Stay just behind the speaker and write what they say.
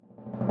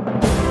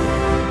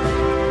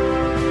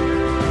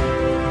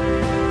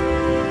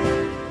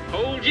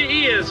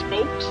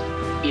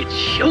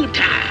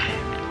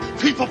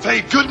People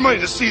pay good money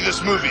to see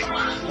this movie.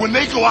 When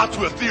they go out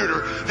to a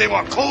theater, they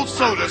want cold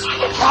sodas,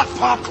 hot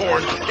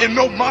popcorn, and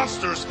no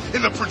monsters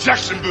in the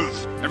projection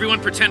booth. Everyone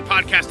pretend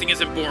podcasting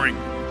isn't boring.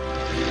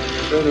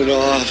 Turn it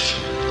off.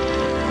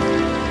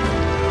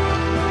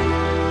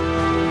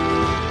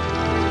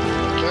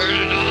 Turn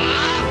it off.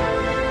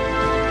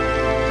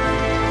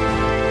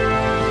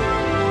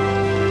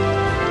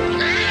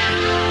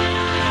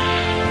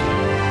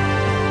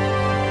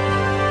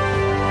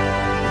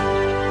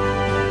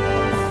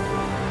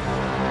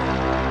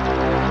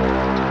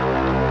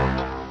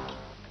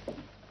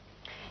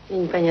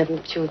 Мне непонятно,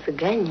 почему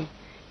цыгане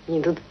не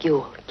идут в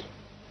геологи.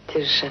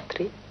 Те же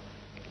шатры,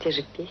 те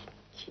же песни,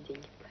 еще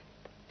деньги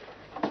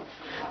платят.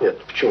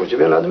 Нет, почему?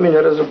 Тебе надо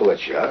меня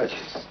разоблачать.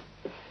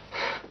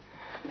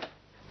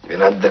 Тебе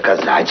надо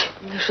доказать.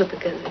 Ну, что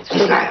доказать?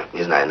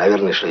 Не знаю.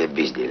 Наверное, что я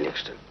бездельник,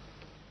 что ли.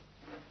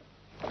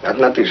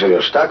 Одна ты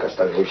живешь так,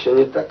 остальные все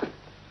не так.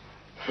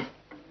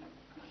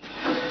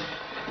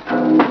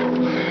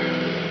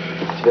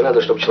 Тебе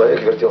надо, чтобы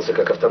человек вертелся,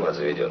 как автомат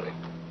заведенный.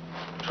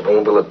 Чтобы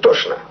ему было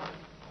тошно.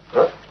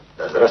 А?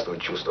 Да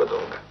здравствует чувство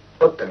долга.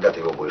 Вот тогда ты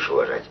его будешь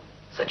уважать.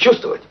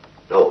 Сочувствовать,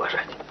 но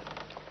уважать.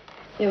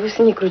 Я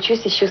вовсе не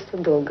кручусь из чувства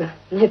долга.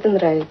 Мне это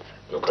нравится.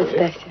 Ну,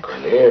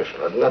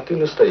 конечно. Одна ты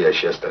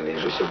настоящая, остальные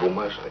же все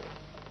бумажные.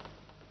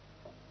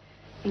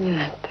 Не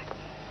надо так.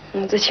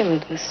 Ну, зачем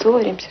это мы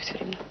ссоримся все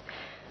время?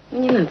 Ну,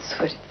 не надо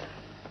ссориться.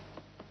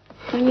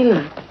 Ну, не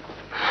надо.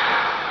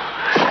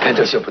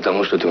 Это все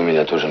потому, что ты у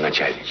меня тоже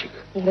начальничек.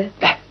 Да?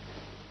 Да.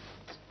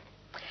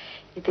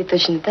 И ты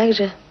точно так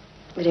же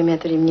время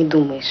от времени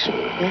думаешь,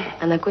 да?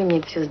 А на кой мне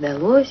это все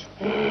сдалось,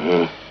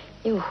 да?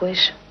 И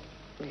уходишь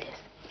в лес.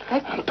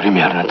 Так?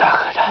 Примерно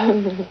так, да.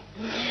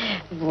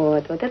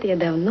 Вот это я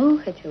давно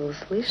хотела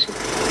услышать.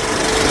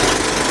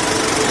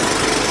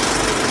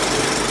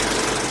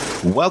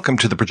 Welcome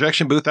to the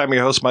projection booth. I'm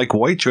your host, Mike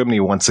White. Joining me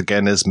once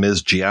again is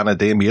Ms. Gianna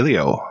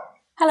D'Amelio.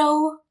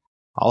 Hello.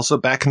 Also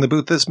back in the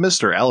booth is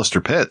Mr. Alistair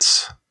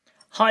Pitts.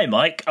 Hi,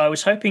 Mike. I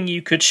was hoping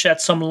you could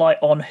shed some light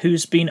on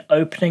who's been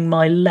opening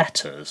my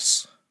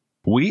letters.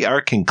 We are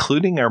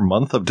concluding our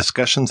month of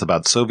discussions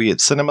about Soviet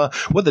cinema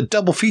with a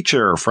double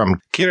feature from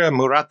Kira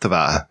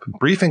Muratova,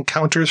 Brief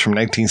Encounters from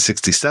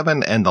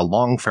 1967 and The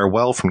Long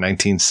Farewell from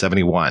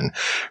 1971.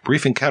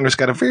 Brief Encounters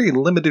got a very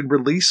limited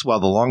release,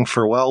 while The Long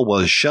Farewell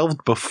was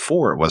shelved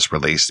before it was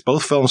released.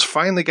 Both films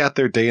finally got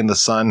their day in the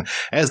sun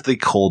as the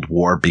Cold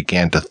War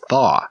began to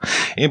thaw.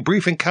 In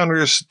Brief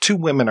Encounters, two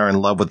women are in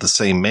love with the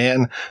same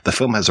man. The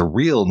film has a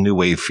real new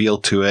wave feel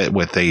to it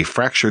with a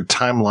fractured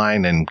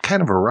timeline and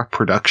kind of a rough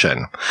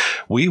production.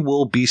 We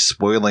will be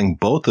spoiling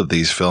both of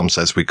these films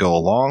as we go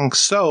along,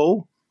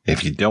 so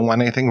if you don't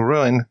want anything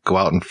ruined, go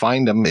out and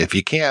find them if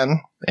you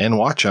can and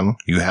watch them.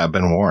 You have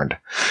been warned.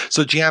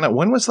 So, Gianna,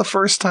 when was the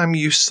first time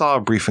you saw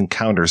Brief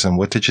Encounters and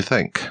what did you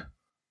think?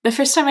 The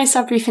first time I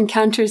saw Brief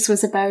Encounters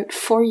was about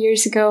 4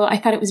 years ago. I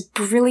thought it was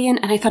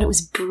brilliant and I thought it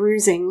was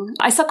bruising.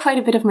 I saw quite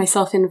a bit of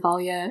myself in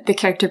Valya, the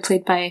character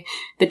played by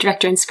the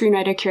director and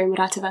screenwriter Kira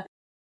Muratova.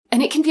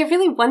 And it can be a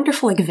really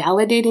wonderful,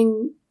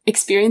 validating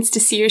experience to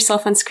see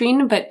yourself on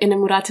screen, but in a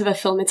Muratova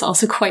film, it's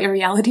also quite a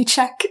reality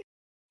check.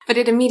 But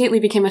it immediately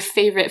became a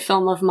favorite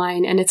film of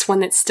mine, and it's one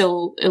that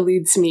still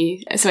eludes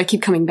me, so I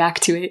keep coming back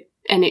to it,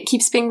 and it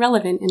keeps being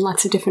relevant in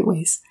lots of different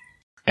ways.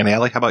 And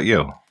Allie, how about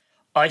you?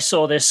 I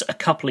saw this a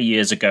couple of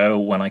years ago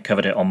when I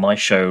covered it on my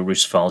show,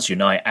 Russophiles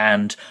Unite,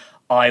 and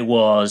I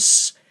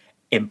was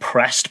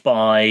impressed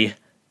by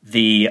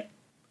the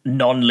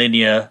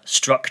non-linear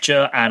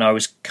structure, and I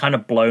was kind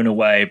of blown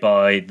away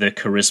by the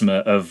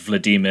charisma of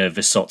Vladimir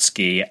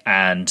Vysotsky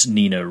and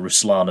Nina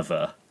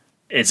Ruslanova.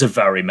 It's a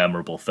very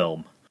memorable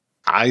film.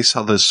 I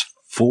saw this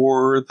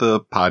for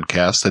the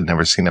podcast. I'd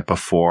never seen it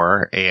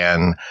before,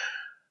 and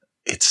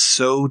it's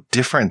so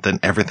different than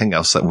everything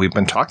else that we've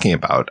been talking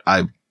about.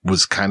 I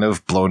was kind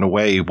of blown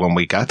away when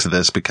we got to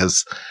this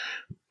because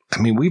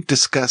we've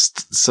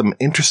discussed some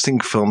interesting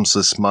films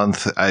this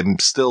month. I'm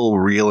still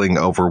reeling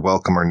over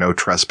Welcome or No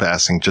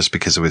Trespassing just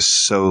because it was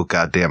so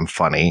goddamn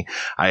funny.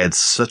 I had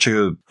such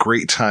a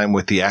great time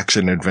with the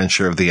action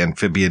adventure of the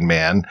Amphibian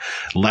Man.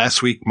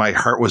 Last week, my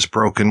heart was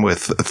broken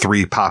with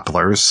Three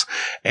Poplars.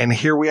 And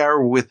here we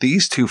are with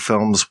these two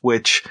films,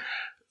 which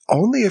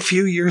only a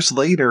few years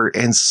later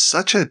and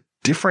such a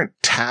different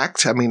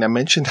tact. I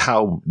mentioned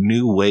how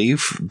new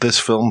wave this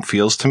film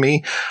feels to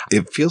me.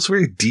 It feels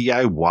very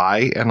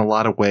DIY in a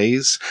lot of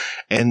ways.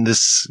 And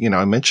this,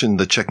 I mentioned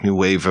the Czech new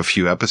wave a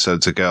few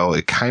episodes ago.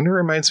 It kind of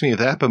reminds me of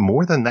that, but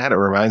more than that, it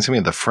reminds me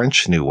of the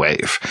French new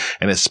wave,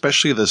 and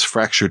especially this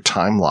fractured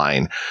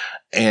timeline.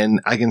 And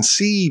I can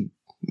see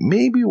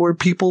maybe where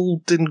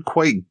people didn't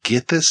quite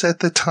get this at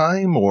the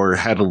time or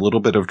had a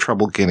little bit of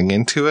trouble getting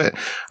into it.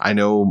 I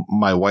know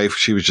my wife,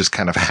 she was just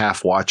kind of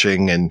half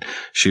watching and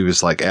she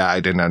was like,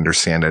 I didn't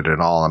understand it at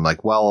all. I'm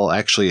like, well,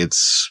 actually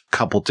it's a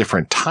couple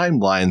different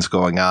timelines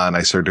going on.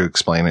 I started to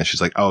explain it.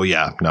 She's like, oh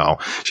yeah, no,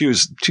 she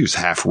was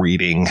half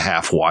reading,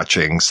 half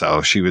watching.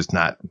 So she was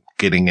not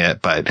getting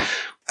it, but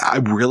I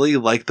really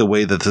like the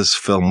way that this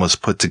film was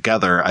put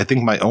together. I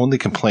think my only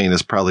complaint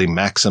is probably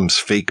Maxim's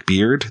fake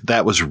beard.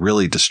 That was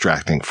really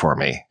distracting for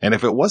me. And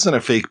if it wasn't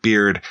a fake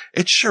beard,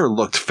 it sure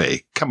looked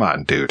fake. Come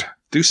on, dude.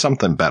 Do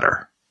something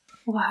better.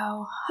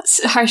 Wow.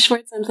 Harsh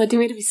words on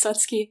Vladimir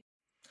Vysotsky.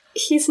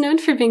 He's known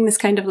for being this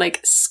kind of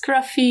like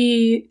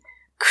scruffy,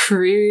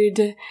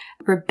 crude,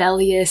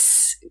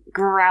 rebellious,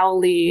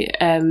 growly,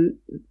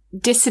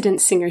 dissident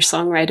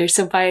singer-songwriter.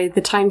 So by the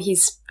time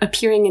he's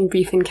appearing in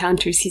Brief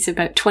Encounters, he's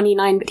about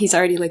 29, but he's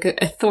already like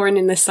a thorn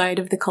in the side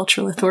of the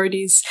cultural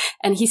authorities.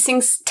 And he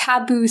sings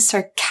taboo,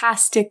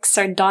 sarcastic,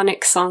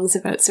 sardonic songs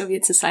about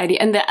Soviet society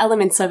and the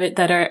elements of it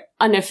that are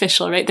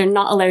unofficial, right? They're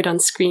not allowed on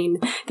screen.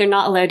 They're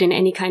not allowed in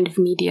any kind of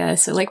media.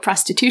 So like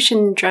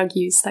prostitution, drug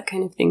use, that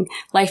kind of thing.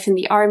 Life in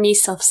the army,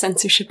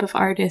 self-censorship of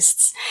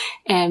artists.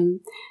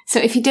 So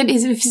if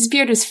his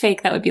beard was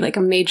fake, that would be like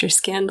a major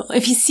scandal.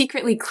 If he's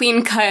secretly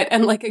clean cut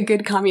and like a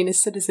good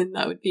communist citizen,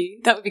 that would be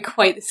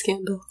quite a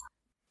scandal.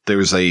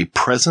 There's a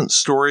present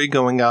story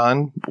going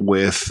on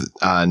with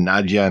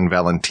Nadia and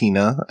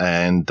Valentina,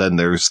 and then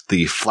there's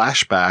the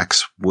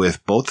flashbacks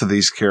with both of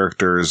these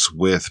characters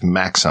with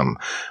Maxim.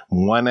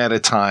 One at a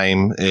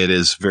time, it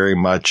is very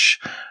much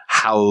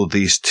how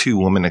these two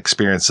women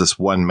experience this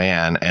one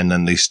man, and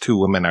then these two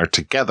women are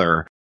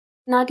together.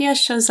 Nadia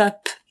shows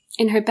up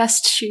in her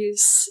best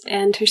shoes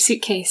and her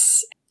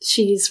suitcase.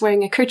 She's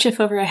wearing a kerchief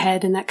over her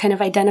head, and that kind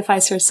of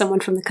identifies her as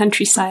someone from the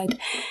countryside.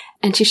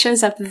 And she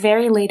shows up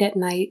very late at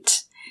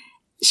night.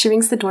 She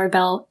rings the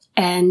doorbell,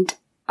 and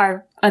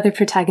our other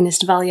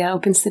protagonist, Valya,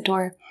 opens the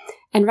door.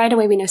 And right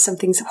away we know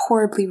something's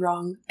horribly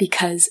wrong,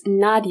 because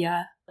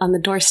Nadia, on the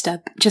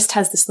doorstep, just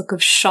has this look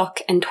of shock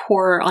and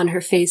horror on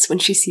her face when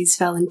she sees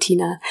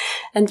Valentina.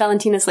 And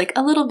Valentina's like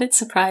a little bit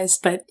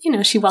surprised, but,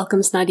 she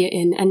welcomes Nadia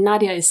in, and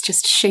Nadia is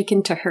just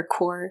shaken to her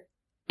core.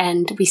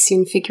 And we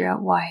soon figure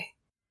out why.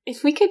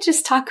 If we could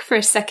just talk for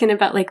a second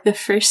about like the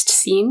first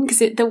scene, because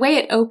the way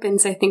it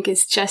opens, I think,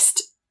 is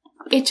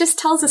it just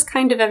tells us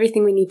kind of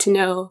everything we need to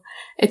know.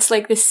 It's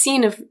like this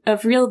scene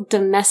of real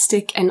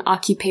domestic and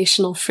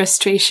occupational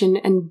frustration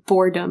and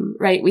boredom,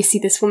 right? We see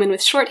this woman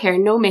with short hair,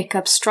 no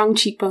makeup, strong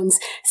cheekbones,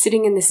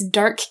 sitting in this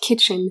dark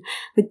kitchen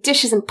with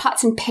dishes and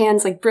pots and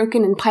pans like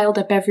broken and piled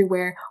up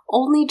everywhere,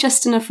 only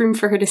just enough room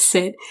for her to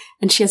sit.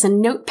 And she has a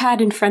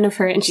notepad in front of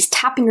her, and she's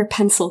tapping her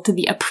pencil to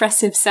the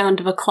oppressive sound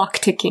of a clock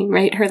ticking,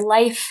 right? Her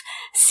life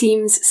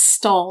seems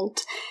stalled.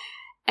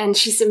 And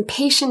she's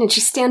impatient, and she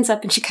stands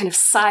up and she kind of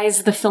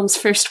sighs the film's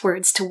first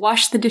words, to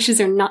wash the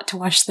dishes or not to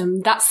wash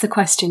them. That's the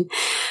question.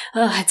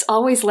 It's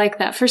always like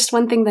that. First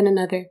one thing, then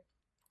another.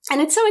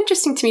 And it's so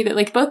interesting to me that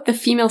like both the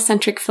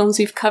female-centric films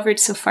we've covered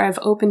so far have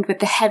opened with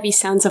the heavy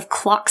sounds of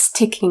clocks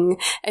ticking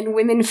and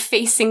women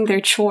facing their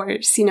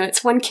chores.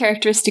 It's one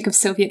characteristic of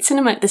Soviet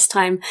cinema at this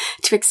time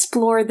to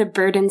explore the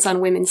burdens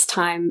on women's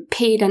time,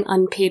 paid and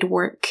unpaid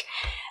work.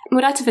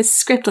 Muratova's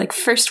script, like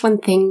first one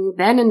thing,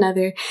 then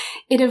another,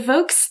 it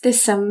evokes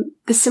this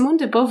the Simone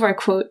de Beauvoir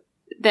quote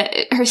that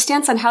her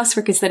stance on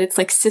housework is that it's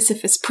like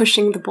Sisyphus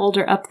pushing the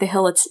boulder up the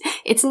hill.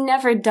 It's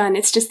never done.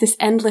 It's just this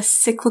endless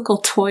cyclical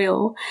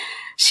toil.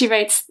 She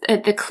writes,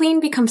 the clean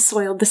becomes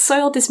soiled. The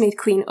soiled is made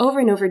clean over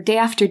and over, day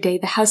after day.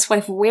 The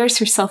housewife wears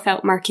herself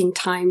out marking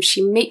time.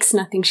 She makes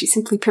nothing. She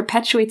simply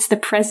perpetuates the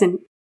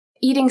present.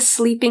 Eating,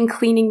 sleeping,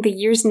 cleaning, the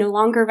years no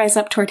longer rise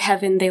up toward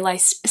heaven. They lie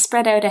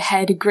spread out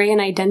ahead, gray and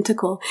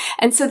identical.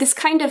 And so this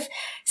kind of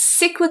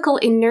cyclical,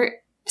 inert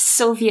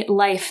Soviet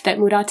life that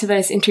Muratova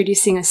is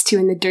introducing us to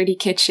in The Dirty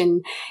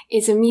Kitchen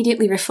is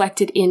immediately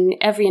reflected in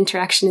every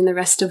interaction in the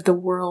rest of the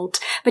world.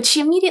 But she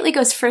immediately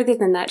goes further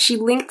than that. She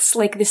links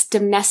like this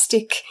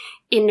domestic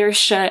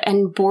inertia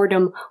and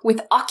boredom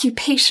with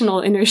occupational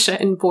inertia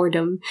and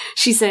boredom.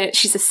 She's a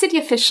city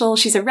official,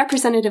 she's a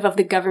representative of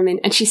the government,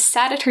 and she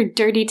sat at her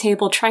dirty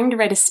table trying to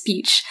write a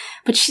speech,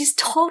 but she's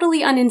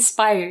totally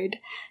uninspired.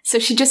 So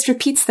she just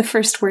repeats the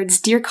first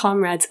words, "Dear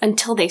comrades,"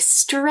 until they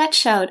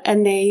stretch out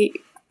and they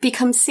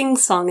become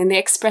sing-song and they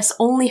express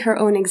only her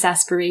own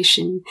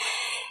exasperation.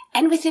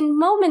 And within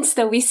moments,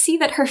 though, we see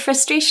that her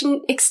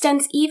frustration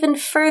extends even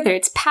further.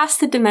 It's past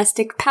the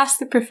domestic, past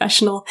the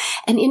professional,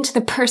 and into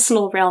the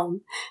personal realm.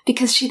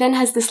 Because she then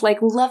has this, like,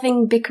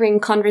 loving, bickering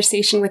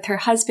conversation with her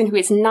husband who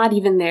is not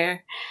even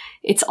there.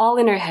 It's all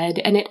in her head,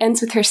 and it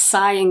ends with her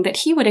sighing that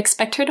he would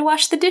expect her to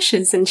wash the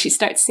dishes, and she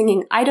starts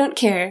singing, "I Don't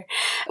Care."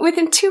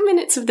 Within 2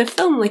 minutes of the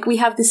film, like, we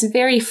have this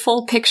very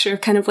full picture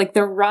of kind of like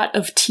the rot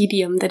of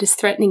tedium that is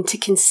threatening to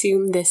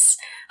consume this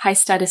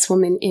high-status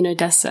woman in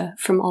Odessa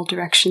from all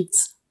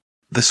directions.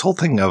 This whole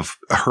thing of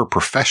her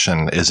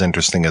profession is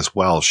interesting as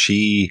well.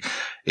 She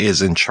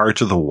is in charge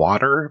of the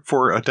water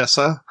for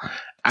Odessa.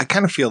 I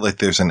kind of feel like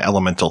there's an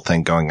elemental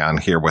thing going on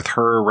here with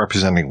her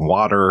representing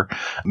water.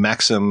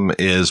 Maxim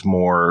is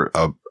more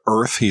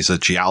Earth. He's a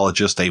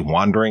geologist, a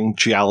wandering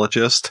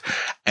geologist.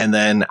 And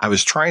then I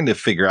was trying to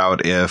figure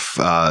out if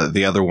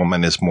the other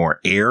woman is more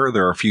air.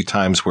 There are a few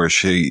times where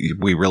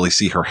we really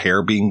see her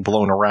hair being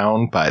blown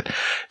around, but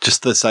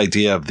just this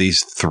idea of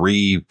these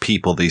three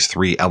people, these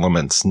three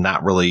elements,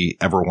 not really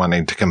ever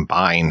wanting to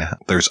combine.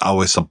 There's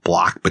always a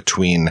block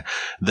between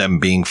them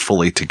being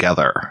fully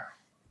together.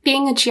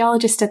 Being a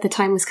geologist at the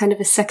time was kind of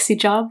a sexy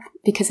job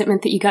because it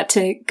meant that you got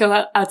to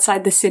go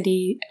outside the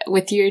city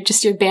with your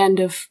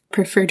band of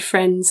preferred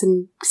friends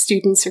and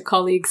students or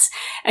colleagues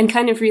and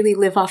kind of really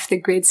live off the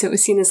grid. So it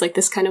was seen as like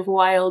this kind of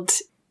wild,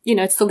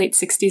 it's the late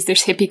 60s.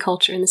 There's hippie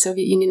culture in the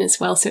Soviet Union as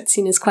well. So it's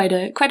seen as quite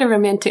a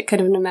romantic,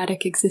 kind of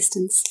nomadic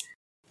existence.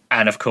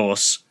 And of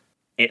course,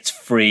 it's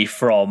free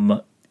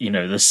from,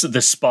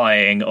 the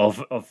spying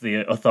of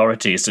the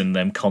authorities and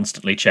them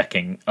constantly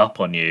checking up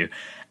on you.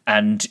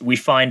 And we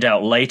find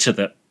out later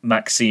that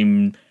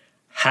Maxim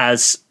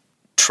has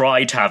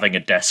tried having a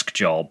desk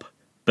job,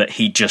 but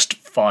he just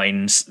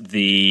finds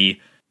the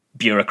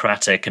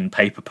bureaucratic and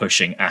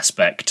paper-pushing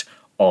aspect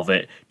of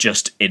it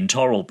just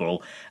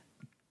intolerable.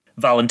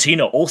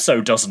 Valentina also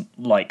doesn't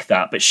like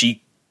that, but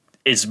she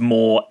is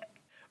more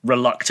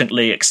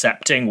reluctantly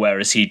accepting,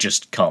 whereas he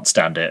just can't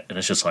stand it. And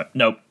it's just like,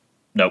 nope.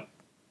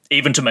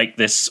 Even to make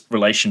this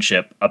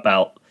relationship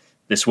about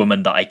this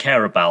woman that I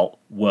care about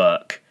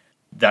work,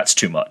 that's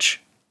too much.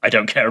 I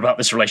don't care about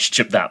this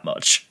relationship that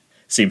much,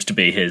 seems to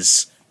be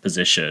his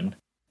position.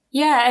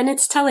 Yeah, and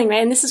it's telling,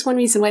 right? And this is one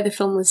reason why the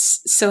film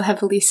was so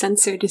heavily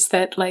censored, is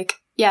that,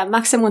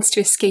 Maxim wants to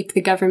escape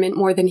the government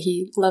more than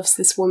he loves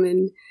this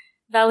woman.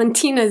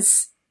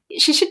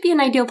 She should be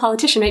an ideal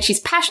politician, right? She's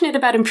passionate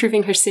about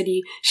improving her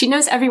city. She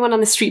knows everyone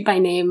on the street by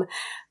name.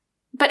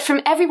 But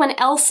from everyone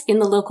else in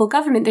the local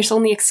government, there's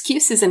only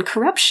excuses and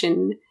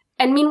corruption.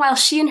 And meanwhile,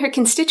 she and her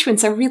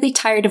constituents are really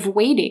tired of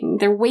waiting.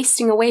 They're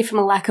wasting away from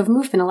a lack of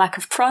movement, a lack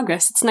of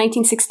progress. It's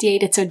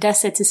 1968, it's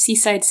Odessa, it's a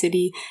seaside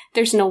city.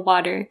 There's no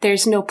water,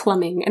 there's no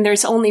plumbing, and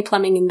there's only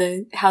plumbing in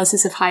the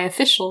houses of high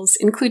officials,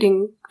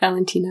 including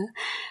Valentina.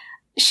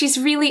 She's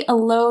really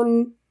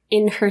alone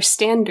in her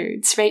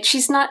standards, right?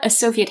 She's not a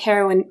Soviet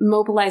heroine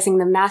mobilizing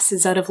the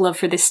masses out of love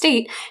for the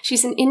state.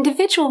 She's an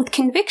individual with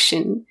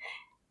conviction.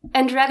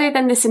 And rather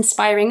than this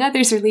inspiring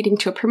others or leading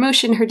to a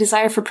promotion, her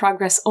desire for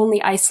progress only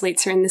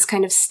isolates her in this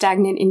kind of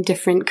stagnant,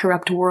 indifferent,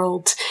 corrupt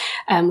world,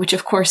 which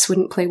of course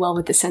wouldn't play well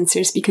with the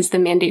censors because the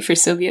mandate for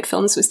Soviet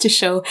films was to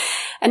show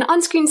an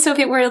on-screen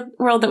Soviet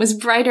world that was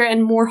brighter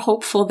and more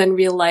hopeful than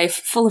real life,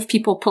 full of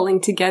people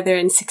pulling together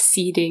and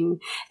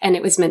succeeding, and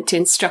it was meant to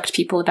instruct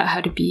people about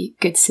how to be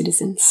good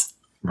citizens.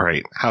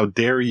 Right. How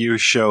dare you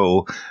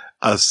show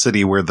a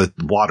city where the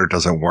water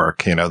doesn't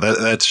work,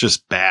 that's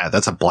just bad.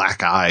 That's a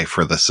black eye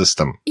for the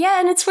system.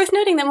 Yeah, and it's worth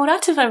noting that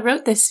Muratova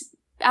wrote this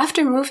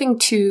after moving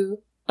to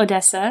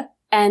Odessa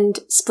and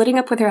splitting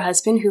up with her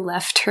husband, who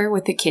left her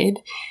with a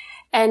kid.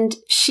 And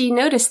she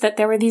noticed that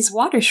there were these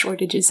water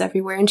shortages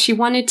everywhere, and she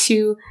wanted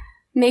to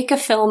make a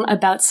film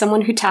about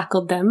someone who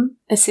tackled them,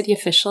 a city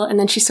official, and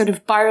then she sort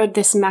of borrowed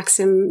this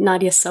Maxim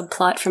Nadia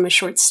subplot from a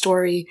short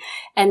story,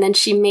 and then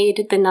she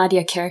made the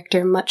Nadia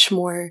character much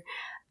more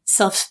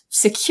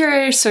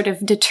self-secure, sort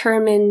of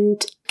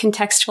determined,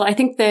 contextual. I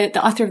think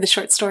the author of the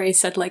short story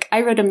said,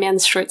 I wrote a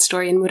man's short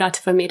story and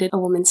Muratova made it a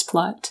woman's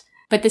plot.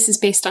 But this is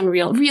based on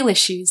real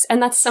issues. And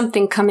that's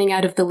something coming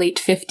out of the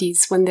late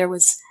 50s when there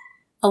was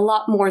a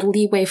lot more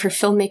leeway for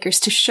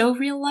filmmakers to show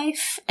real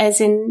life,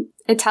 as in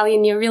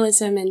Italian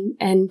neorealism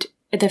and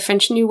the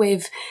French New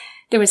Wave.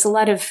 There was a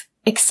lot of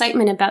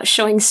excitement about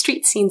showing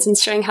street scenes and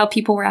showing how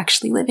people were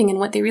actually living and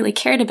what they really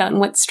cared about and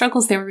what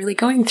struggles they were really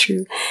going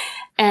through.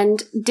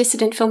 And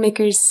dissident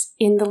filmmakers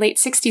in the late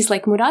 60s,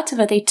 like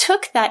Muratova, they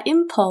took that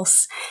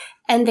impulse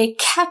and they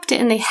kept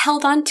it and they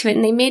held on to it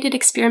and they made it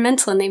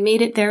experimental and they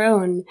made it their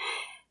own.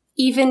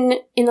 Even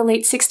in the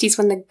late 60s,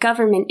 when the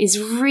government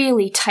is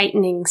really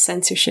tightening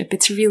censorship,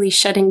 it's really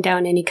shutting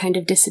down any kind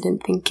of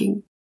dissident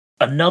thinking.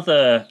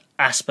 Another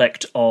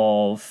aspect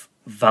of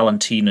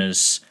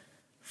Valentina's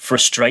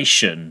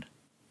frustration,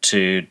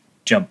 to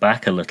jump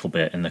back a little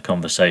bit in the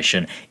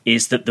conversation,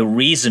 is that the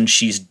reason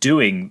she's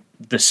doing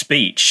the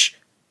speech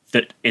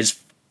that is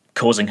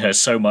causing her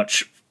so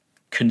much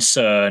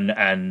concern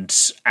and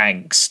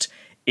angst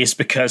is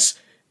because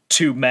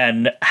two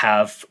men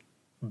have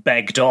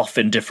begged off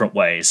in different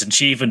ways. And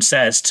she even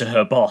says to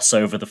her boss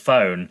over the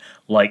phone,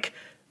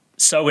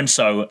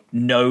 so-and-so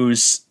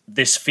knows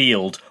this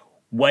field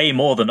way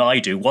more than I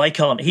do. Why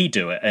can't he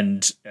do it?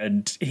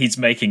 And he's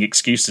making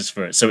excuses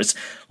for it. So it's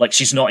like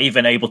she's not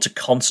even able to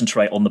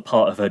concentrate on the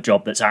part of her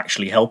job that's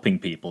actually helping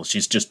people.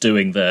 She's just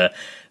doing the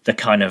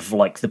kind of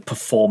the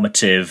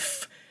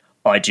performative,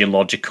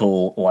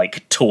 ideological,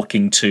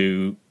 talking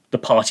to the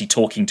party,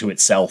 talking to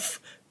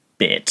itself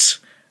bit.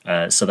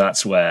 So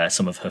that's where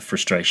some of her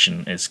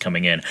frustration is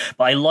coming in.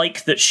 But I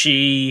like that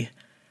she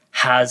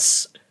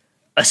has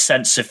a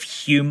sense of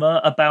humour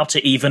about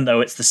it, even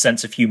though it's the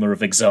sense of humour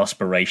of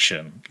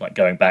exasperation,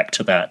 going back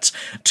to that,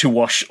 to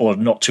wash or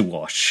not to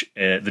wash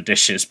the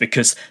dishes,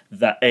 because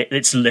that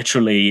it's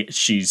literally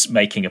she's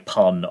making a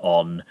pun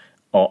on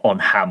on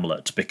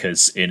Hamlet,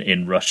 because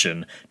in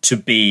Russian, to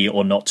be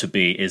or not to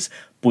be is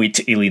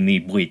быть или не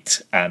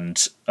быть, and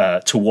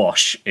to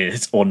wash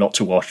is, or not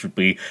to wash would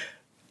be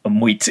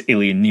мыть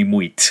или не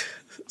мыть.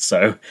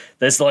 So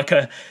there's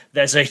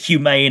a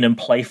humane and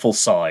playful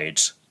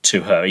side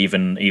to her,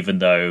 even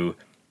though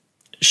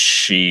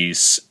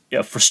she's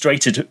a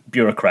frustrated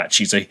bureaucrat.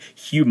 She's a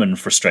human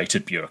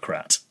frustrated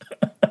bureaucrat.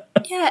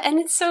 Yeah, and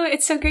it's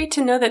so great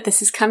to know that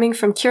this is coming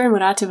from Kira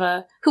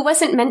Muratova, who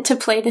wasn't meant to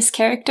play this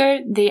character.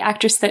 The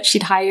actress that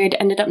she'd hired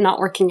ended up not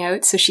working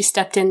out, so she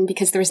stepped in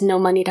because there was no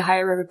money to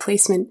hire a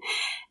replacement.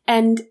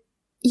 And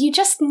you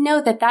just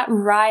know that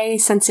wry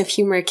sense of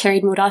humor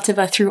carried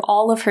Muratova through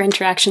all of her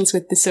interactions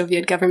with the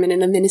Soviet government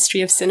and the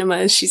Ministry of Cinema,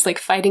 as she's like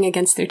fighting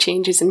against their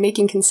changes and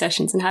making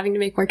concessions and having to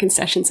make more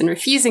concessions and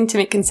refusing to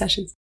make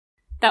concessions.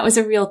 That was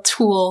a real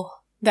tool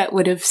that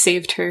would have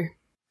saved her.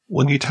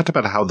 When you talked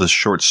about how the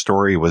short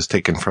story was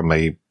taken from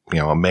a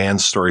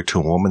man's story to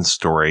a woman's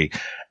story,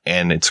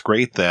 and it's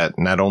great that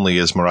not only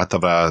is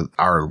Muratova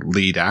our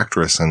lead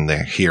actress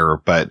here,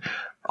 but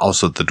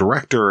also the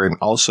director, and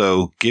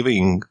also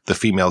giving the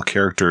female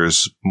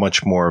characters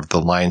much more of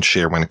the lion's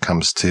share when it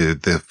comes to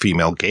the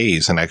female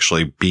gaze and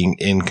actually being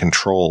in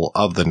control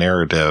of the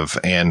narrative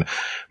and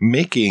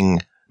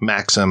making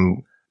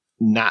Maxim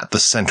not the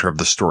center of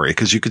the story,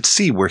 because you could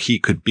see where he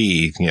could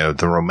be,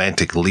 the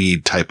romantic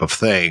lead type of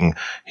thing.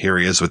 Here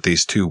he is with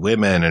these two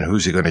women, and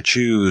who's he going to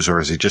choose? Or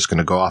is he just going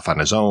to go off on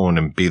his own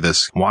and be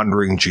this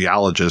wandering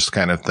geologist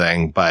kind of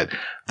thing? But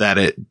that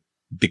it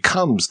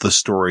becomes the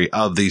story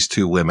of these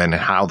two women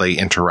and how they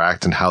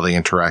interact and how they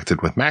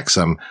interacted with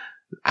Maxim.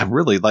 I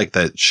really like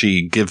that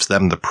she gives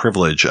them the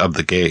privilege of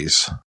the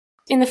gaze.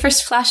 In the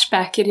first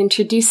flashback, it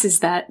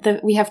introduces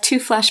that. We have two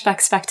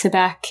flashbacks back to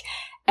back,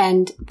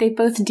 and they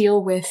both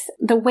deal with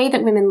the way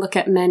that women look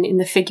at men in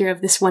the figure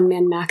of this one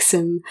man,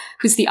 Maxim,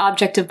 who's the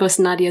object of both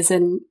Nadia's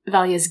and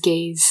Valya's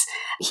gaze.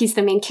 He's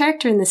the main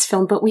character in this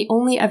film, but we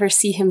only ever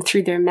see him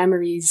through their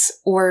memories,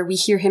 or we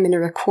hear him in a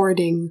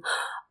recording.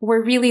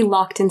 We're really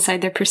locked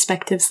inside their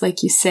perspectives,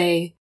 like you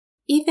say.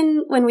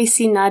 Even when we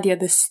see Nadia,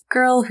 this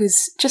girl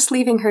who's just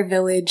leaving her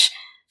village,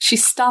 she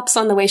stops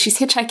on the way. She's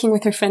hitchhiking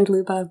with her friend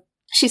Luba.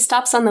 She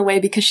stops on the way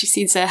because she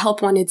sees a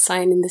help wanted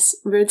sign in this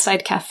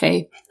roadside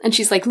cafe. And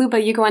she's like,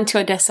 Luba, you go on to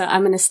Odessa.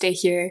 I'm going to stay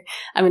here.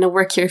 I'm going to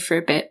work here for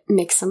a bit,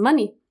 make some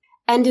money.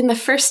 And in the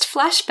first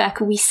flashback,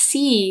 we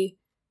see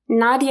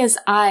Nadia's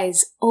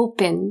eyes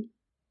open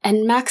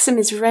and Maxim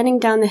is running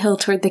down the hill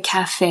toward the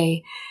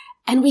cafe.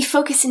 And we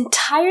focus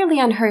entirely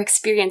on her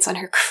experience, on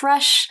her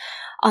crush,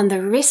 on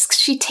the risks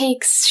she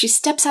takes. She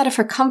steps out of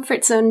her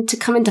comfort zone to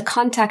come into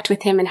contact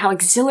with him and how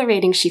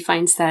exhilarating she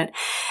finds that.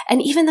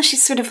 And even though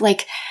she's sort of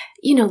like,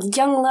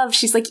 young love,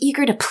 she's like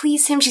eager to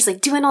please him. She's like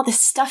doing all this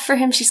stuff for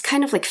him. She's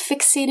kind of like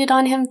fixated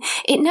on him.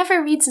 It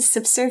never reads as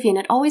subservient.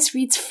 It always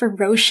reads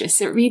ferocious.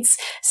 It reads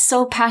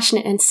so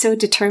passionate and so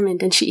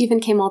determined. And she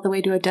even came all the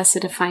way to Odessa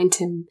to find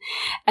him.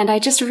 And I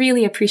just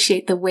really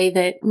appreciate the way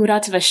that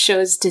Muratova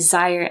shows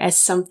desire as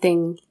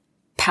something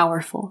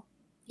powerful,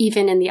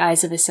 even in the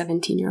eyes of a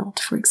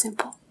 17-year-old, for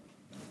example.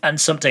 And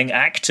something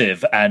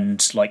active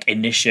and like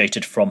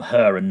initiated from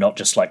her and not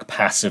just like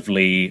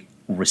passively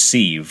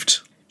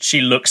received. She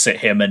looks at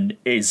him and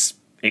is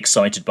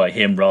excited by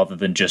him rather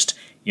than just,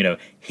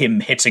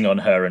 him hitting on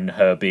her and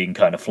her being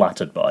kind of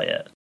flattered by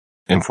it.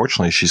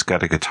 Unfortunately, she's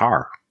got a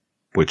guitar,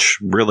 which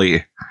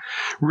really,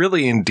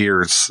 really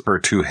endears her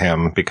to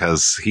him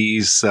because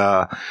he's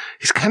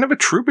kind of a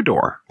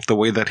troubadour, the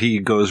way that he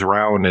goes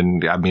around.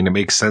 And I mean, it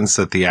makes sense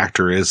that the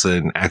actor is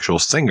an actual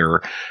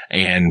singer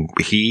and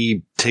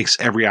he takes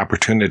every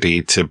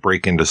opportunity to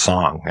break into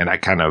song. And I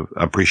kind of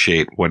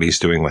appreciate what he's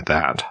doing with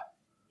that.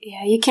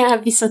 Yeah, you can't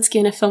have Vysotsky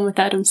in a film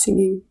without him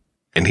singing.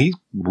 And he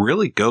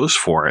really goes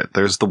for it.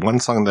 There's the one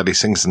song that he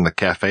sings in the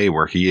cafe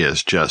where he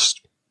is just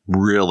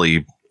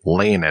really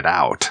laying it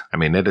out. I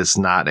mean, it is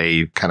not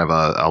a kind of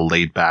a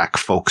laid back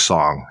folk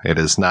song. It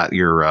is not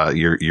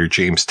your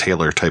James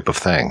Taylor type of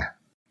thing.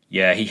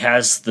 Yeah, he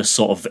has the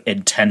sort of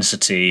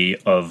intensity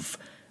of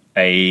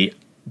a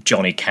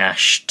Johnny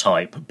Cash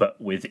type,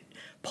 but with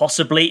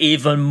possibly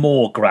even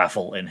more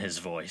gravel in his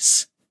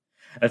voice.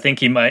 I think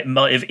he might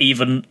have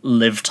even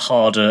lived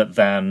harder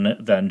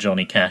than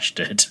Johnny Cash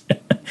did.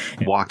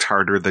 Walked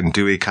harder than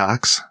Dewey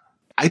Cox.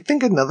 I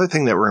think another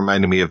thing that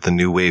reminded me of the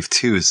new wave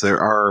too is there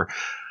are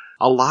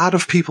a lot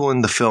of people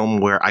in the film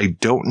where I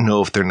don't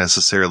know if they're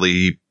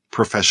necessarily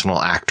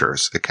professional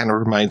actors. It kind of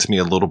reminds me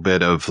a little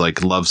bit of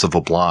like Loves of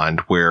a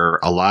Blonde, where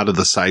a lot of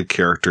the side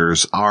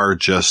characters are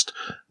just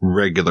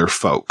regular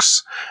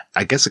folks.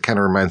 I guess it kind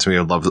of reminds me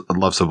of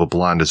Loves of a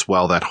Blonde as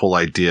well. That whole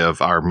idea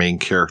of our main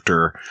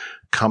character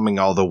coming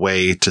all the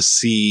way to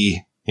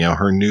see,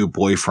 her new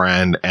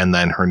boyfriend, and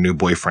then her new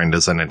boyfriend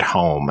isn't at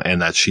home,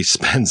 and that she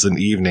spends an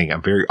evening, a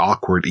very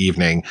awkward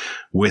evening,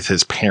 with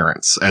his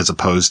parents, as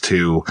opposed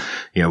to,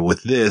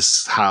 with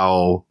this,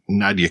 how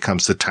Nadia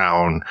comes to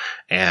town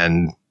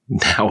and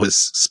now is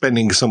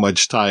spending so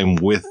much time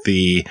with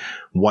the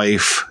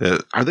wife.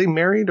 Are they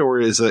married, or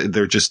is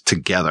they're just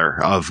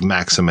together, of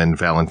Maxim and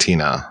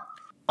Valentina?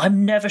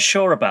 I'm never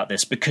sure about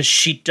this because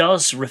she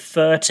does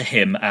refer to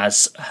him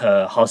as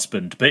her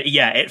husband. But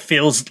yeah, it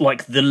feels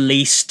like the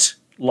least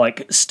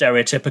like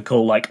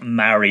stereotypical like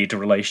married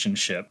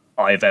relationship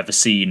I've ever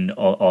seen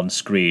on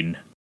screen.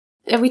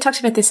 We talked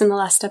about this in the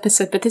last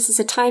episode, but this is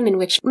a time in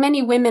which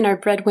many women are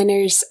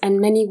breadwinners and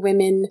many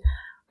women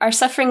are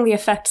suffering the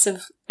effects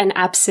of an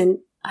absent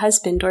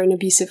husband or an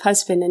abusive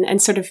husband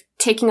and sort of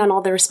taking on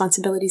all the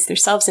responsibilities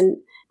themselves. And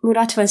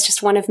Muratova is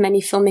just one of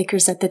many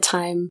filmmakers at the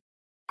time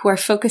who are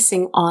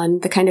focusing on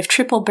the kind of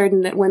triple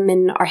burden that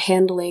women are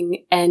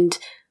handling and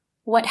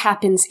what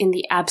happens in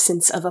the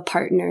absence of a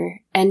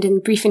partner. And in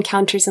Brief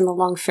Encounters and The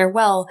Long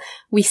Farewell,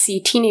 we see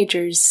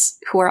teenagers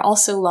who are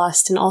also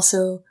lost and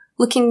also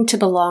looking to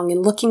belong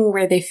and looking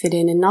where they fit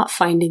in and not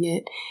finding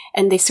it.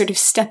 And they sort of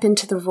step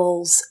into the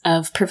roles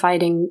of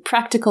providing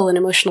practical and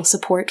emotional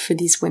support for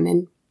these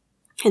women.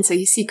 And so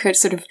you see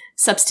sort of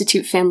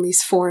substitute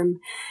families form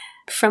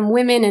from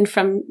women and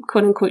from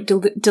quote-unquote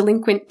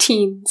delinquent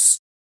teens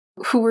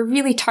who were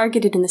really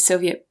targeted in the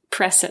Soviet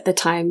press at the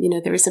time. You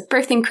know, there was a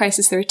birthing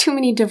crisis. There were too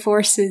many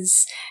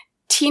divorces.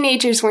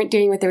 Teenagers weren't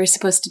doing what they were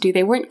supposed to do.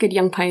 They weren't good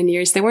young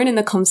pioneers. They weren't in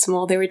the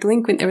Komsomol. They were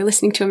delinquent. They were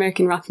listening to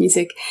American rock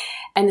music.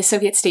 And the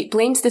Soviet state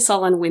blames this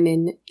all on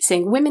women,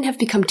 saying women have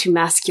become too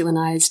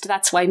masculinized.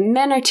 That's why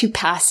men are too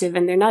passive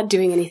and they're not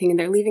doing anything and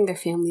they're leaving their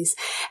families.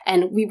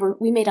 And we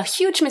made a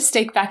huge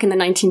mistake back in the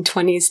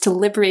 1920s to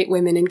liberate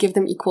women and give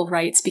them equal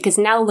rights because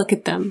now look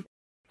at them.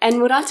 And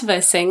Muratova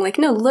is saying, like,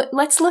 no,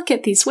 let's look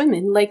at these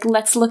women. Like,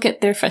 let's look at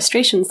their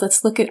frustrations.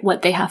 Let's look at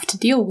what they have to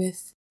deal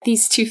with.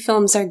 These two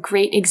films are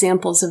great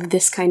examples of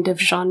this kind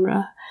of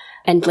genre.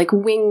 And, like,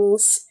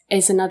 Wings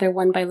is another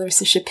one by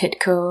Larissa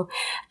Shepitko.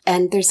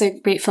 And there's a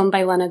great film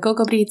by Lana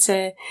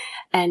Gogobridze.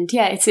 And,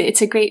 yeah,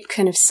 it's a great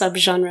kind of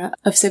subgenre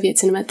of Soviet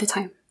cinema at the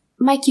time.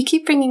 Mike, you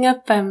keep bringing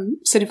up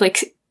sort of,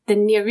 like, the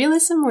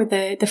neorealism or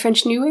the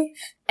French New Wave.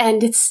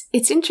 And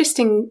it's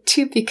interesting,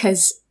 too,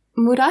 because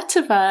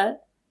Muratova,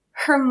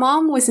 her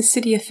mom was a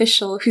city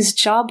official whose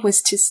job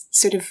was to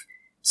sort of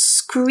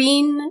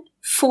screen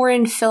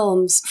foreign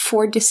films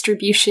for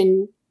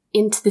distribution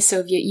into the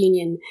Soviet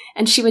Union.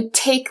 And she would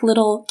take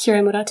little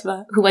Kira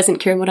Muratova, who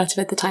wasn't Kira Muratova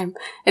at the time,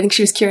 I think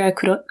she was Kira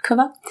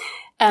Kurotkova,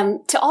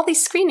 to all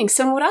these screenings.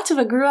 So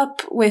Muratova grew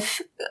up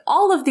with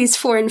all of these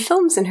foreign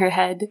films in her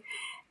head.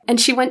 And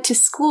she went to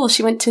school.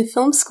 She went to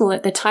film school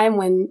at the time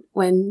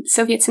when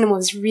Soviet cinema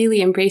was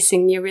really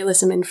embracing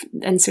neorealism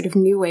and sort of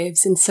new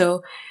waves. And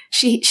so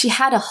she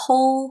had a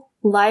whole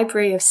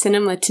library of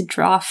cinema to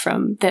draw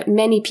from that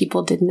many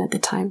people didn't at the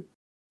time.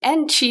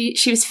 And she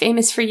was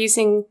famous for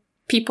using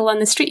people on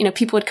the street. You know,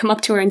 people would come up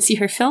to her and see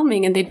her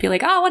filming and they'd be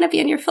like, oh, I want to be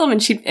in your film.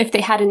 And if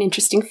they had an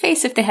interesting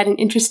face, if they had an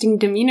interesting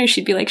demeanor,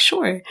 she'd be like,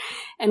 sure.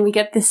 And we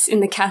get this in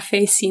the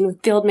cafe scene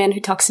with the old man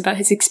who talks about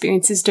his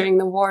experiences during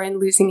the war and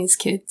losing his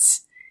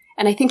kids.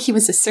 And I think he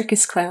was a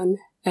circus clown,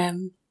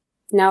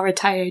 now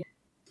retired.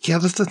 Yeah,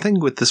 that's the thing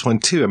with this one,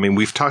 too. I mean,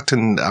 we've talked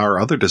in our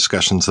other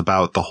discussions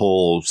about the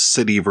whole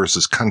city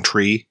versus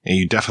country, and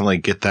you definitely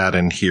get that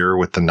in here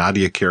with the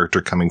Nadia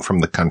character coming from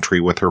the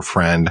country with her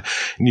friend.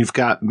 And you've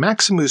got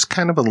Maxim, who's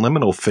kind of a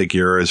liminal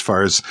figure as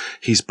far as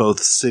he's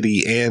both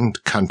city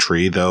and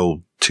country,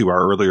 though to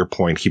our earlier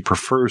point, he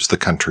prefers the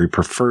country,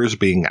 prefers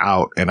being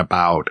out and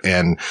about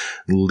and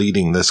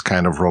leading this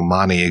kind of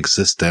Romani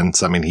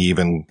existence. I mean, he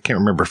even can't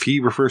remember if he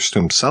refers to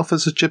himself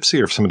as a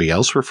gypsy or if somebody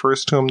else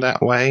refers to him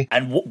that way.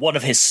 And one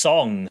of his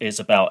songs is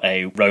about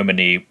a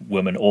Romani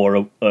woman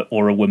or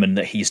a woman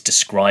that he's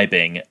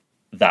describing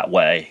that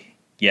way.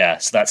 Yeah,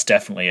 so that's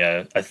definitely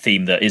a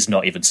theme that is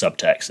not even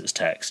subtext, it's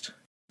text.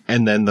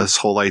 And then this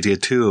whole idea,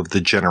 too, of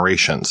the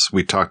generations.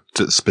 We talked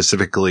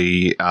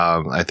specifically,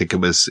 I think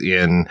it was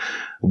in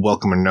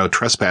Welcome or No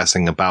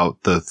Trespassing,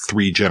 about the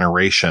 3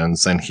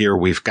 generations. And here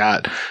we've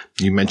got,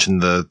 you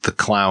mentioned the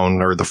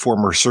clown or the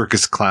former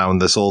circus clown,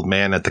 this old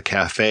man at the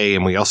cafe.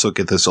 And we also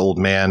get this old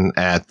man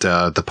at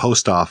the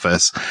post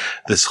office.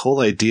 This whole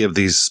idea of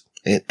these,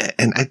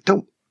 and I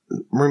don't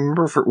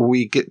remember if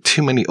we get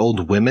too many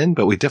old women,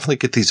 but we definitely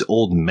get these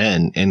old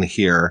men in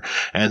here.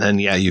 And then,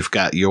 yeah, you've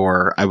got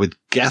I would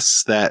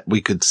guess that we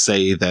could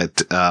say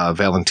that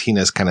Valentina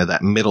is kind of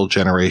that middle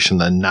generation.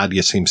 Then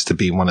Nadia seems to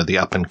be one of the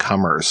up and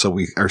comers. So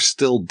we are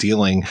still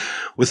dealing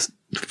with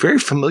very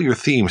familiar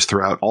themes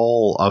throughout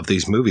all of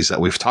these movies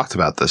that we've talked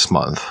about this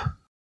month.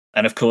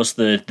 And of course,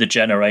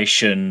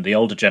 the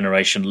older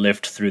generation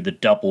lived through the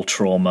double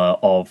trauma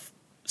of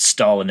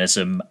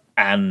Stalinism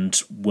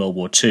and World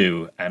War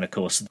II. And of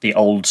course, the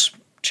old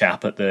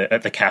chap at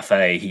the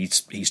cafe,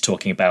 he's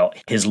talking about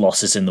his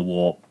losses in the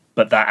war,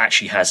 but that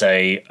actually has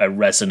a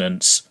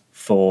resonance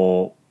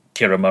for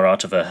Kira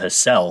Muratova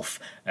herself,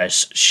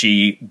 as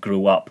she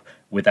grew up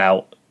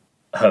without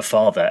her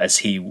father, as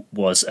he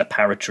was a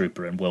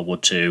paratrooper in World War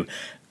II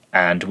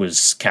and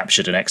was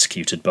captured and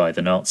executed by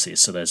the Nazis.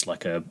 So there's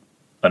like an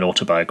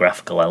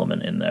autobiographical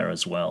element in there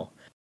as well.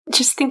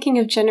 Just thinking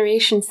of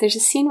generations, there's a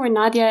scene where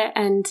Nadia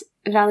and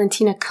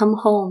Valentina come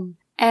home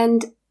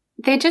and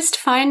they just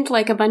find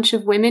like a bunch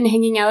of women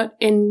hanging out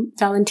in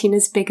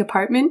Valentina's big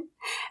apartment.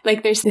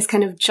 Like, there's this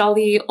kind of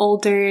jolly,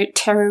 older,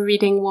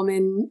 tarot-reading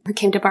woman who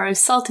came to borrow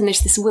salt, and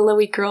there's this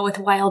willowy girl with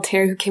wild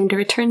hair who came to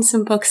return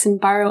some books and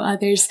borrow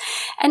others.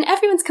 And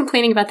everyone's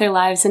complaining about their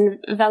lives, and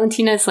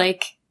Valentina's,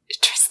 like,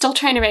 still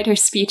trying to write her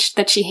speech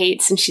that she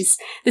hates, and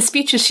the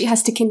speech is she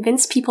has to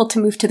convince people to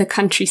move to the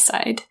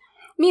countryside.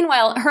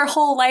 Meanwhile, her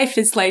whole life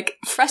is, like,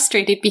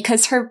 frustrated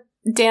because her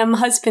damn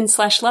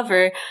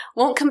husband/lover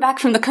won't come back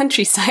from the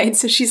countryside,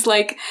 so she's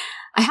like,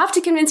 I have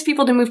to convince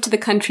people to move to the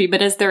country,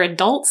 but as they're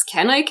adults,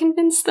 can I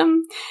convince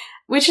them?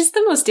 Which is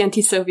the most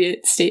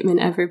anti-Soviet statement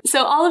ever.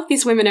 So all of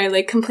these women are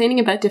like complaining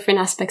about different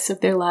aspects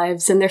of their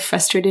lives, and they're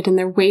frustrated and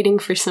they're waiting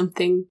for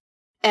something.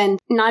 And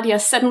Nadia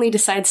suddenly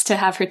decides to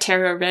have her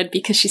tarot read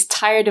because she's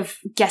tired of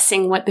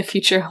guessing what the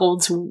future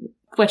holds.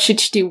 What should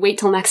she do? Wait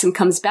till Maxim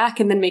comes back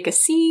and then make a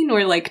scene,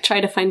 or like try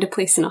to find a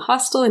place in a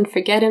hostel and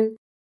forget him?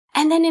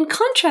 And then in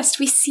contrast,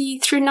 we see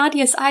through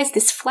Nadia's eyes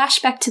this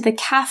flashback to the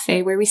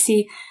cafe where we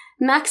see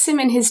Maxim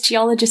and his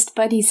geologist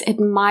buddies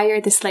admire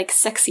this, like,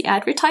 sexy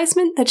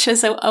advertisement that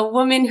shows a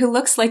woman who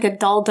looks like a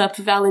dolled-up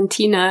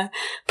Valentina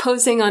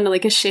posing on,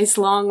 like, a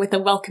chaise-longue with a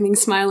welcoming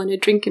smile and a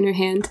drink in her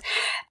hand.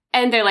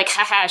 And they're like,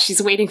 haha, she's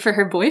waiting for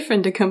her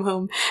boyfriend to come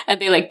home. And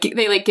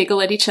they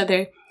giggle at each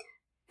other.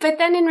 But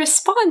then in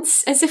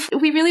response, as if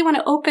we really want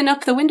to open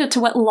up the window to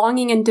what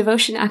longing and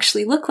devotion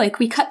actually look like,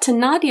 we cut to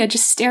Nadia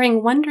just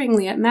staring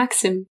wonderingly at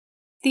Maxim.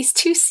 These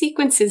two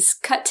sequences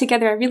cut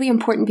together are really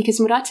important because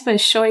Muratova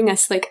is showing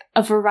us, like,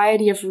 a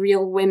variety of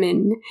real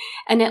women,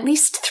 and at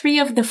least 3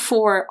 of the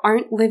 4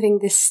 aren't living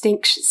this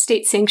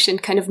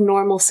state-sanctioned kind of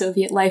normal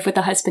Soviet life with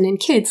a husband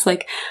and kids.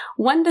 Like,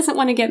 one doesn't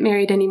want to get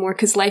married anymore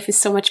because life is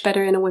so much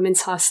better in a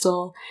women's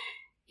hostel.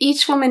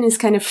 Each woman is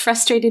kind of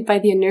frustrated by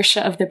the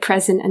inertia of the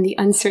present and the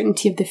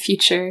uncertainty of the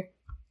future.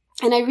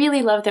 And I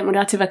really love that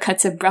Muratova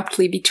cuts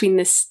abruptly between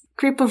this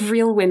group of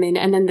real women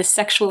and then the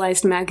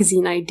sexualized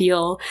magazine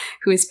ideal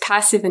who is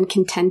passive and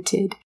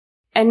contented.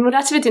 And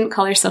Muratova didn't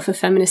call herself a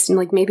feminist, and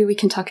like maybe we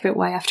can talk about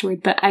why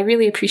afterward, but I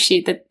really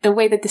appreciate that the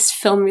way that this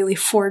film really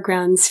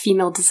foregrounds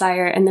female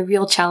desire and the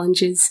real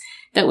challenges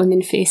that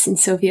women face in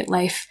Soviet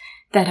life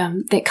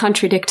that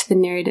contradict the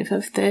narrative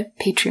of the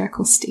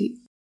patriarchal state.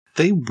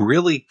 They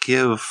really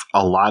give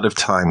a lot of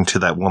time to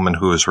that woman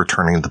who is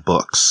returning the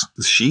books.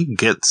 She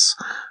gets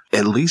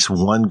at least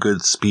one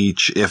good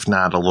speech, if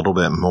not a little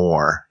bit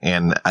more.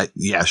 And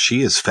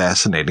she is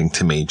fascinating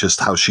to me, just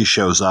how she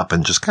shows up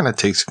and just kind of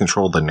takes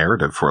control of the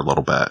narrative for a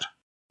little bit.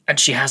 And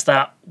she has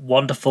that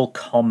wonderful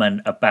comment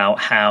about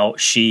how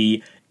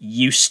she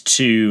used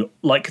to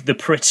like the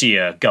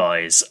prettier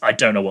guys. I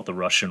don't know what the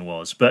Russian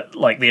was, but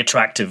like the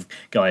attractive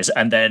guys.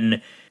 And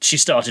then she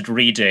started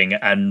reading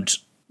and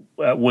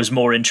was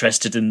more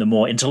interested in the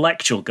more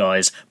intellectual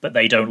guys, but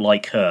they don't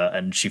like her,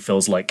 and she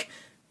feels like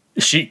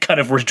she kind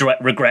of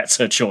regrets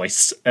her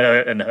choice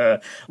and her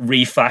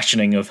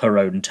refashioning of her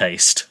own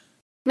taste.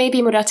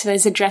 Maybe Muratova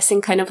is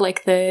addressing kind of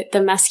like the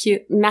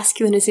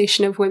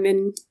masculinization of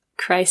women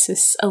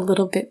crisis a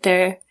little bit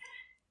there,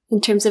 in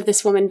terms of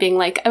this woman being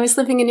like, I was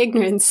living in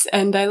ignorance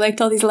and I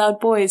liked all these loud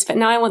boys, but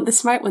now I want the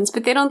smart ones,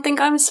 but they don't think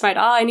I'm smart.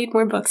 I need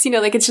more books. You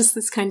know, like it's just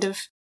this kind of...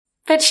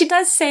 But she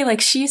does say, like,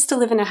 she used to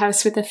live in a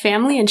house with a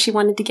family and she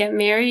wanted to get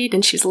married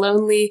and she's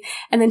lonely.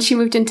 And then she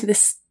moved into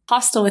this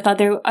hostel with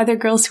other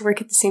girls who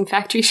work at the same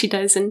factory she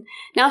does. And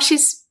now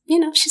she's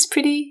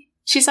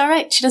all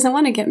right. She doesn't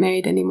want to get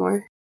married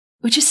anymore,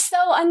 which is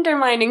so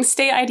undermining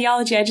state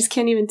ideology. I just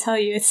can't even tell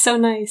you. It's so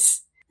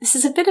nice. This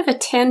is a bit of a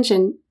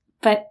tangent,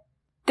 but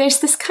there's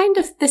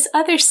this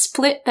other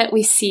split that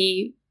we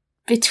see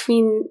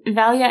between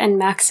Valya and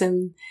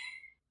Maxim.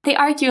 They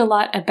argue a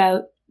lot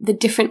about the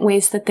different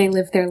ways that they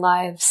live their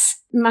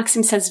lives.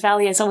 Maxim says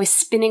Valya is always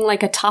spinning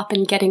like a top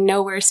and getting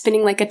nowhere,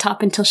 spinning like a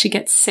top until she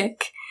gets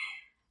sick.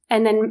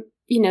 And then,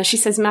 she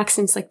says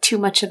Maxim's like too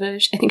much of I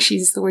think she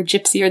used the word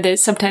gypsy, or the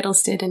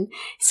subtitles did, and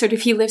sort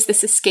of he lives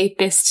this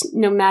escapist,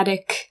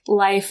 nomadic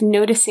life,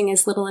 noticing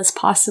as little as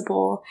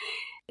possible.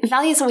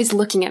 Valya's always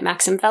looking at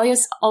Maxim.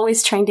 Valya's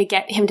always trying to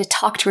get him to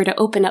talk to her, to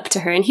open up to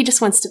her, and he just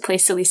wants to play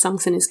silly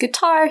songs on his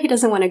guitar. He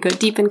doesn't want to go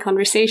deep in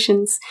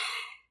conversations.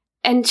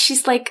 And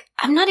she's like,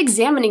 I'm not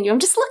examining you, I'm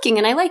just looking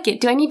and I like it.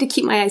 Do I need to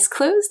keep my eyes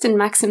closed? And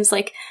Maxim's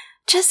like,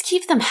 just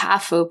keep them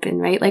half open,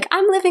 right? Like,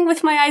 I'm living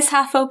with my eyes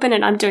half open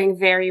and I'm doing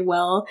very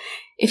well.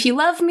 If you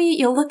love me,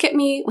 you'll look at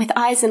me with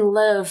eyes in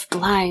love,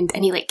 blind.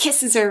 And he like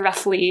kisses her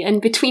roughly.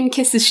 And between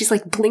kisses, she's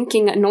like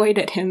blinking annoyed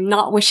at him,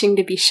 not wishing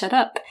to be shut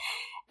up.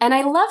 And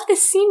I love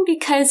this scene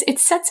because it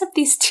sets up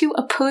these two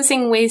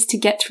opposing ways to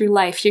get through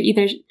life. You're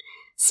either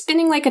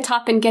spinning like a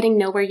top and getting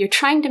nowhere, you're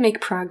trying to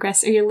make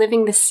progress, or you're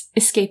living this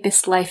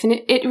escapist life.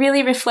 And it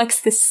really reflects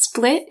this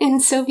split in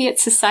Soviet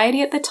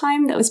society at the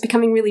time that was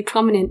becoming really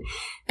prominent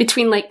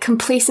between like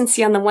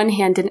complacency on the one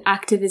hand and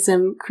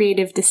activism,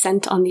 creative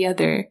dissent on the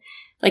other.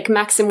 Like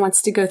Maxim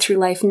wants to go through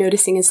life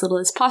noticing as little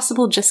as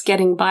possible, just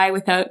getting by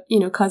without,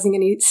 causing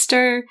any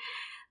stir.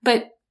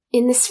 But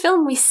in this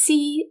film, we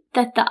see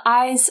that the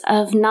eyes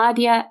of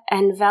Nadia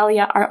and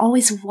Valya are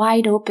always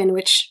wide open,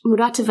 which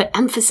Muratova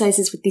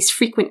emphasizes with these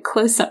frequent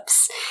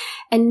close-ups.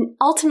 And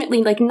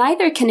ultimately, like,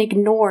 neither can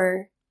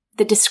ignore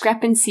the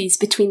discrepancies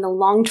between the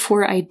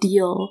longed-for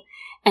ideal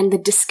and the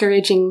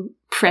discouraging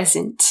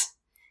present.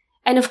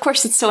 And of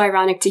course, it's so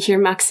ironic to hear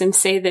Maxim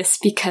say this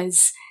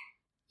because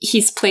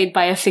he's played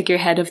by a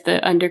figurehead of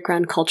the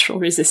underground cultural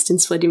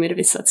resistance, Vladimir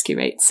Vysotsky,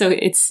 right? So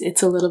it's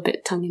a little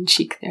bit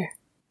tongue-in-cheek there.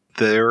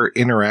 Their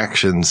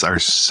interactions are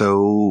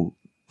so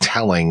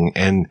telling.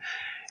 And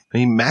I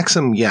mean,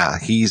 Maxim, yeah,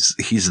 he's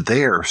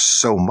there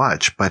so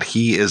much, but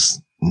he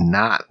is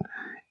not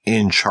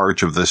in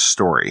charge of this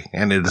story.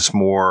 And it is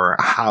more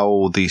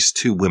how these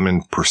two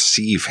women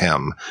perceive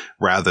him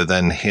rather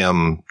than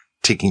him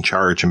taking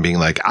charge and being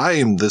like, I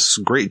am this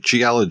great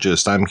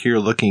geologist. I'm here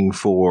looking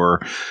for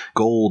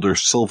gold or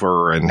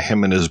silver, and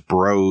him and his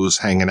bros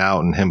hanging out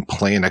and him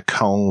playing a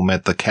comb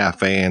at the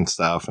cafe and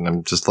stuff. And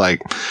I'm just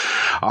like,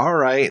 all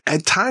right.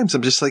 At times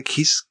I'm just like,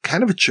 he's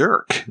kind of a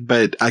jerk,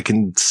 but I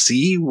can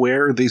see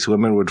where these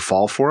women would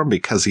fall for him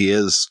because he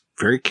is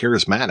very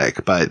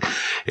charismatic. But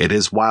it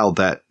is wild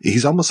that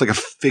he's almost like a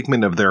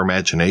figment of their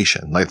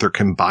imagination, like their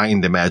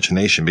combined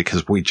imagination,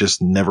 because we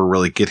just never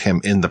really get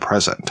him in the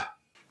present.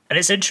 And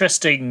it's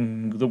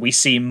interesting that we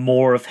see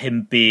more of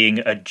him being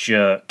a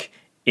jerk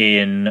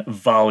in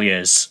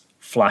Valya's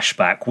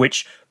flashback,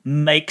 which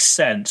makes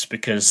sense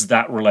because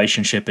that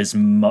relationship is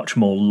much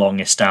more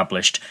long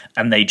established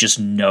and they just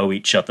know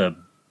each other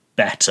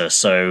better.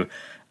 So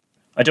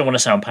I don't want to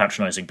sound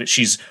patronizing, but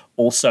she's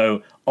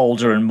also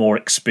older and more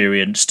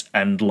experienced,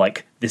 and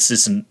like, this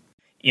isn't,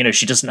 you know,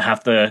 she doesn't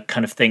have the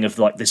kind of thing of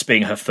like this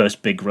being her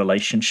first big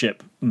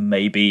relationship,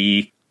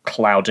 maybe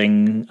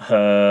clouding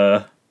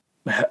her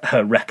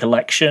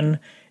recollection.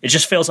 It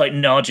just feels like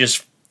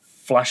Nadia's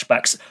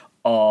flashbacks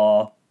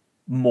are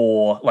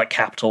more like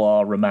capital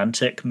R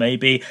romantic,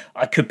 maybe.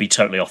 I could be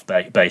totally off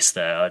base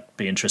there. I'd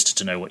be interested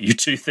to know what you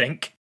two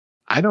think.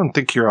 I don't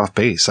think you're off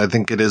base. I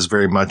think it is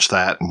very much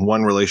that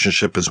one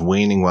relationship is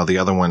waning while the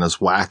other one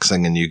is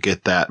waxing, and you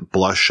get that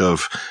blush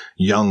of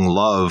young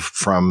love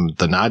from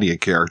the Nadia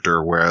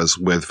character, whereas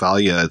with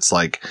Valya, it's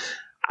like,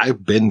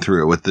 I've been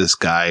through it with this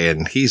guy,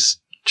 and he's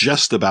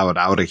just about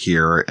out of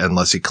here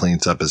unless he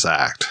cleans up his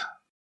act.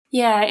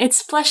 Yeah,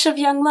 it's flush of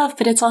young love,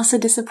 but it's also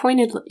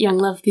disappointed young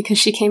love because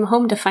she came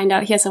home to find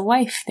out he has a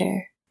wife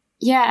there.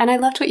 Yeah, and I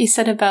loved what you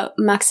said about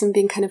Maxim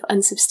being kind of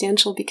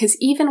unsubstantial, because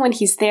even when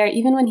he's there,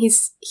 even when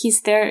he's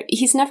there,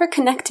 he's never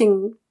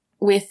connecting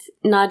with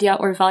Nadia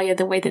or Valya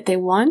the way that they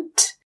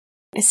want.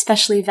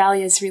 Especially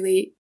Valya's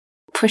really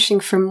pushing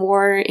for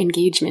more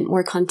engagement,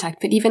 more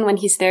contact. But even when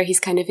he's there, he's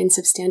kind of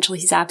insubstantial,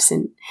 he's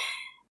absent.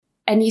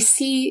 And you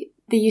see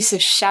the use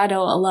of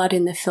shadow a lot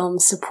in the film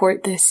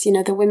support this. You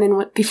know, the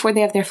women, before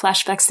they have their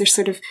flashbacks, they're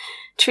sort of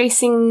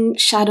tracing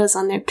shadows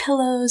on their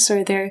pillows,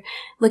 or they're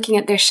looking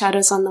at their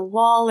shadows on the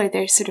wall, or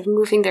they're sort of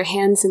moving their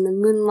hands in the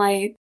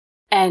moonlight.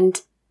 And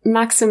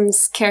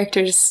Maxim's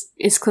character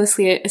is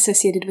closely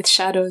associated with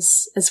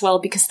shadows as well,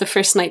 because the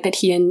first night that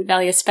he and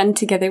Valya spend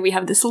together, we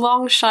have this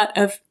long shot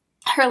of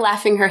her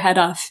laughing her head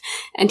off,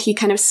 and he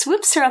kind of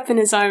swoops her up in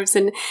his arms,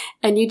 and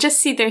you just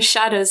see their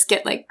shadows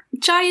get like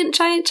giant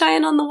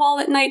on the wall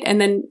at night,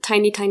 and then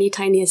tiny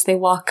as they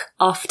walk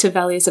off to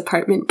Valya's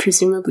apartment,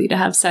 presumably to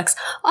have sex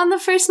on the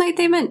first night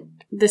they met.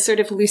 The sort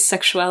of loose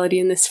sexuality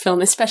in this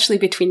film, especially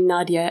between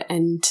Nadia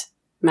and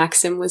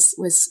Maxim,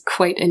 was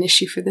quite an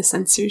issue for the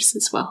censors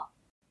as well.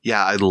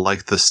 Yeah, I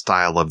like the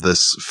style of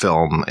this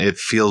film. It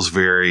feels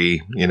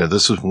very,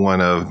 this was one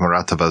of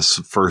Muratova's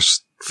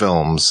first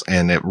films,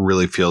 and it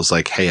really feels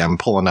like, hey, I'm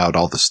pulling out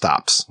all the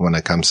stops when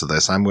it comes to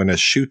this. I'm going to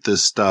shoot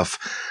this stuff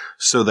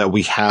so that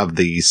we have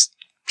these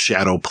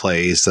shadow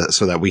plays,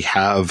 so that we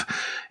have,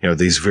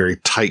 these very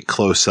tight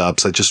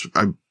close-ups.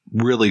 I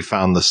really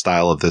found the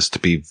style of this to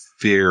be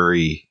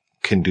very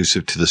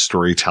conducive to the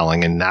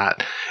storytelling, and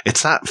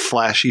it's not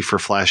flashy for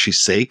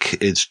flashy's sake.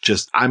 It's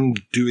just, I'm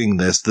doing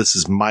this. This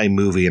is my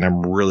movie, and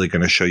I'm really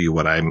going to show you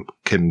what I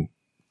can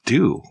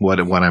do, what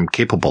I'm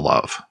capable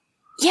of.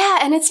 Yeah,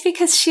 and it's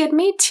because she had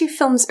made 2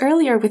 films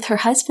earlier with her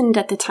husband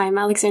at the time,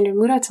 Alexander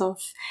Muratov.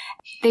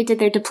 They did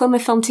their diploma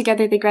film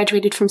together, they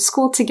graduated from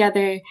school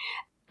together,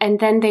 and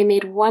then they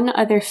made one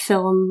other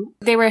film.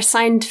 They were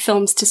assigned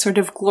films to sort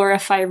of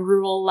glorify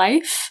rural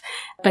life,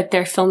 but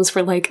their films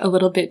were like a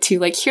little bit too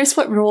like, here's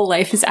what rural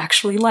life is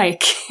actually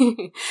like.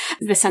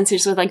 The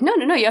censors were like, no,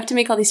 you have to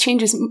make all these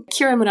changes.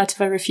 Kira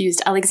Muratova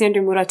refused.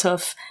 Alexander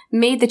Muratov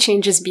made the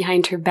changes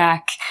behind her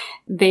back.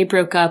 They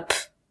broke up.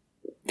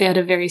 They had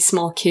a very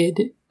small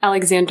kid.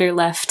 Alexander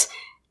left,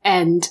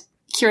 and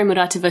Kira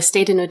Muratova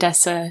stayed in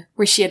Odessa,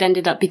 where she had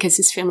ended up because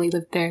his family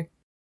lived there.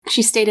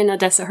 She stayed in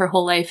Odessa her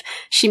whole life.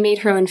 She made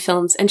her own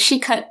films, and she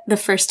cut the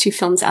first 2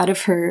 films out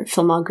of her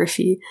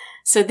filmography.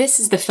 So this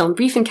is the film.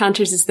 Brief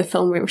Encounters is the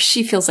film where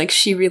she feels like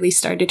she really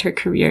started her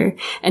career,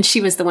 and she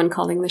was the one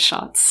calling the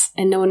shots,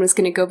 and no one was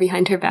going to go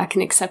behind her back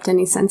and accept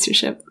any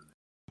censorship.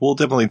 We'll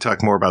definitely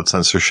talk more about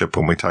censorship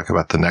when we talk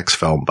about the next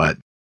film, but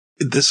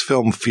this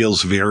film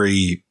feels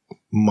very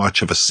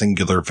much of a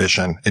singular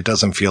vision. It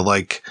doesn't feel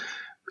like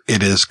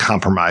it is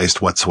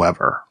compromised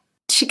whatsoever.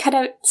 She cut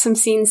out some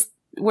scenes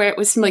where it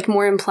was like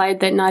more implied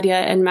that Nadia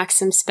and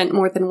Maxim spent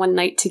more than one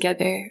night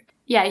together.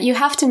 Yeah, you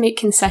have to make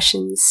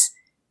concessions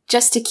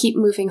just to keep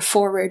moving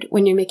forward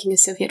when you're making a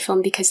Soviet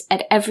film, because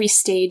at every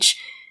stage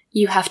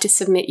you have to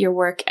submit your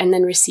work and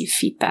then receive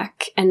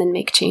feedback and then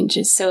make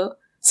changes. So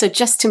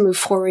just to move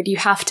forward, you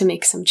have to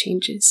make some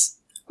changes,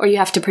 or you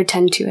have to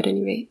pretend to at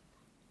any rate.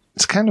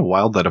 It's kind of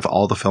wild that of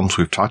all the films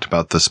we've talked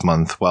about this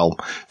month, well,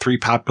 Three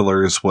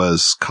Populars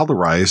was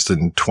colorized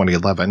in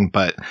 2011,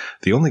 but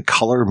the only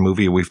color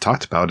movie we've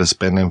talked about has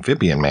been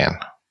Amphibian Man.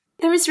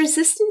 There was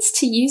resistance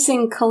to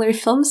using color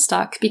film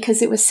stock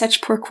because it was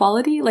such poor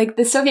quality. Like,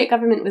 the Soviet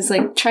government was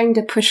like trying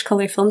to push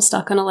color film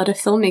stock on a lot of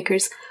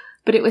filmmakers,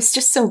 but it was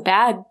just so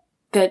bad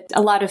that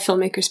a lot of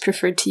filmmakers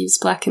preferred to use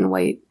black and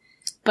white.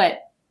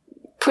 But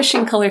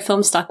pushing color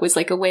film stock was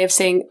like a way of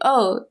saying,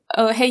 oh,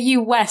 hey,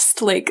 you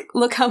West, like,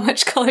 look how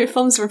much color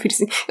films we're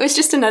producing. It was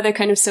just another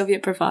kind of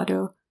Soviet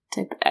bravado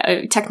type,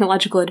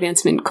 technological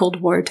advancement, Cold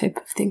War type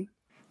of thing.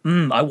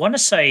 I want to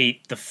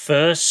say the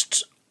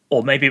first,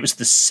 or maybe it was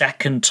the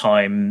second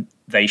time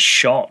they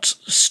shot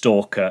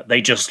Stalker,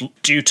 they just,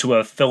 due to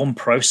a film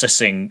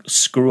processing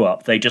screw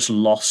up, they just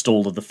lost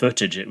all of the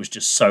footage. It was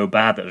just so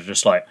bad that it was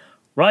just like,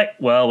 right,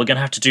 well, we're going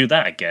to have to do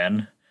that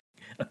again.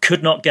 I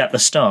could not get the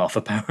staff,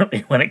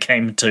 apparently, when it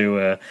came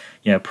to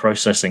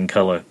processing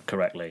colour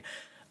correctly.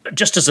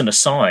 Just as an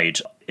aside,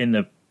 in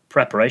the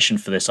preparation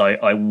for this,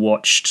 I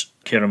watched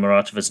Kira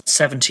Muratova's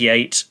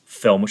 78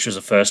 film, which was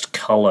a first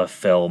colour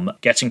film,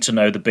 Getting to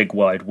Know the Big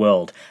Wide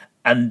World.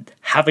 And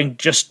having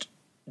just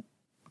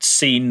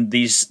seen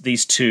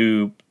these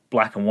two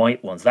black and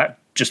white ones, that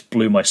just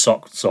blew my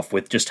socks off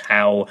with just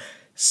how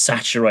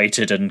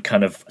saturated and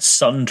kind of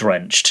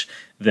sun-drenched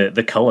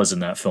the colours in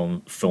that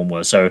film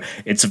were. So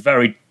it's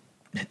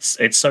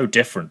so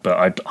different, but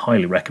I'd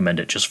highly recommend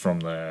it just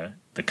from the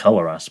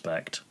colour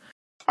aspect.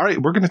 All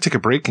right, we're going to take a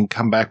break and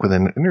come back with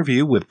an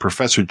interview with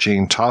Professor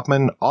Jane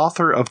Taubman,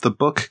 author of the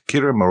book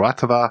Kira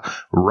Muratova,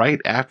 right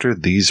after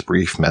these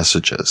brief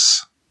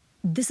messages.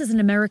 This is an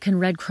American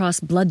Red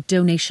Cross blood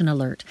donation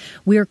alert.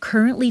 We are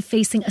currently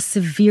facing a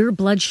severe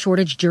blood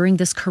shortage during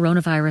this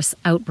coronavirus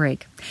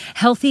outbreak.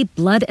 Healthy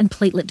blood and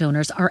platelet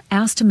donors are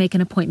asked to make an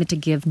appointment to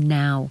give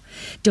now.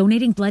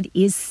 Donating blood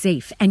is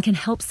safe and can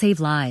help save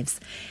lives.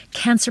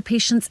 Cancer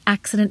patients,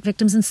 accident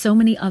victims, and so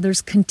many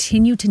others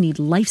continue to need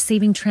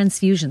life-saving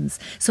transfusions.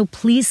 So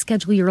please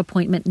schedule your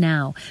appointment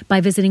now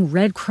by visiting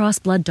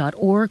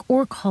redcrossblood.org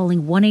or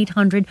calling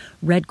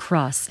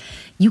 1-800-RED-CROSS.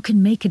 You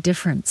can make a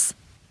difference.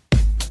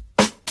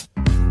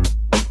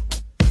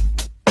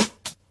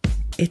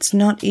 It's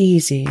not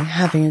easy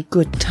having a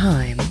good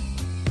time,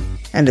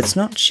 and it's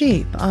not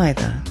cheap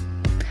either.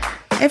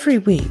 Every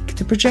week,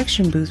 the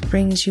projection booth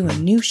brings you a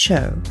new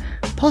show,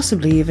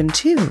 possibly even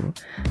two,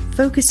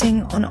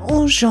 focusing on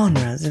all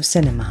genres of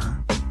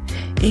cinema.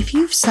 If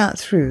you've sat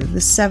through the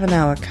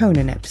 7-hour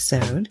Conan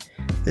episode,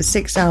 the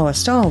 6-hour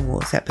Star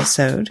Wars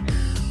episode,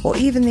 or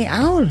even the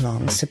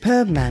hour-long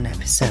Superman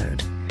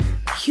episode,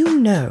 you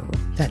know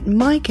that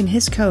Mike and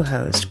his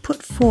co-host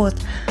put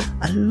forth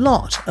a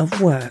lot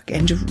of work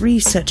into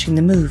researching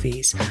the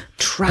movies,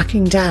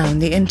 tracking down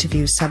the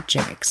interview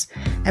subjects,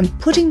 and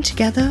putting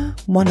together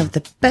one of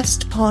the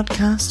best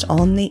podcasts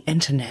on the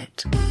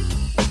internet.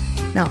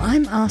 Now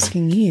I'm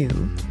asking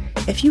you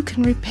if you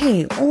can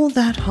repay all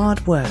that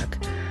hard work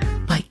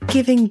by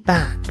giving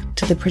back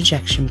to the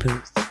projection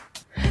booth.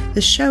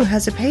 The show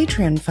has a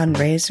Patreon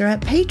fundraiser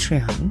at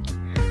Patreon.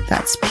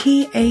 That's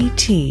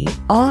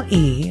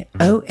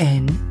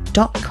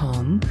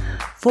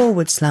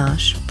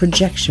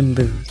patreon.com/projection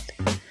booth.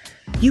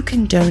 You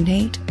can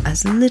donate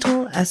as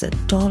little as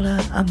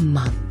 $1 a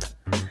month.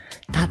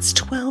 That's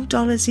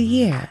 $12 a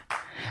year.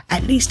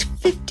 At least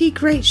 50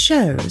 great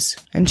shows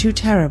and 2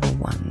 terrible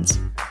ones.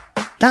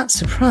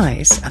 That's the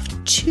price of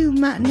 2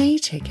 matinee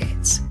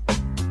tickets.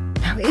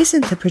 Now,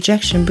 isn't the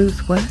projection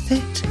booth worth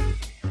it?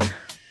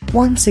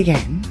 Once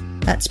again,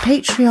 that's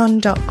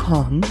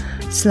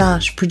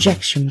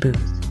patreon.com/projection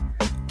booth.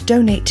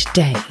 Donate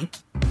today.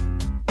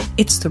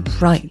 It's the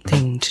right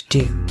thing to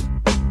do.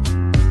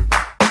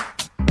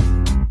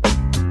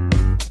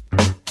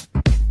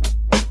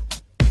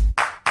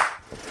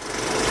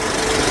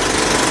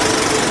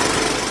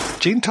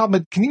 Jane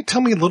Taubman, can you tell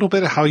me a little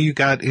bit of how you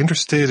got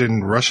interested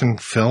in Russian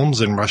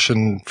films and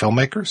Russian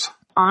filmmakers?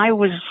 I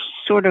was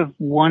sort of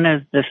one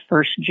of the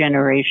first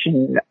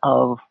generation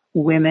of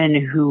women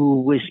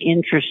who was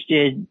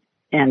interested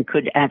and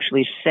could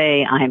actually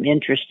say, I'm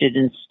interested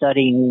in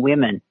studying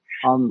women.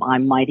 I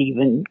might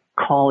even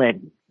call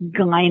it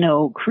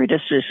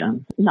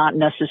gyno-criticism, not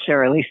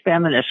necessarily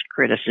feminist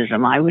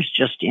criticism. I was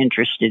just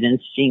interested in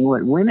seeing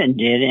what women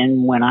did.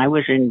 And when I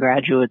was in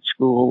graduate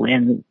school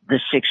in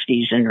the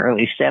 60s and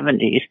early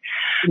 70s,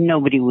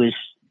 nobody was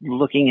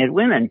looking at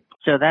women.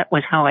 So that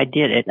was how I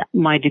did it.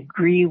 My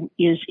degree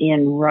is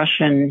in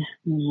Russian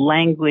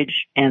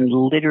language and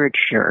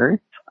literature,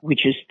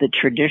 which is the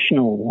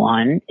traditional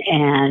one.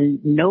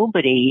 And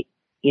nobody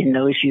in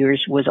those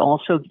years was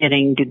also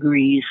getting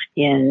degrees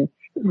in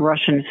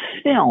Russian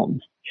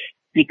film,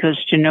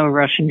 because to know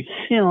Russian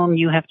film,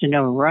 you have to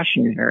know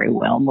Russian very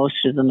well.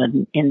 Most of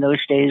them in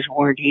those days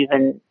weren't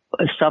even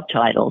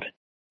subtitled.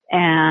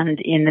 And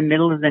in the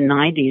middle of the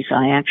 90s,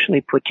 I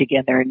actually put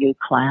together a new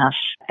class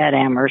at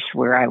Amherst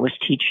where I was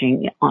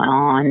teaching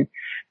on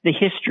the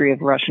history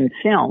of Russian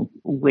film,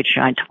 which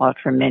I taught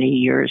for many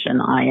years,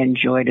 and I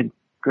enjoyed it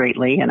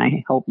greatly, and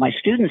I hope my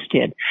students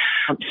did.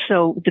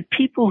 So the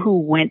people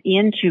who went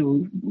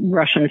into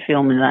Russian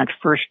film in that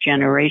first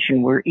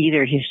generation were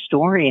either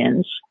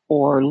historians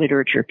or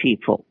literature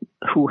people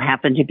who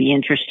happened to be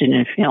interested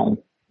in film.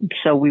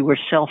 So we were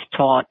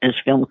self-taught as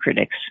film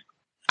critics.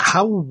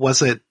 How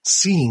was it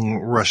seeing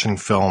Russian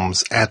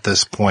films at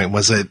this point?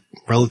 Was it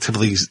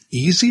relatively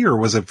easy, or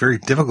was it very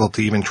difficult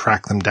to even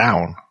track them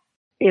down?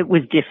 It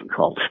was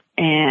difficult,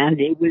 and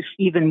it was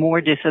even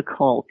more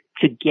difficult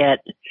to get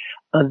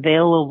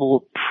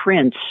available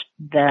prints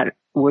that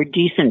were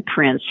decent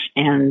prints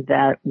and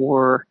that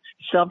were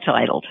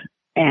subtitled.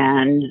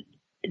 And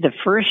the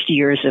first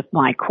years of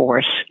my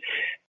course,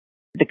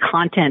 the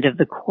content of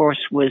the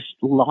course was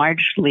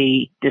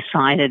largely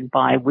decided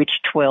by which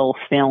 12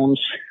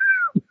 films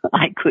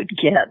I could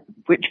get,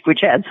 which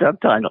had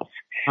subtitles.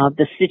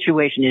 The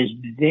situation is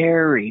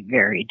very,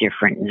 very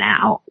different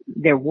now.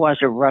 There was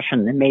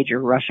the major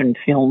Russian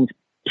film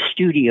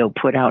studio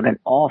put out an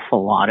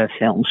awful lot of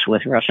films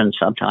with Russian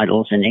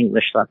subtitles and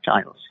English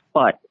subtitles.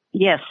 But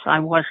yes, I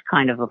was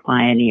kind of a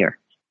pioneer.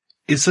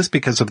 Is this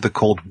because of the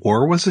Cold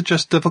War? Was it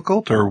just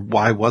difficult, or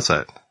why was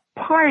it?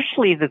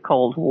 Partially the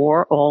Cold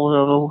War,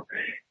 although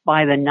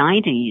by the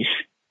 90s,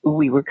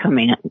 we were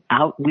coming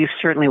out. We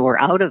certainly were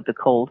out of the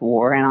Cold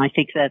War, and I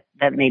think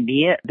that may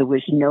be it. There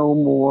was no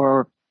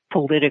more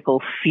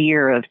political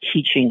fear of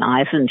teaching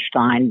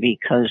Eisenstein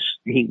because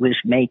he was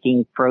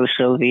making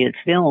pro-Soviet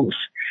films.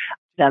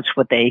 That's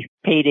what they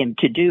paid him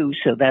to do,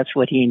 so that's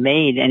what he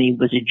made, and he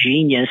was a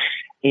genius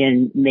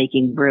in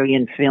making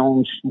brilliant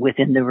films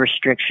within the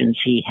restrictions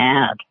he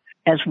had,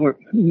 as were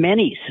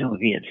many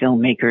Soviet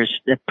filmmakers,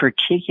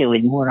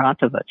 particularly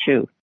Muratova,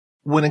 too.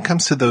 When it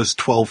comes to those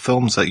 12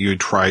 films that you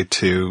try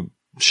to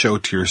show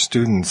to your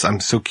students, I'm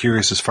so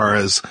curious as far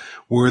as,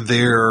 were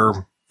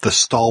there the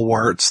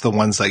stalwarts, the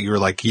ones that you were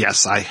like,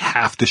 yes, I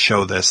have to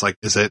show this? Like,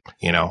 is it,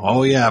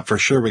 oh yeah, for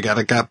sure, we got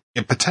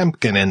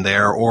Potemkin in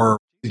there, or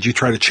did you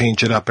try to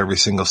change it up every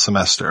single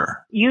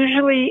semester?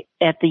 Usually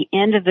at the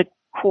end of the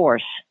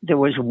course, there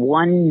was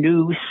one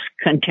new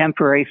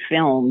contemporary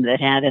film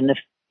that had in the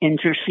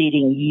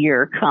interceding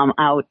year come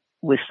out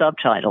with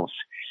subtitles.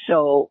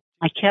 So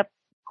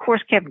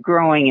course kept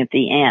growing at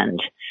the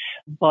end,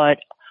 but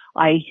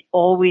I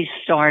always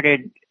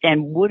started,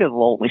 and would have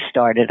always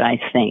started,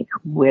 I think,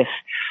 with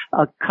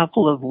a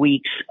couple of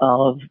weeks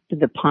of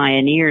the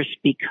pioneers,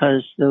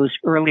 because those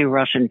early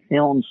Russian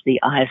films, the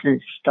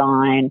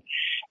Eisenstein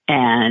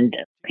and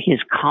his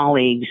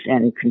colleagues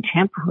and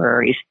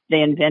contemporaries,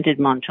 they invented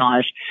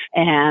montage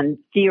and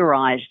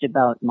theorized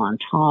about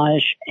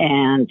montage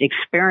and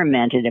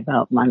experimented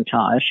about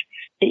montage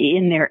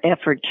in their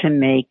effort to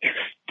make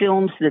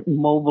films that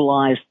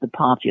mobilized the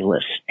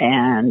populace.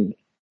 And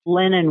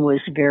Lenin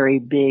was very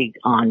big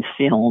on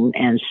film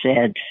and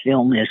said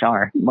film is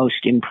our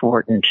most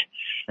important,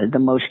 the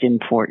most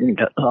important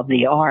of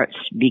the arts,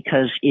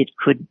 because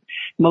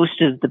most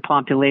of the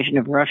population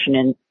of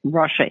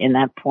Russia in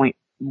that point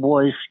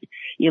was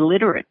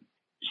illiterate.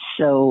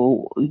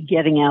 So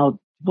getting out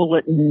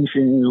bulletins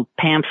and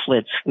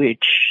pamphlets,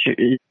 which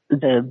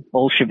the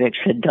Bolsheviks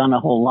had done a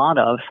whole lot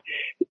of,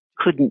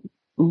 couldn't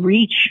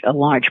reach a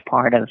large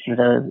part of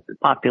the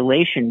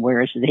population,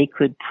 whereas they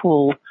could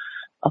pull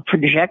a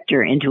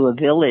projector into a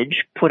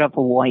village, put up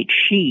a white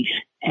sheet,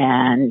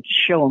 and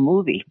show a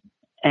movie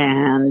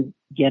and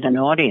get an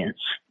audience.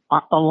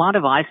 A lot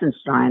of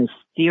Eisenstein's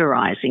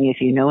theorizing,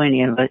 if you know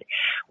any of it,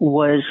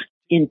 was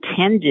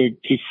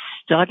intended to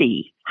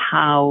study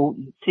how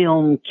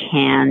film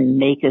can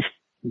make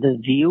the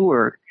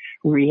viewer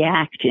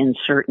react in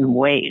certain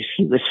ways.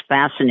 He was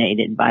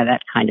fascinated by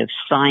that kind of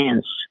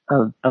science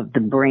of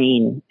the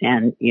brain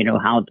and,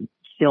 how the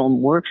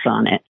film works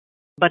on it.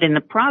 But in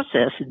the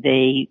process,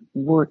 they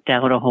worked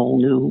out a whole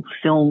new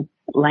film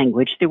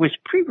language. There was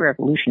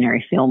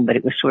pre-revolutionary film, but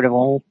it was sort of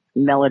all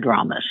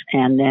melodramas.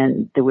 And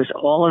then there was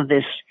all of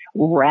this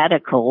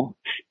radical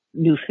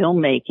new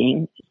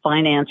filmmaking,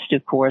 financed,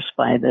 of course,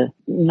 by the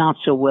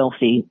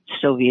not-so-wealthy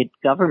Soviet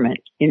government.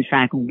 In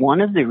fact,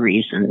 one of the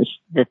reasons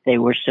that they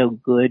were so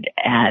good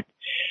at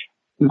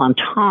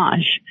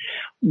montage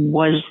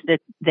was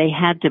that they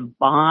had to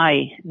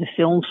buy the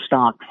film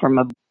stock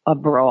from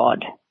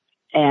abroad.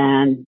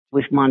 And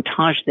with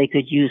montage, they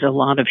could use a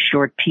lot of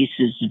short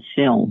pieces of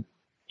film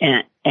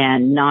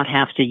and not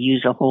have to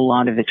use a whole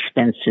lot of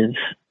expensive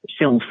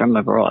film from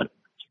abroad.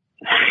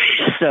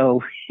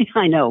 So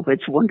I know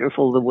it's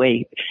wonderful the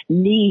way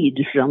need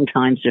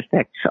sometimes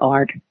affects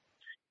art.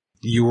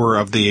 You were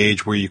of the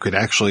age where you could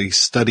actually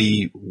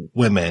study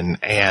women,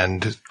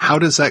 and how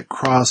does that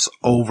cross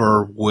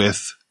over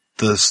with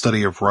the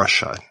study of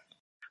Russia?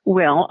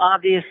 Well,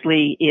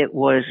 obviously it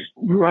was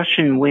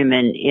Russian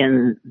women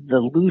in the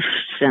loose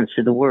sense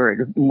of the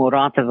word.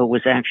 Muratova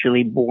was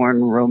actually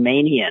born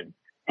Romanian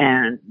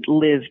and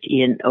lived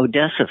in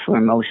Odessa for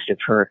most of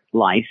her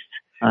life.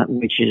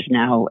 which is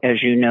now,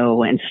 as you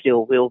know, and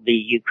still will be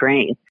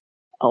Ukraine.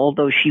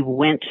 Although she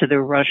went to the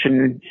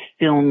Russians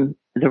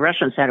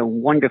had a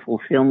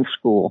wonderful film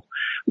school,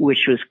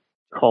 which was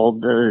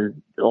called the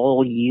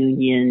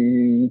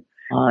All-Union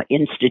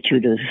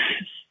Institute of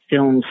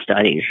Film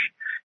Studies.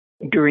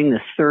 During the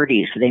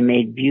 30s, they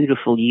made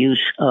beautiful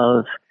use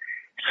of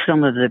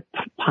some of the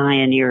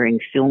pioneering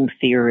film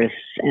theorists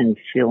and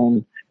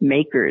film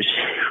makers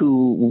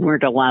who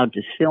weren't allowed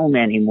to film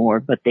anymore,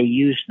 but they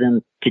used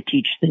them to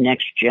teach the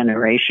next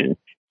generation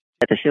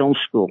at the film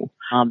school.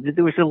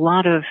 There was a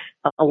lot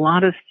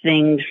of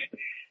things.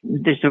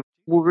 There's a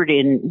word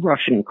in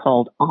Russian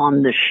called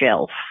on the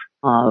shelf.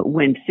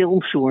 When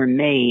films were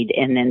made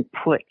and then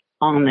put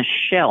on the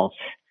shelf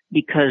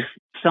because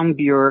some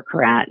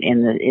bureaucrat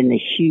in the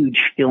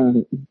huge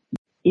film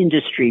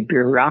industry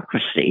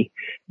bureaucracy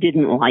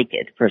didn't like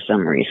it for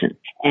some reason.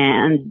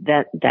 And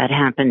that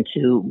happened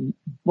to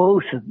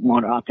both of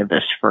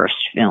Muratova's first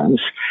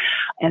films.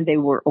 And they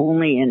were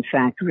only, in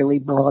fact, really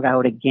brought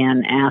out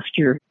again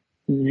after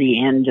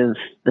the end of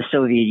the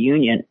Soviet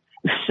Union,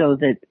 so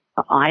that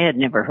I had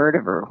never heard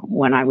of her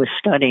when I was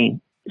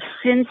studying.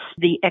 Since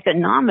the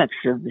economics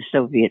of the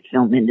Soviet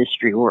film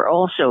industry were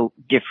also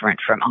different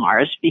from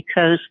ours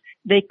because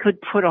they could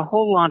put a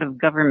whole lot of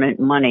government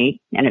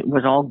money, and it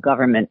was all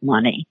government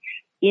money,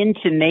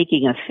 into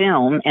making a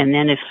film, and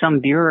then if some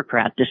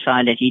bureaucrat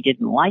decided he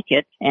didn't like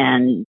it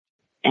and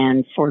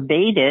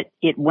forbade it,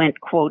 it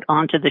went, quote,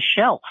 onto the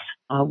shelf,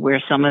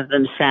 where some of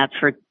them sat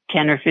for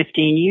 10 or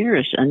 15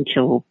 years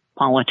until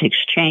politics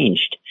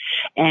changed.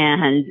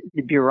 And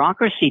the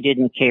bureaucracy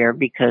didn't care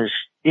because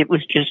it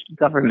was just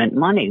government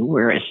money,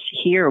 whereas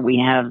here we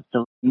have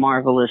the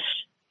marvelous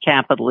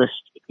capitalist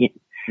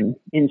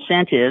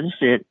incentives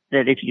that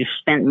if you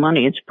spent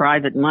money, it's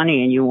private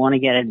money and you want to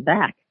get it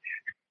back.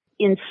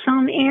 In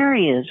some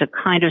areas, a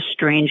kind of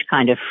strange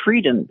kind of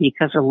freedom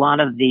because a lot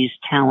of these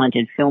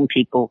talented film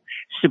people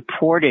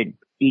supported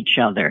each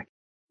other.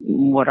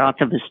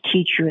 Muratova's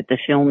teacher at the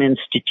Film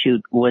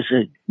Institute was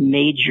a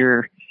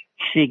major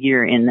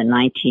figure in the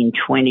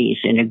 1920s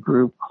in a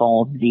group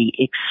called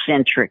the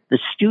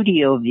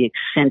Studio of the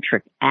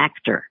Eccentric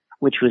Actor,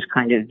 which was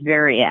kind of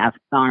very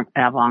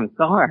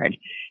avant-garde.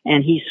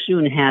 And he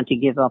soon had to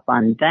give up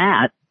on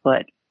that,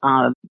 but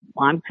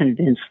I'm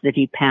convinced that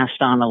he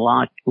passed on a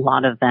lot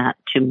of that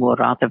to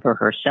Muratova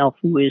herself,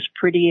 who is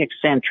pretty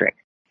eccentric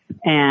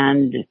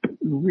and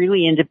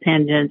really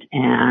independent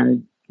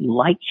and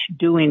liked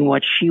doing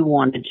what she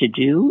wanted to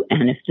do.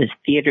 And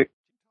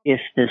if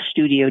the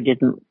studio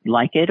didn't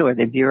like it or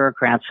the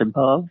bureaucrats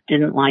above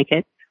didn't like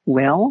it,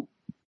 well,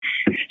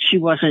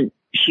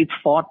 she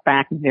fought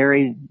back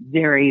very,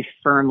 very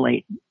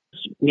firmly,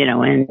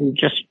 and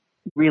just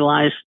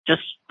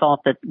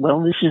thought that,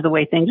 well, this is the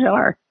way things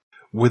are.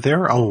 Were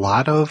there a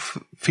lot of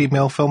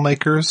female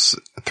filmmakers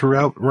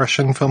throughout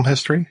Russian film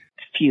history?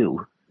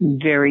 Few.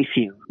 Very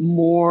few.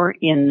 More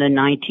in the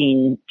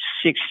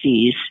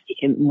 1960s.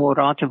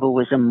 Muratova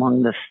was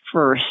among the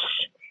first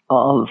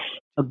of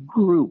a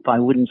group, I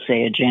wouldn't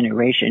say a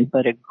generation,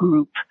 but a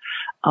group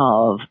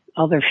of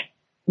other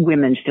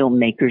women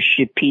filmmakers,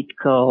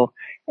 Shepitko,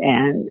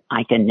 and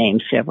I can name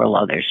several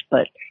others,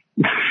 but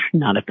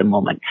not at the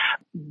moment.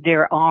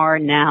 There are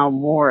now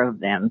more of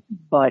them,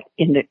 but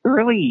in the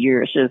early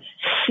years of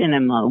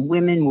cinema,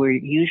 women were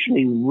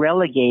usually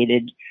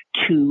relegated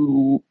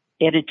to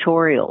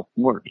editorial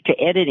work, to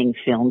editing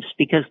films,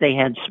 because they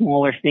had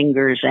smaller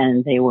fingers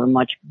and they were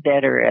much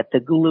better at the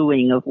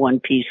gluing of one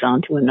piece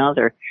onto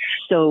another.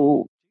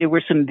 So there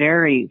were some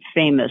very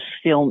famous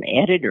film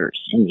editors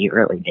in the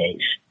early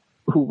days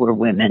who were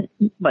women,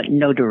 but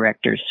no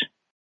directors.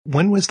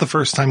 When was the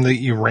first time that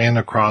you ran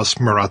across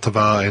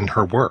Muratova and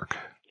her work?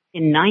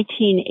 In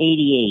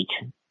 1988,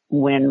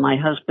 when my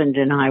husband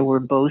and I were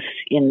both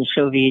in the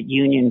Soviet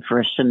Union for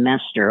a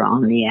semester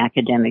on the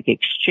academic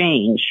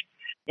exchange.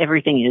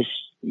 Everything is,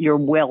 your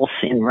wealth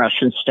in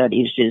Russian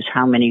studies is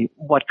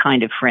what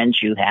kind of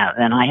friends you have.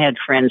 And I had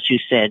friends who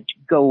said,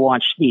 go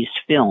watch these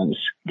films.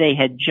 They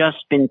had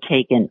just been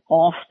taken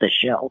off the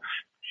shelf,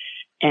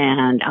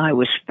 and I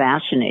was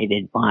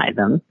fascinated by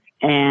them.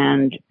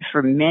 And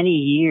for many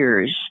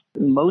years,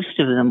 most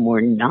of them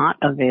were not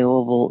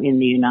available in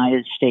the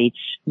United States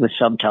with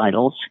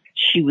subtitles.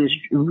 She was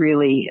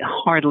really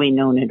hardly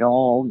known at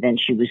all. Then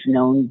she was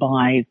known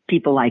by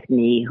people like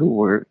me who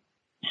were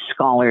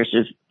scholars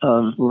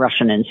of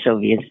Russian and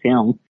Soviet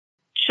film.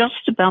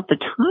 Just about the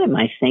time,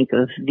 I think,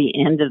 of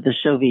the end of the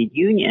Soviet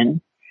Union,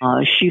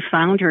 she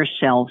found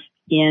herself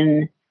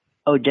in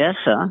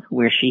Odessa,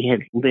 where she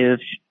had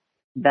lived.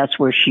 That's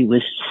where she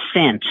was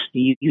sent.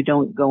 You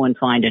don't go and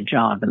find a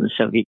job in the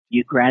Soviet.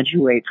 You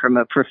graduate from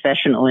a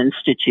professional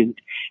institute,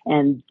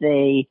 and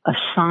they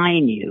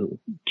assign you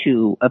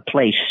to a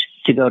place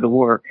to go to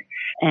work.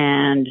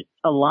 And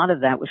a lot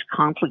of that was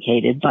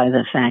complicated by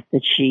the fact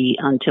that she,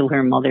 until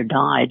her mother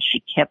died,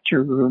 she kept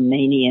her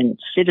Romanian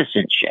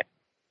citizenship.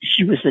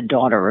 She was the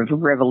daughter of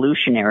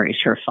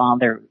revolutionaries. Her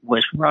father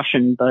was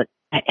Russian, but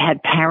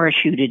had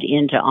parachuted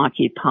into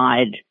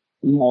occupied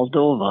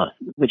Moldova,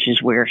 which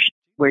is where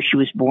where she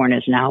was born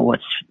is now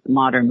what's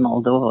modern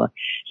Moldova.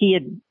 He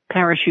had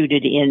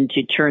parachuted in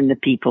to turn the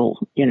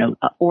people,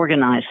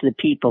 organize the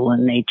people,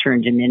 and they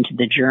turned him into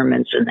the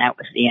Germans, and that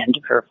was the end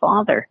of her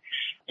father.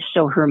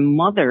 So her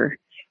mother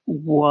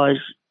was,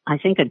 I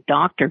think, a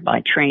doctor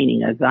by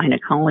training, a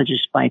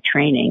gynecologist by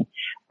training,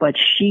 but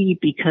she,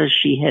 because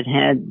she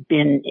had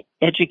been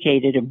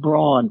educated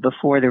abroad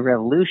before the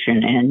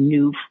revolution and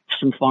knew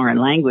some foreign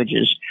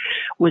languages,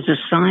 was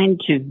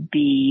assigned to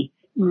be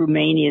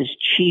Romania's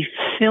chief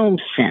film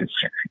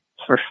censor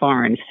for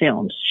foreign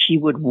films. She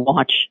would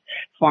watch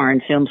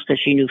foreign films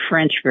because she knew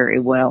French very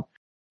well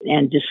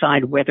and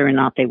decide whether or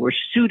not they were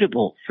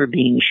suitable for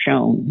being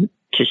shown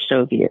to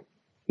Soviet,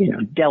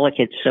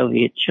 delicate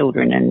Soviet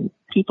children and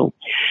people.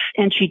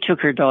 And she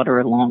took her daughter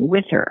along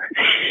with her.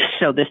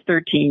 So the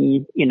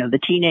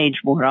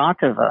teenage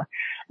Muratova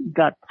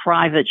got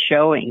private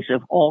showings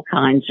of all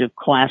kinds of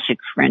classic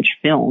French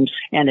films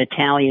and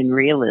Italian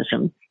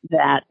realism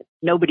that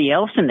nobody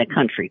else in the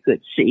country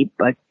could see,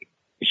 but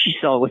she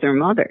saw with her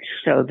mother.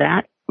 So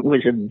that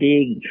was a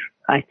big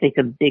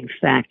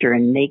factor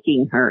in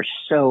making her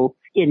so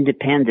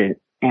independent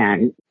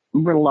and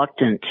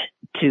reluctant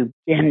to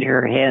bend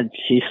her head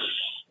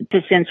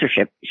to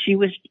censorship. She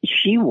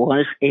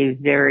was a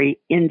very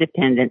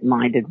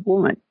independent-minded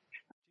woman,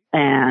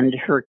 and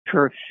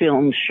her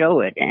films show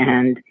it.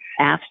 And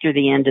after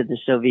the end of the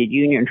Soviet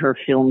Union, her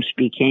films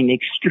became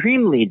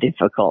extremely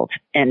difficult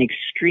and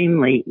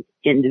extremely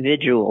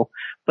individual.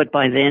 But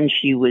by then,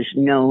 she was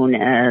known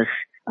as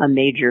a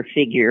major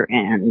figure,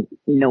 and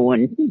no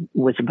one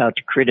was about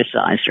to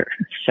criticize her.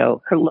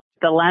 So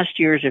the last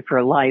years of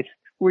her life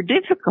were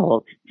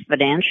difficult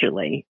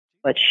financially,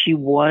 but she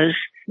was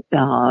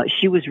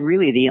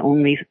really the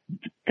only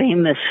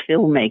famous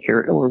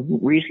filmmaker or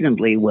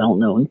reasonably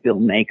well-known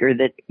filmmaker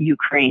that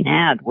Ukraine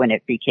had when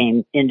it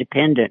became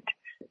independent.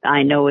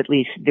 I know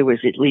there was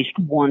at least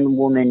one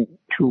woman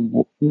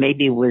who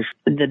maybe was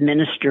the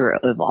minister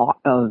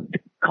of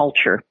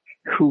culture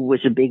who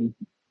was a big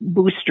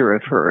booster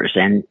of hers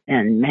and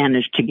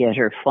managed to get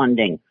her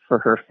funding for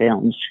her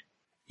films.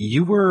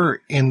 You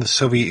were in the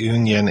Soviet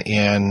Union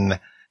in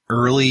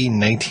early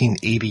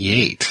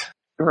 1988.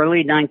 Early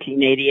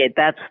 1988.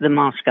 That's the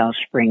Moscow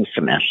spring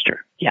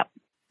semester. Yep.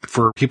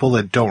 For people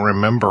that don't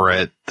remember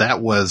it,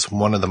 that was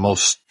one of the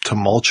most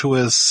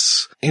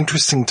tumultuous,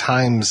 interesting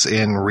times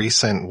in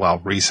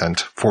recent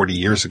 40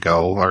 years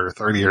ago or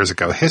 30 years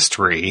ago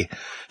history.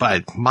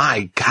 But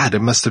my God,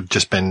 it must have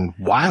just been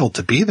wild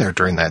to be there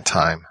during that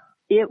time.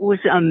 It was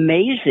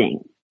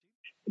amazing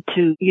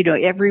to,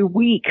 every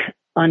week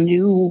a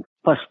new,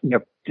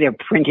 they're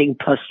printing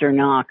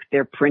Pasternak,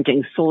 they're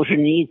printing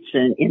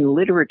Solzhenitsyn in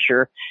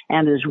literature,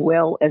 and as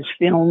well as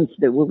films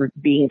that were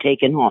being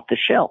taken off the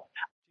shelf.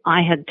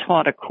 I had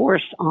taught a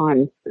course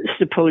on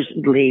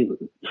supposedly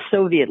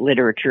Soviet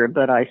literature,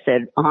 but I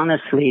said,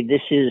 honestly,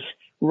 this is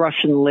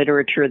Russian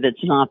literature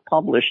that's not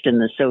published in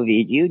the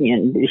Soviet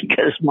Union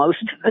because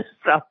most of the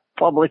stuff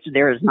published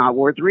there is not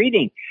worth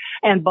reading.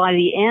 And by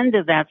the end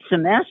of that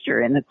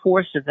semester, in the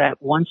course of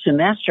that one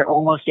semester,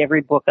 almost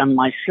every book on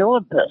my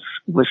syllabus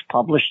was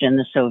published in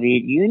the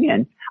Soviet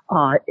Union.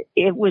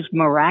 It was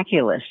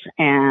miraculous,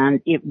 and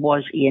it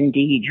was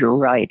indeed, you're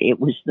right, it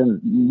was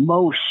the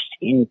most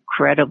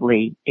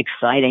incredibly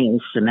exciting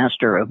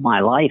semester of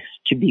my life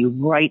to be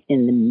right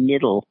in the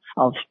middle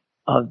of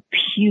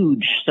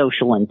huge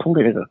social and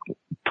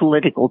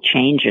political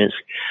changes,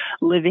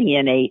 living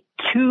in a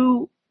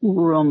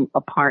 2-room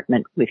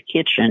apartment with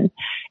kitchen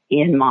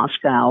in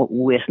Moscow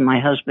with my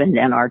husband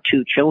and our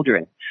 2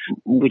 children,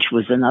 which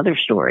was another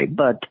story.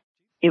 But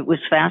it was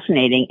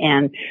fascinating.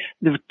 And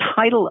the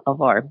title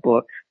of our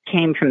book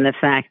came from the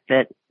fact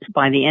that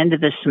by the end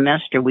of the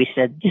semester, we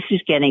said, this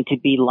is getting to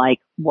be like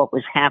what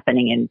was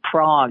happening in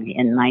Prague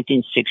in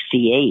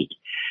 1968,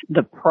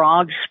 the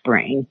Prague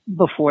Spring,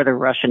 before the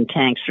Russian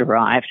tanks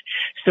arrived.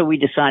 So we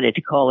decided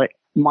to call it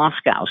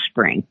Moscow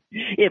Spring.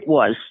 It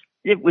was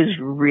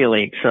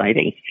really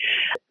exciting.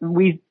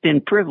 We've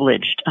been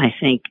privileged, I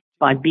think,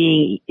 by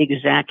being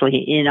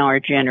exactly in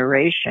our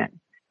generation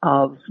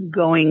of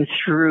going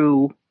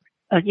through,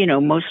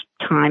 most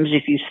times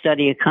if you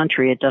study a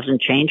country, it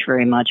doesn't change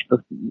very much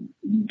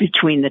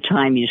between the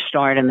time you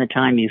start and the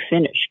time you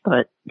finish.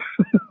 But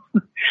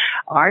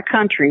our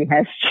country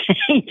has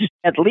changed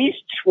at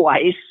least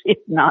twice, if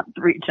not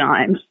 3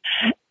 times.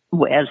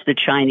 As the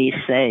Chinese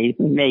say,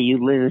 may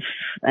you live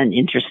an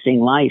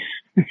interesting life.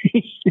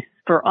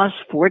 For us,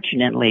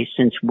 fortunately,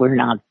 since we're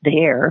not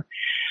there,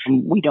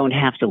 we don't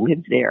have to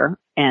live there.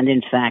 And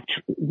in fact,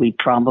 we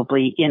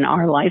probably in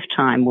our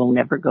lifetime will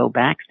never go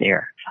back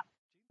there.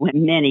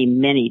 Many,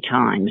 many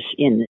times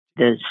in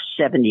the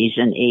 70s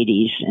and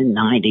 80s and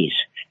 90s,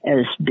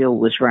 as Bill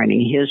was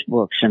writing his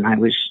books and I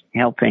was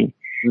helping.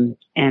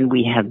 And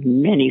we have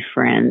many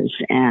friends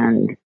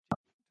and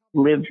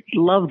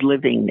loved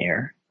living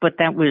there. But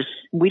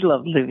we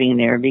loved living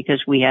there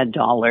because we had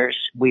dollars.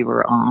 We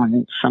were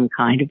on some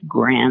kind of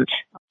grant.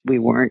 We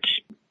weren't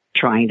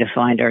trying to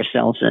find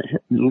ourselves a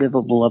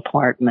livable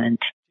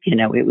apartment.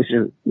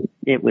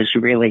 It was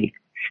really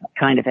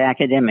kind of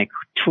academic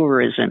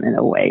tourism in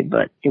a way,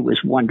 but it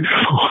was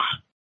wonderful.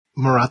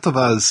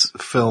 Muratova's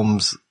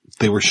films,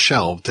 they were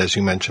shelved, as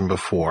you mentioned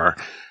before,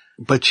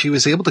 but she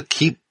was able to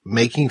keep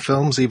making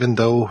films even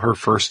though her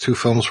first two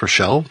films were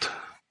shelved?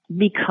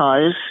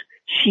 Because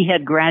she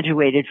had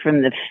graduated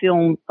from the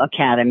Film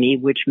Academy,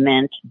 which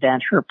meant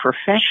that her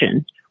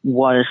profession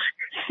was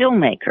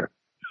filmmaker.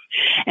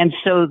 And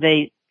so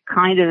they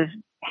kind of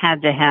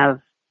had to have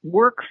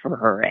work for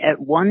her. At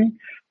one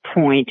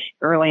point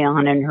early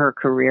on in her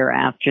career,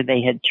 after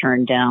they had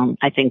turned down,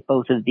 I think,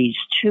 both of these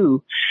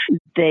two,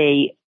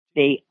 they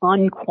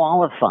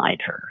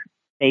unqualified her.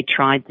 They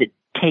tried to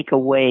take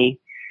away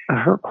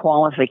her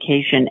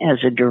qualification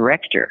as a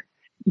director.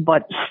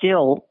 But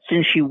still,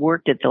 since she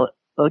worked at the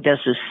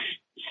Odessa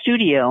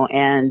studio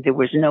and there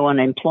was no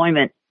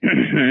unemployment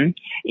in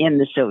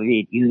the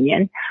Soviet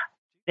Union,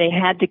 they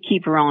had to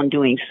keep her on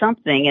doing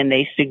something, and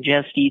they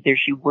suggest either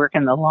she work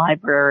in the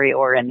library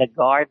or in the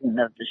garden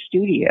of the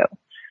studio.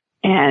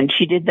 And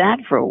she did that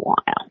for a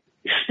while.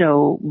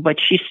 So, but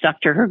she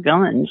stuck to her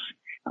guns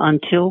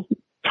until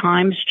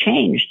times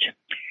changed.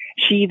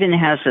 She even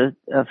has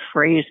a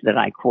phrase that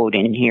I quote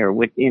in here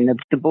in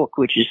the book,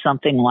 which is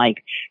something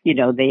like,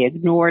 they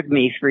ignored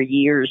me for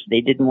years.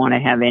 They didn't want to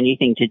have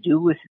anything to do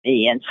with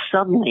me. And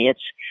suddenly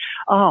it's,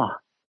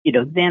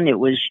 then it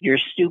was, you're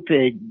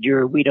stupid,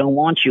 we don't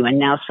want you. And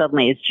now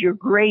suddenly it's, you're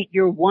great,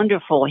 you're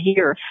wonderful,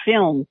 here,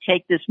 film,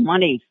 take this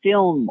money,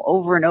 film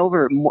over and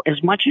over,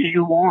 as much as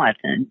you want.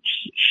 And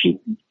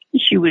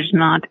she was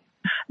not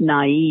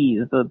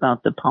naive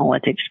about the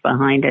politics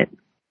behind it.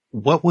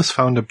 What was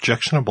found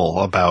objectionable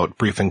about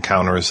Brief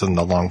Encounters and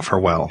The Long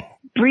Farewell?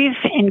 Brief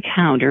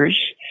Encounters,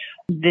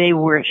 they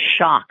were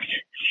shocked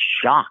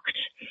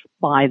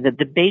by the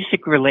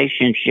basic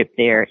relationship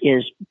there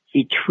is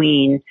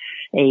between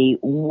a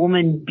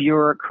woman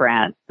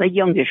bureaucrat, a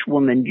youngish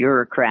woman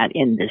bureaucrat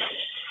in the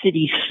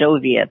city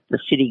Soviet, the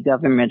city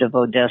government of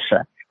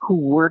Odessa, who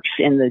works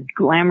in the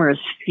glamorous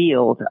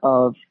field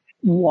of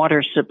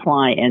water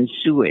supply and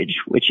sewage,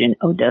 which in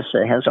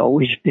Odessa has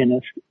always been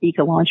an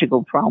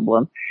ecological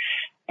problem,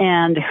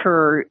 and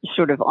her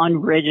sort of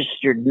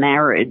unregistered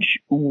marriage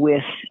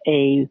with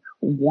a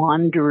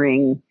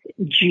wandering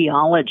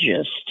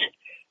geologist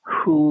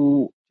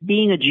who,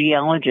 being a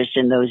geologist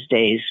in those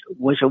days,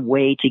 was a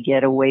way to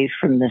get away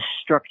from the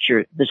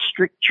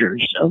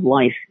strictures of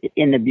life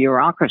in the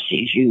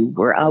bureaucracies. You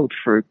were out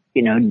for,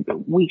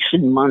 weeks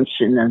and months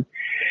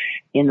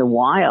in the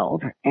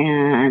wild,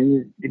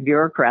 and the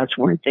bureaucrats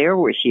weren't there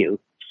with you.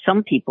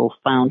 Some people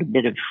found a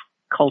bit of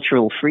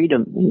cultural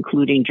freedom,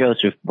 including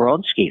Joseph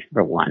Brodsky,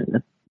 for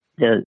one,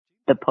 the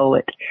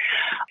poet.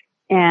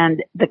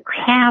 And the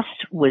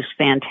cast was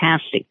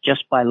fantastic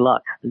just by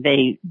luck.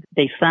 They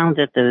found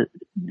that the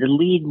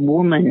lead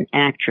woman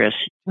actress,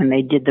 when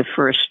they did the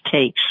first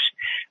takes,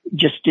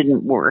 just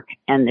didn't work,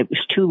 and it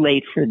was too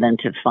late for them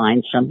to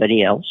find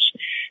somebody else.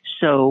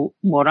 So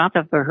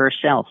Muratova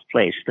herself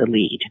plays the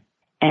lead.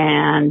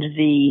 And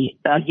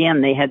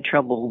again, they had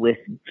trouble with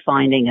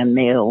finding a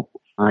male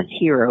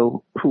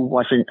hero who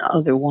wasn't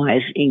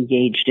otherwise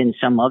engaged in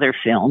some other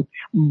film,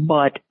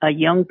 but a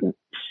young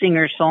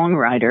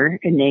singer-songwriter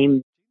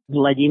named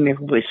Vladimir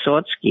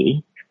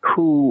Vysotsky,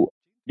 who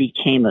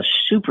became a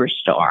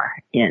superstar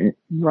in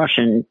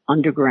Russian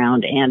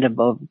underground and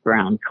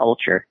above-ground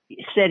culture,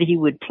 said he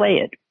would play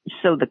it.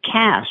 So the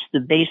cast, the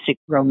basic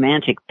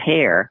romantic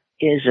pair,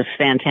 is a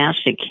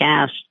fantastic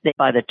cast.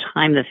 By the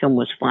time the film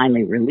was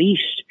finally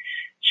released,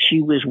 she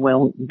was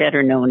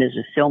better known as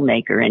a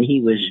filmmaker, and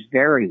he was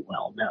very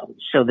well known.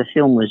 So the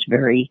film was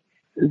very,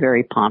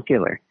 very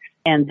popular.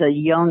 And the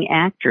young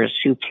actress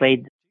who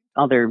played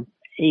the other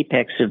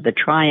apex of the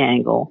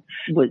triangle,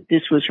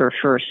 this was her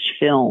first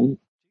film,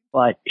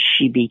 but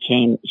she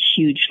became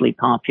hugely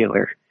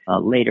popular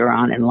later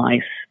on in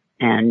life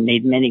and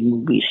made many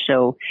movies.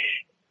 So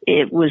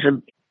it was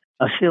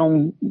a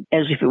film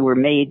as if it were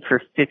made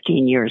for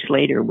 15 years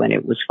later when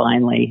it was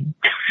finally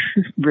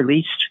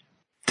released.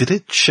 Did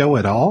it show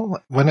at all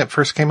when it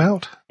first came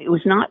out? It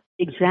was not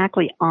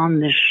exactly on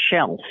the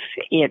shelf.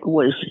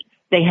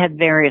 They had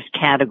various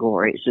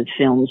categories of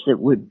films that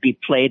would be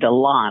played a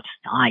lot,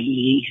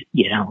 i.e.,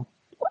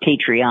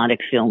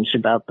 patriotic films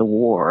about the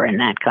war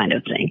and that kind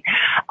of thing.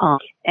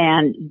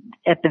 And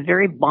at the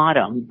very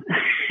bottom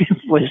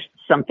was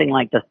something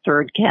like the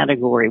third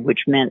category,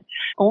 which meant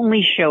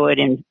only show it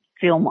in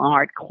film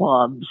art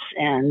clubs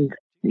and,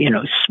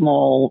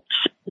 small,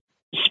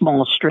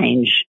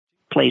 strange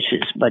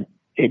places, but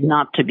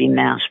not to be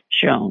mass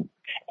shown.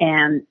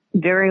 And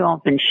very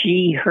often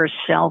she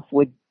herself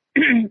would,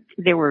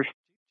 there were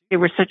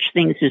such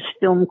things as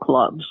film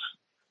clubs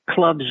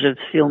of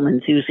film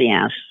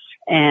enthusiasts,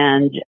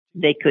 and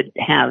they could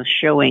have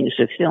showings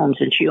of films,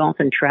 and she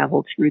often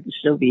traveled through the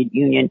Soviet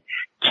Union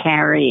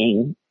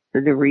carrying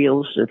the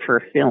reels of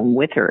her film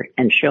with her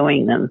and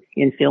showing them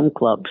in film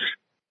clubs.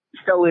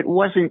 So it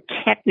wasn't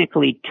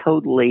technically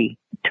totally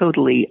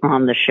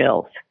on the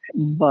shelf,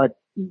 but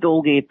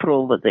Dolgi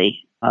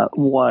Provody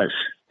was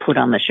put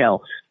on the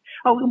shelf.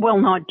 Oh, well,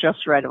 not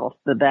just right off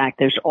the back.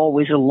 There's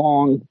always a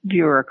long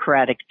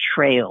bureaucratic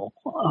trail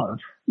of,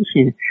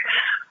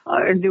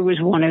 there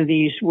was one of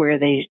these where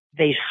they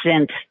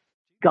sent,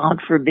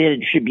 God forbid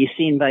it should be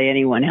seen by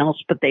anyone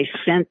else, but they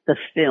sent the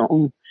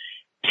film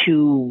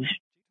to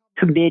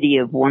committee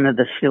of one of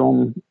the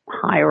film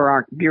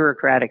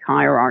bureaucratic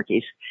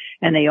hierarchies,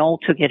 and they all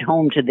took it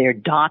home to their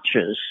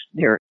dachas,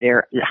 their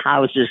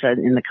houses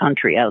in the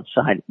country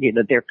outside,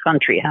 their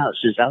country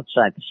houses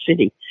outside the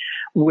city,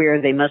 where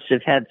they must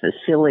have had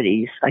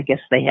facilities. I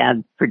guess they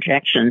had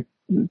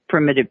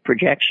primitive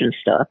projection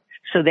stuff,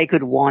 so they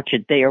could watch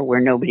it there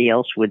where nobody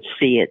else would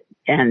see it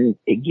and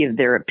give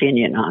their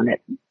opinion on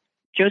it.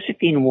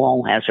 Josephine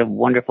Wall has a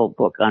wonderful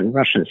book on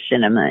Russian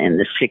cinema in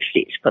the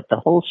 60s, but the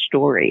whole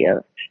story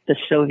of the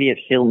Soviet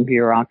film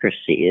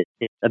bureaucracy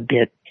is a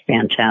bit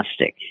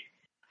fantastic.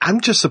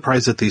 I'm just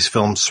surprised that these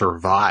films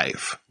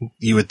survive.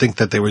 You would think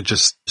that they would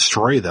just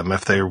destroy them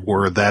if they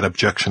were that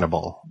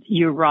objectionable.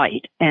 You're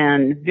right.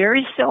 And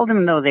very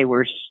seldom, though,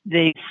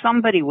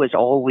 somebody was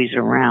always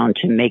around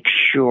to make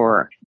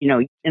sure,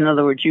 in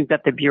other words, you've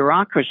got the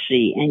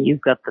bureaucracy and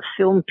you've got the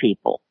film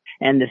people.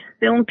 And the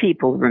film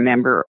people,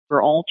 remember,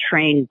 were all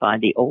trained by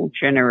the old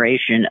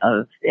generation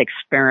of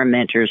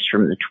experimenters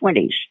from the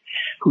 20s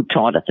who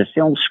taught at the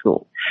film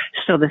school.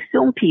 So the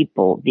film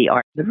people, the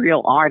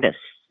real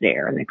artists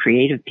there and the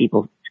creative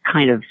people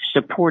kind of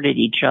supported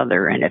each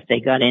other. And if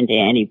they got into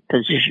any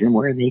position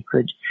where they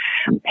could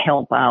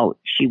help out,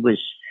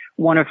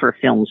 one of her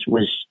films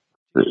was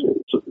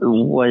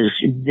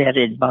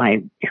vetted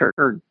by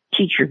her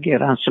teacher,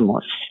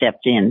 Gerasimov,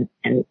 stepped in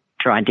and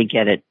tried to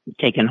get it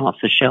taken off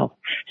the shelf.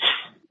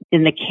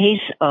 In the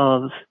case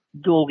of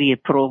Dolgие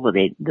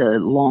Provody, the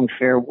Long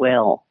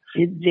Farewell,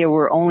 there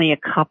were only a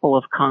couple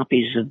of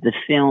copies of the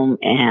film,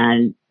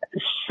 and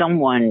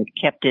someone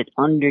kept it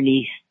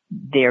underneath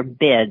their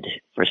bed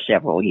for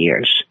several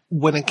years.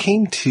 When it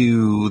came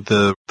to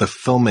the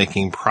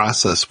filmmaking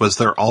process, was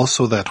there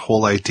also that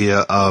whole idea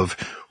of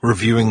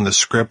reviewing the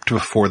script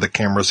before the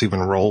cameras even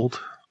rolled?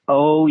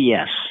 Oh,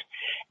 yes.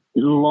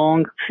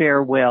 Long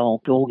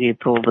Farewell, Dolgije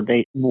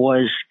Provody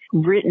was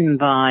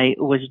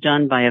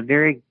done by a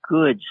very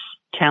good,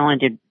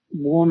 talented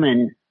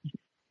woman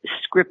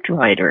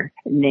scriptwriter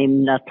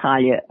named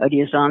Natalia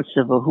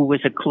Ryazantseva, who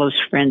was a close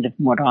friend of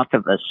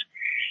Muratova's.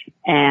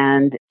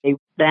 And they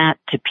put that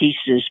to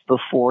pieces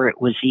before it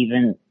was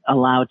even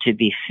allowed to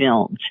be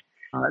filmed.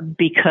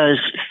 Because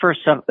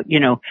first off,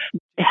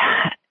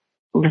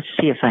 let's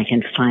see if I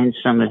can find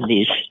some of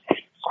these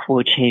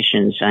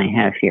quotations I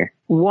have here.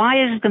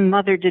 Why is the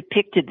mother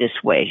depicted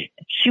this way?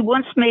 She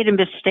once made a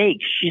mistake.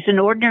 She's an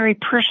ordinary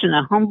person,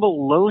 a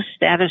humble,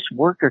 low-status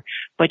worker,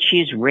 but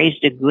she's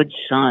raised a good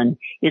son.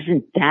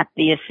 Isn't that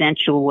the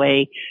essential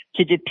way?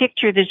 To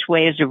depict her this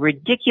way is a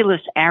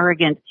ridiculous,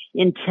 arrogant,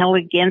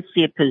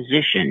 intelligentsia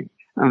position.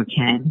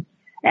 Okay?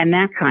 And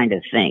that kind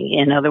of thing.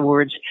 In other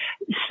words,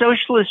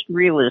 socialist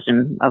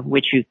realism, of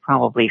which you've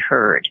probably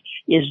heard,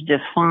 is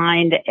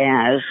defined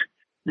as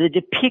the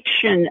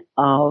depiction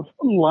of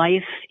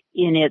life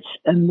in its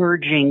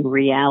emerging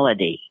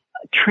reality.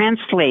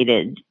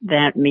 Translated,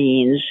 that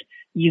means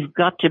you've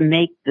got to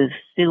make the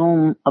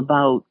film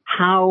about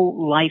how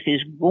life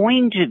is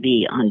going to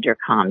be under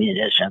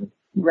communism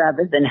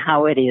rather than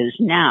how it is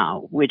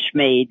now, which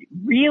made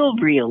real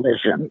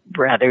realism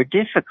rather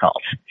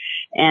difficult.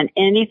 And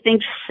anything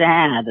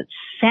sad,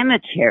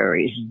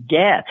 cemeteries,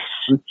 deaths,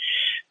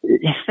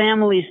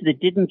 families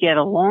that didn't get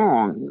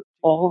along,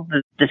 all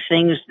the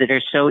things that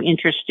are so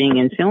interesting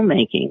in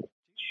filmmaking,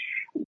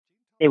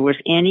 there was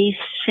any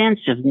sense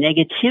of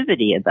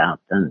negativity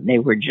about them. They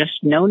were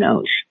just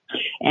no-nos.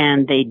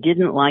 And they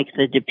didn't like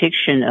the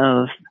depiction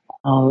of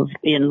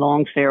in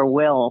Long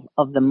Farewell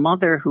of the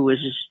mother who is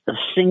a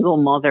single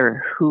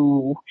mother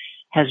who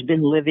has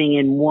been living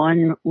in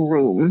one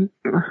room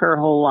her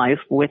whole life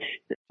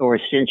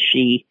since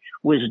she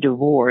was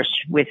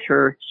divorced, with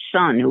her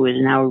son who is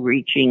now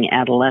reaching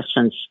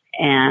adolescence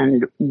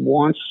and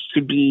wants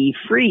to be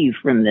free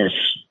from this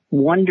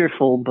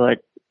wonderful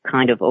but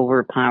kind of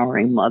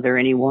overpowering mother,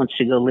 and he wants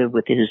to go live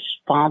with his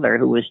father,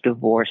 who was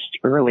divorced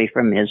early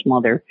from his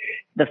mother.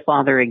 The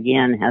father,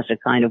 again, has a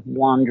kind of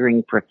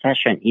wandering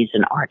profession. He's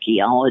an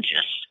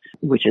archaeologist,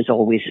 which is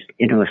always,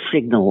 a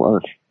signal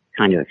of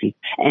kind of,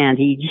 and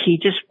he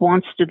just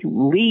wants to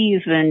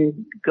leave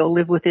and go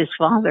live with his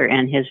father.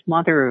 And his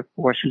mother, of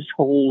course, whose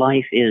whole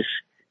life is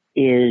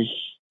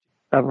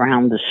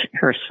around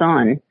her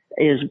son,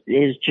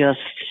 is just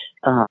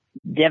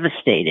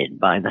devastated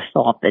by the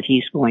thought that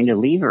he's going to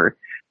leave her.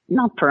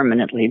 Not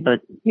permanently,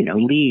 but,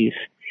 leave.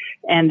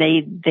 And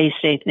they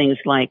say things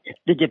like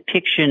the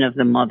depiction of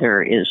the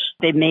mother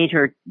they made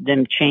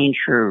them change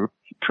her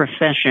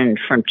profession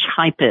from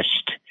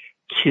typist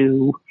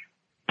to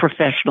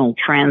professional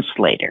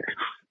translator.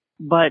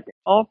 But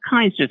all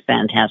kinds of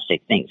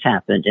fantastic things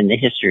happened in the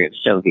history of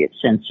Soviet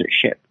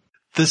censorship.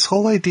 This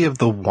whole idea of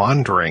the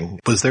wandering,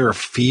 was there a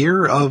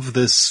fear of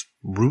this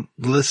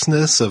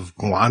rootlessness of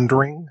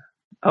wandering?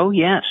 Oh,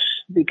 yes,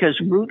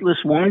 because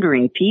rootless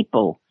wandering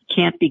people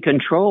can't be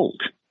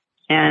controlled.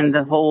 And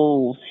the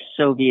whole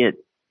Soviet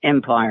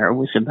empire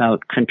was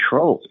about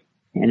control.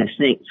 And I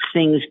think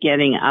things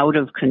getting out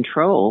of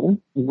control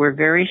were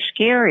very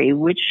scary,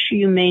 which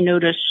you may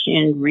notice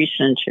in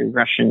recent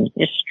Russian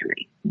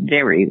history,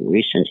 very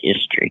recent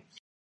history.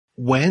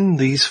 When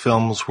these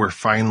films were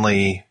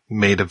finally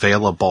made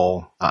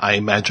available, I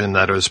imagine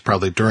that it was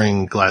probably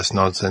during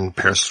Glasnost and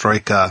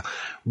Perestroika.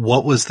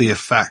 What was the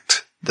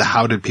effect?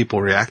 How did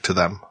people react to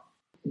them?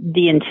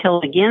 The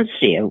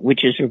intelligentsia,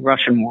 which is a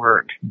Russian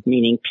word,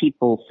 meaning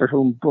people for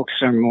whom books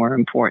are more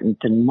important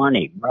than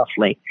money,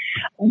 roughly,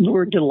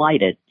 were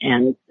delighted.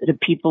 And the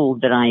people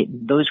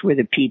those were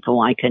the people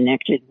I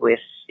connected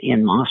with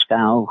in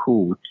Moscow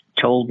who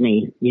told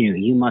me,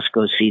 you must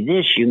go see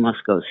this, you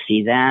must go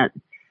see that.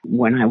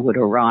 When I would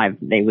arrive,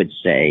 they would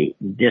say,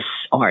 this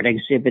art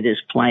exhibit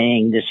is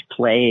playing, this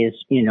play is,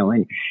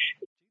 and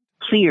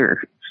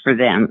clear for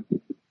them.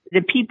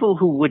 The people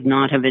who would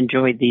not have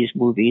enjoyed these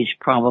movies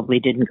probably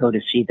didn't go to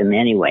see them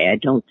anyway. I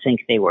don't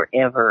think they were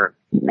ever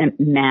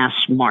mass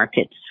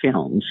market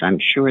films. I'm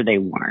sure they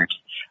weren't.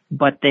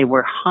 But they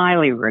were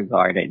highly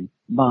regarded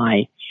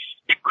by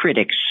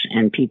critics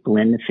and people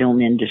in the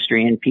film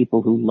industry and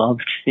people who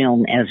loved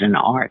film as an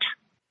art.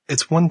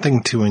 It's one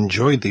thing to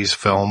enjoy these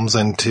films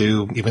and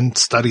to even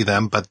study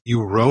them, but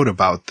you wrote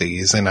about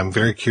these, and I'm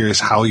very curious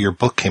how your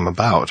book came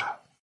about.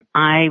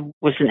 I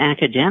was an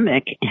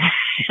academic,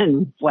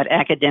 and what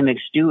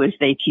academics do is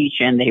they teach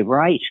and they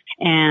write.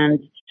 And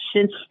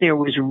since there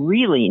was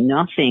really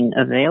nothing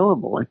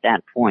available at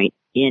that point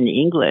in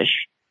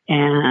English,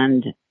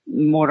 and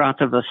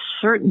Muratova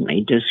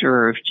certainly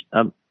deserved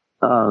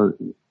a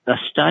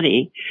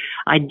study,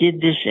 I did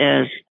this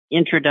as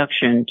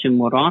introduction to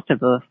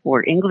Muratova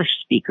for English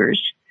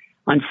speakers.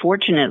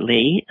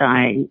 Unfortunately,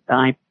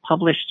 I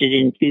published it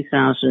in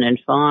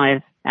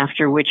 2005,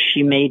 after which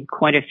she made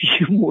quite a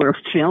few more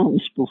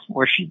films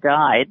before she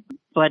died.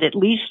 But at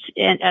least,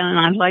 and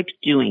I liked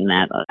doing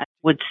that. I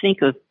would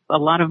think of a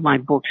lot of my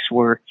books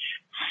were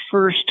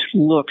first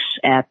looks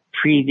at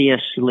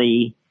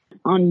previously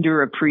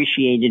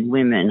underappreciated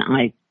women.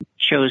 I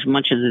chose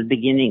much of the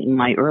beginning,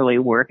 my early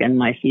work, and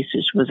my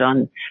thesis was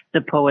on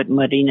the poet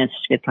Marina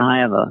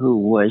Tsvetaeva, who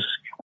was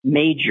a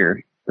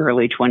major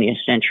early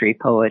 20th century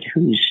poet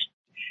whose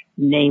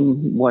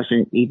name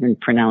wasn't even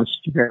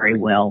pronounced very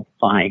well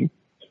by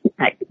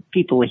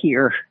people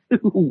here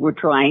who were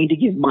trying to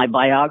give my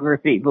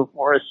biography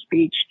before a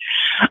speech.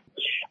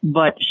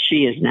 But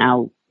she is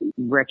now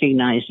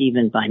recognized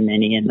even by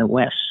many in the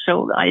West.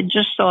 So I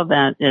just saw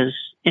that as,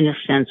 in a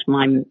sense,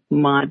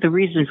 the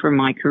reason for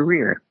my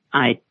career.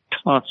 I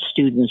taught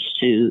students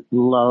to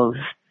love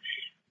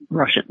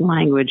Russian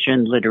language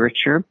and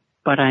literature,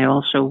 but I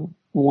also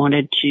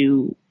wanted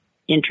to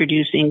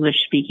introduce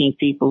English-speaking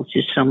people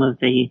to some of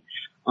the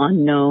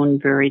unknown,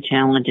 very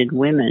talented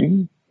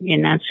women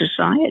in that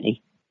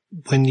society.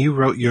 When you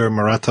wrote your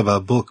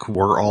Muratova book,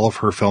 were all of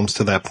her films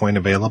to that point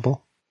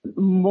available?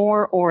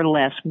 More or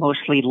less,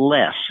 mostly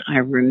less. I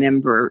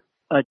remember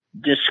a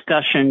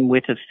discussion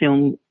with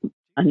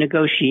a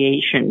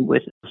negotiation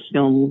with a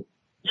film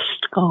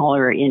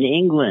scholar in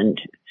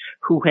England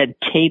who had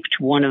taped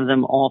one of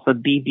them off a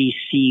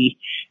BBC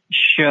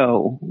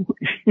show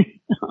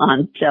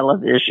on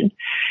television.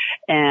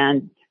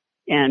 And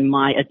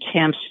my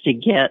attempts to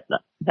get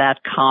that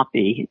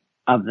copy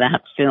of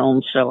that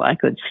film so I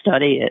could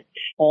study it.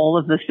 All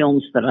of the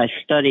films that I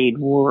studied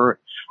were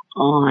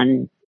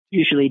on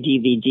usually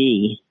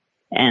DVD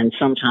and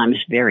sometimes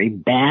very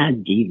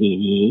bad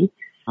DVD.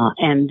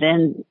 And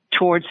then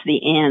towards the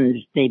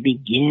end, they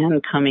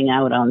began coming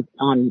out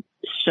on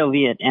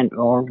Soviet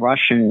or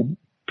Russian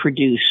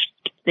produced.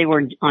 They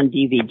were on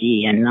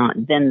DVD and not.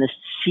 Then the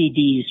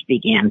CDs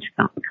began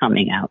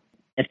coming out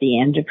at the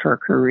end of her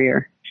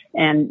career.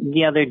 And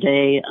the other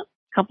day,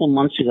 a couple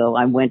months ago,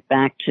 I went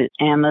back to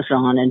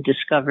Amazon and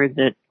discovered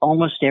that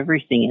almost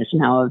everything is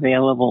now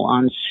available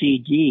on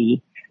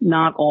CD,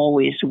 not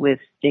always with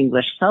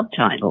English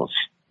subtitles,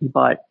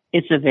 but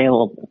it's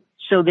available.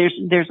 So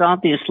there's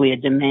obviously a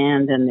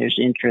demand and there's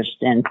interest,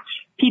 and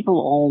people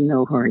all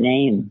know her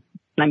name.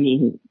 I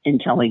mean,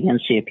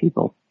 intelligentsia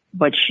people.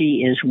 But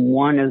she is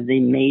one of the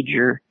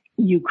major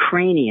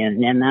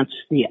Ukrainian, and that's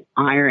the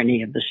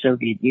irony of the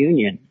Soviet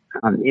Union.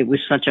 It was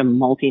such a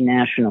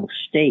multinational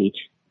state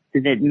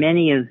that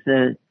many of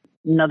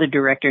another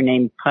director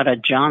named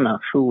Parajanov,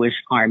 who was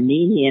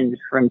Armenian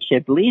from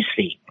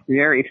Tbilisi,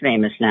 very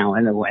famous now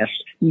in the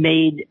West,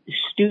 made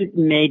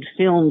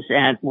films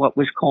at what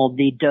was called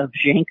the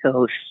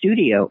Dovzhenko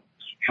Studio,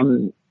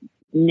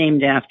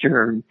 named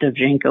after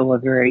Dovzhenko,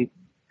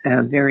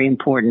 a very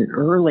important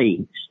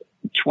early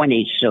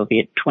 20s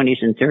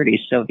and 30s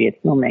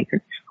Soviet filmmaker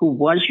who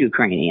was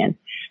Ukrainian.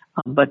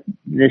 But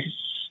the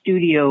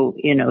studio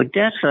in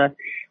Odessa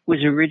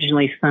was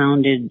originally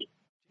founded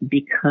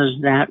because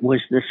that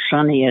was the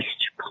sunniest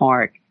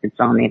part, it's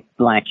on the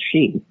Black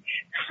Sea,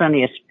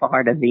 sunniest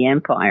part of the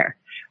empire,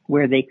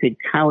 where they could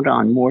count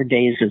on more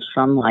days of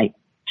sunlight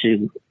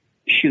to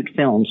shoot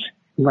films.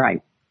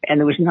 Right. And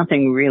there was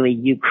nothing really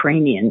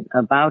Ukrainian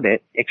about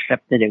it,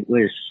 except that it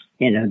was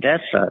in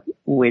Odessa,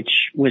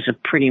 which was a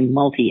pretty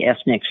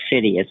multi-ethnic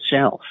city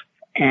itself.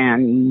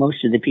 And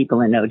most of the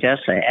people in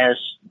Odessa, as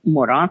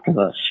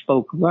Muratova,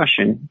 spoke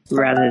Russian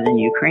rather than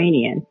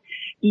Ukrainian.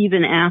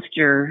 Even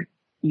after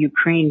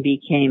Ukraine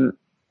became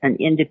an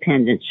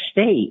independent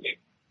state,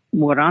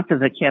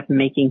 Muratova kept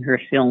making her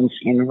films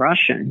in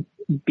Russian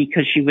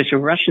because she was a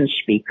Russian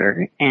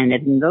speaker. And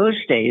in those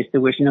days,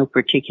 there was no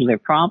particular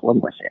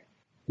problem with it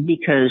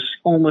because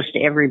almost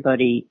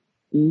everybody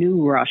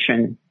knew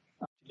Russian.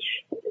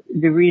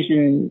 The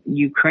reason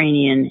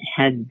Ukrainian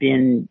had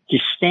been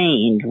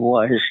disdained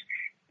was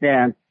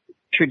that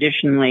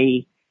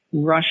traditionally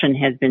Russian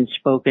had been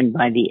spoken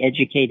by the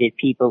educated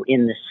people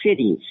in the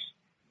cities,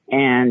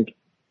 and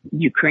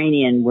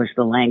Ukrainian was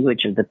the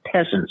language of the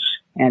peasants.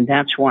 And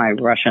that's why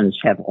Russians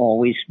have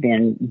always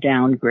been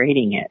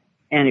downgrading it.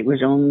 And it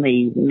was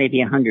only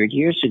maybe 100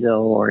 years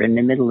ago or in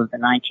the middle of the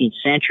 19th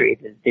century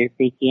that there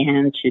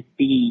began to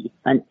be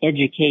an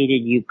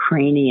educated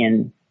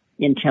Ukrainian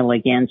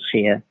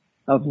intelligentsia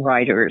of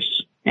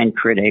writers and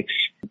critics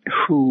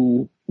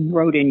who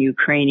wrote in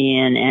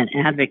Ukrainian and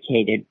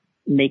advocated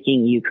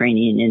making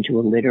Ukrainian into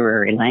a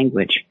literary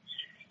language.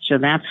 So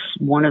that's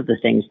one of the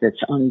things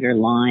that's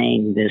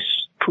underlying this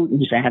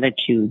Putin's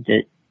attitude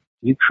that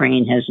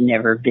Ukraine has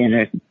never been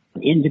an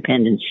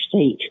independent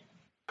state.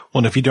 Well,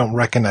 and if you don't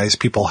recognize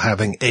people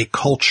having a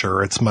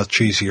culture, it's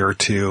much easier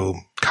to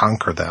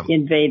conquer them.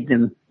 Invade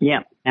them.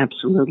 Yeah,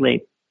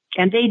 absolutely.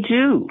 And they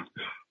do.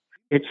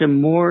 It's a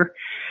more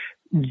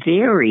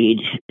varied.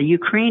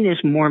 Ukraine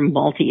is more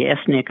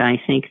multi-ethnic,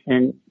 I think,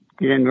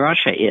 than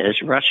Russia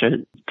is.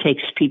 Russia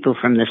takes people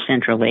from the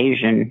Central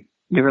Asian.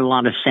 There are a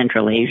lot of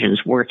Central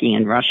Asians working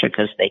in Russia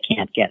because they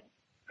can't get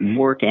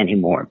work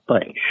anymore.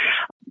 But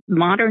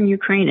modern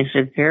Ukraine is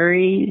a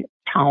very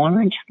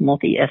tolerant,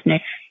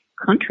 multi-ethnic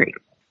country,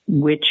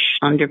 which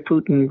under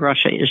Putin,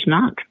 Russia is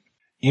not.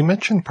 You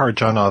mentioned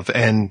Parjanov,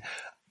 and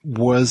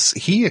was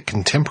he a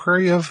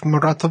contemporary of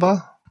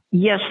Muratova?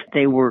 Yes,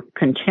 they were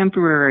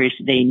contemporaries.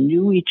 They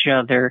knew each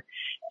other,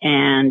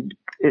 and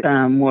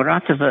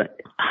Muratova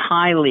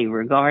highly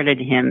regarded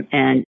him.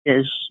 And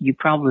as you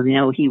probably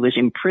know, he was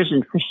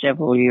imprisoned for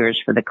several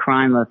years for the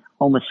crime of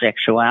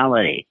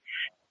homosexuality.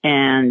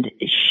 And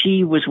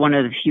she was one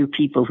of the few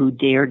people who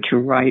dared to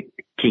write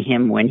to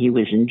him when he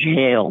was in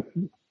jail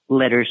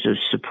letters of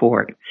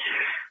support.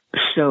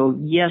 So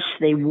yes,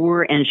 they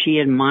were, and she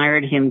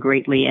admired him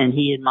greatly, and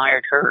he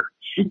admired her.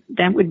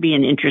 That would be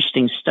an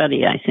interesting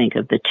study, I think,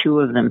 of the two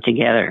of them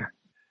together.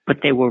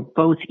 But they were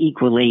both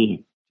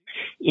equally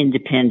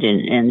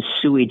independent and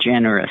sui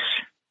generis.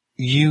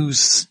 You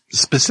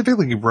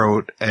specifically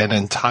wrote an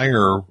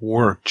entire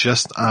work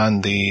just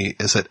on the,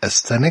 is it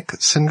asthenic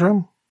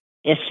syndrome?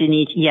 Yes,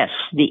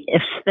 the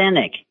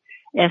asthenic.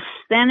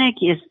 Asthenic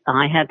is,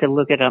 I had to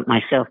look it up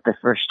myself the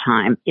first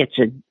time. It's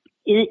an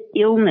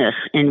illness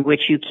in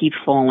which you keep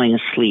falling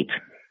asleep.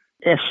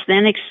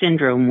 Asthenic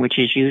syndrome, which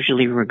is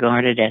usually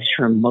regarded as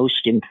her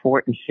most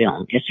important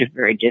film, it's a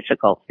very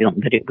difficult film,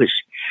 but it was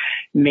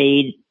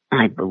made,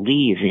 I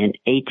believe, in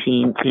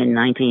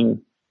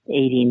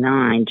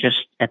 1989,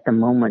 just at the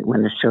moment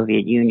when the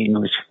Soviet Union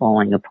was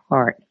falling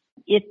apart.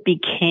 It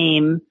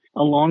became,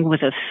 along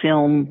with a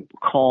film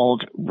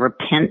called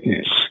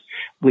Repentance,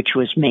 which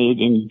was made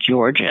in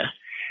Georgia,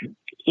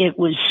 it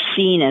was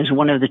seen as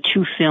one of the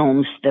two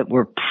films that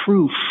were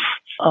proof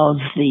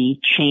of the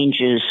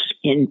changes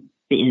in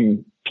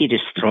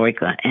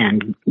perestroika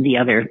and the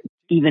other,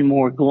 even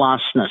more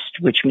glasnost,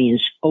 which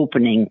means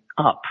opening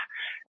up,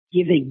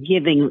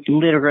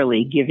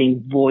 literally giving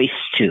voice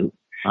to.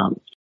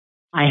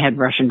 I had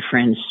Russian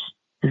friends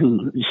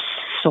who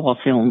saw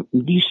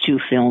these two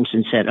films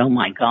and said, "Oh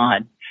my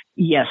God,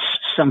 yes,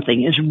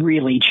 something is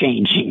really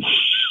changing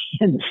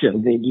in the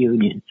Soviet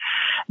Union."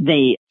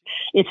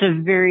 It's a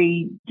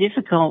very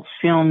difficult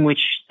film,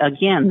 which,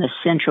 again, the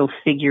central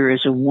figure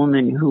is a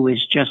woman who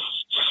is just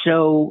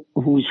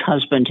whose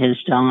husband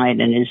has died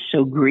and is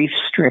so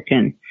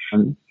grief-stricken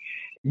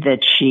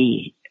that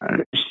she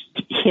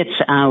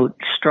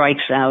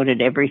strikes out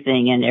at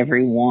everything and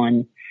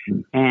everyone.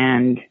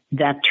 And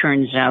that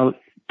turns out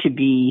to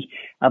be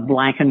a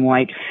black and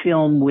white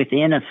film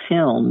within a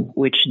film,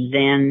 which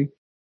then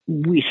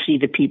we see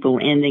the people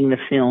ending the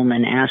film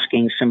and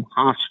asking some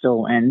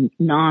hostile and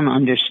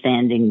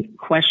non-understanding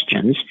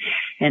questions.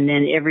 And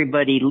then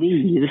everybody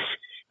leaves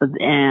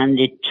and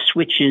it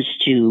switches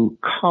to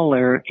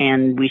color,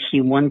 and we see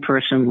one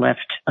person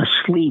left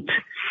asleep,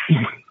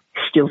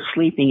 still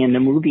sleeping in the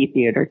movie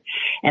theater.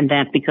 And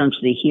that becomes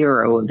the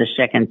hero of the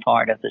second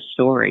part of the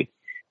story,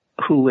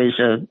 who is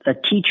a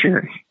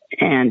teacher.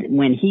 And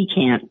when he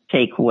can't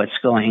take what's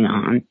going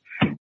on,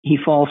 he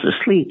falls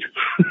asleep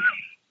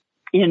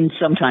in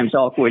sometimes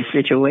awkward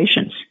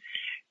situations.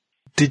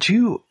 Did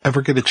you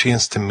ever get a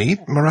chance to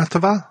meet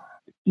Muratova?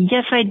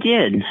 Yes, I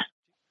did.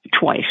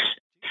 Twice.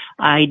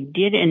 I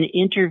did an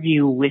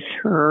interview with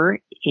her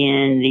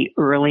in the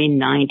early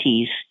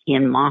 90s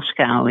in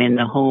Moscow in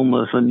the home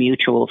of a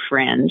mutual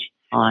friend.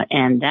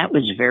 And that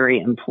was very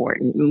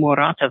important.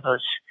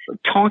 Muratova's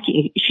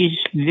talking, she's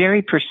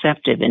very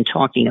perceptive in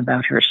talking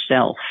about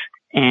herself.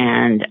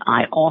 And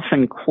I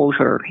often quote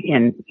her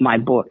in my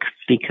book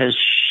because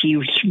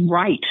she's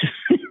right,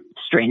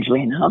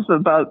 strangely enough,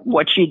 about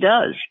what she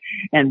does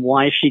and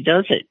why she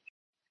does it.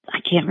 I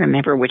can't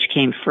remember which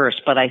came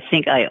first, but I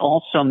think I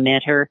also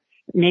met her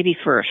maybe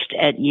first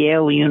at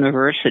Yale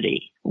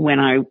University when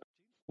I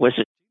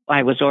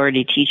was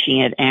already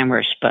teaching at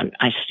Amherst, but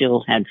I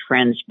still had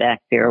friends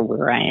back there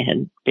where I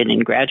had been in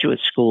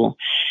graduate school.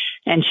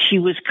 And she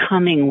was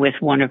coming with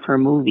one of her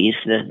movies,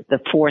 the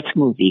fourth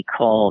movie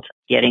called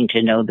Getting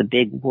to Know the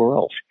Big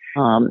World.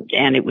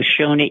 And it was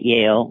shown at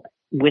Yale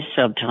with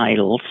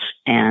subtitles.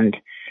 And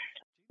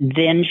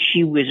then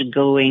she was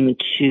going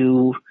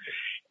to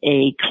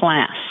a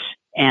class,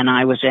 and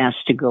I was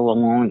asked to go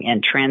along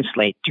and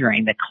translate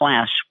during the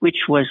class,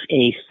 which was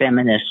a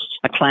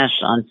class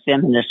on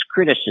feminist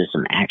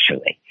criticism,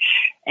 actually.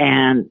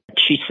 And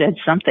she said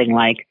something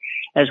like,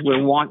 as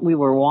we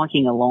were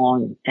walking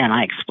along, and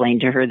I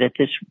explained to her that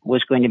this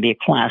was going to be a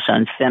class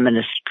on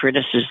feminist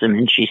criticism,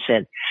 and she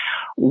said,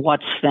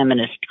 "What's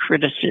feminist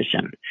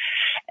criticism?"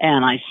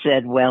 And I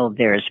said, "Well,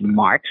 there's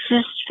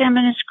Marxist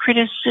feminist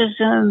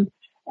criticism,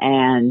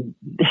 and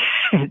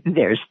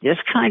there's this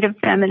kind of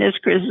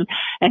feminist criticism."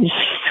 And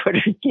she sort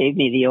of gave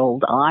me the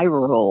old eye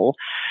roll.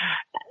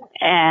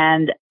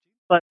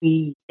 But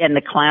the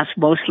class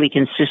mostly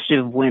consisted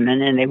of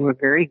women, and they were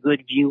very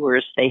good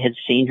viewers. They had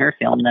seen her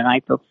film the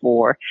night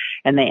before,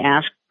 and they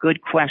asked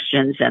good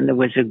questions, and there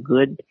was a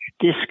good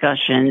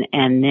discussion.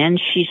 And then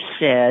she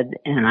said,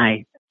 and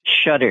I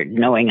shuddered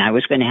knowing I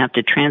was going to have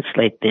to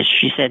translate this,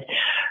 she said,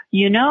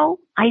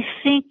 I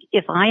think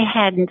if I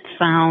hadn't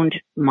found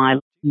my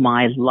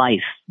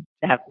life,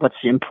 that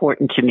what's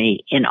important to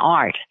me in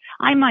art,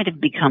 I might have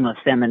become a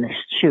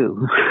feminist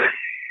too.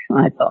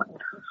 I thought,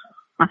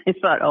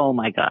 oh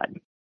my God,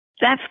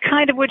 that's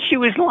kind of what she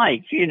was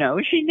like. She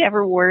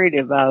never worried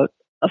about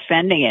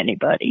offending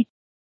anybody.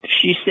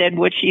 She said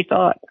what she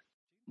thought.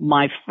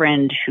 My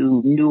friend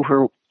who knew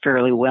her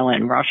fairly well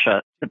in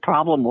Russia, the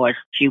problem was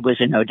she was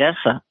in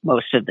Odessa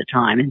most of the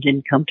time and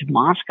didn't come to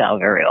Moscow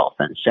very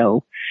often.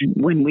 So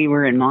when we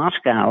were in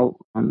Moscow,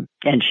 and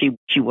she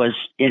was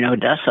in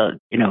Odessa,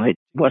 it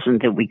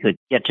wasn't that we could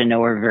get to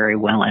know her very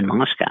well in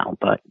Moscow,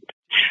 but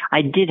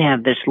I did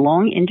have this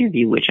long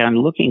interview, which I'm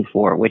looking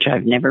for, which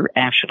I've never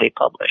actually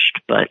published,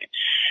 but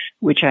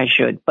which I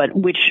should, but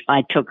which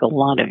I took a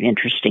lot of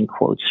interesting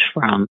quotes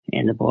from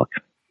in the book.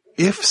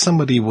 If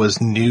somebody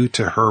was new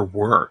to her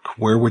work,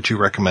 where would you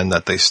recommend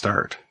that they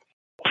start?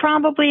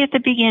 Probably at the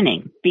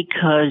beginning,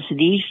 because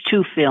these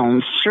two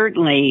films,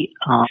 certainly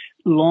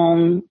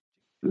long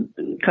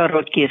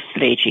Korotkие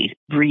встречи,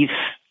 brief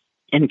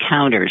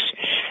encounters,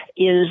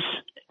 is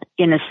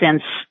in a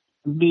sense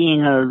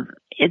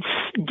it's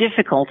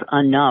difficult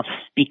enough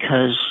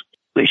because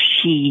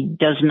she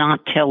does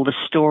not tell the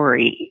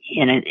story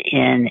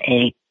in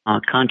a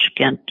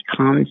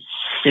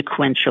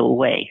consequential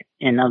way.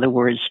 In other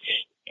words,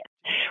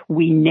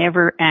 we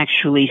never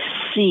actually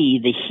see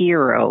the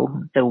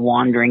hero, the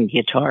wandering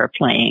guitar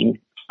playing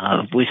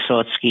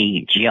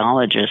Vysotsky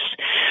geologist.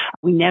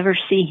 We never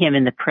see him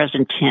in the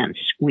present tense.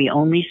 We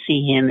only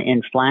see him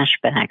in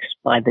flashbacks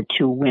by the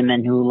two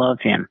women who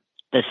love him,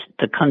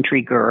 the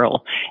country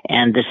girl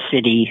and the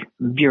city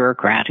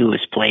bureaucrat who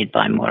was played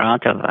by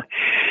Muratova.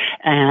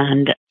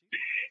 And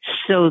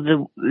so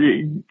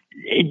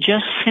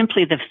just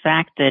simply the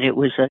fact that it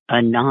was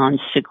a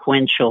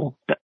non-sequential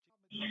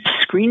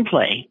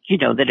screenplay,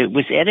 that it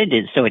was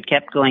edited so it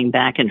kept going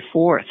back and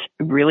forth,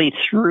 really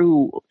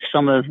threw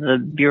some of the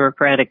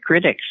bureaucratic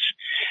critics.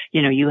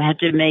 You had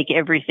to make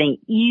everything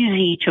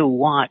easy to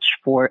watch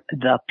for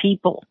the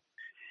people.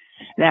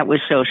 That was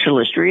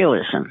socialist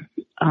realism.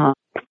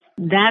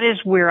 That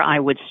is where I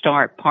would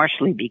start,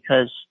 partially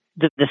because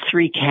the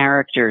three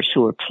characters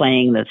who are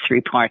playing the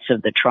three parts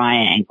of the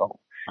triangle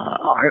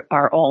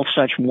are all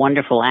such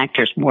wonderful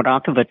actors.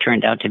 Muratova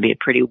turned out to be a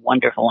pretty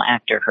wonderful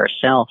actor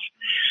herself.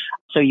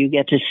 So you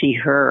get to see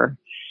her,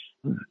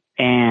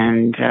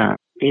 and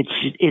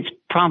it's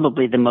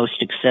probably the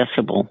most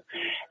accessible.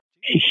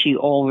 She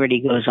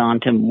already goes on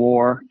to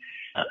more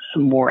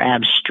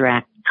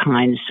abstract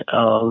kinds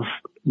of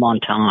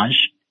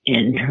montage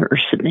in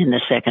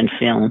the second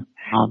film.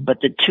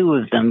 But the two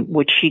of them,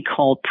 which she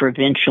called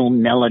provincial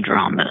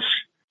melodramas,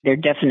 they're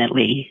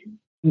definitely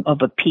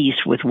of a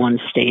piece with one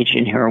stage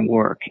in her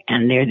work,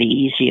 and they're the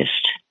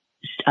easiest,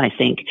 I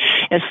think.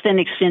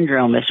 Asthenic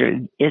Syndrome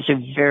is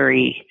a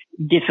very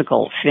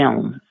difficult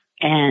film,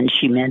 and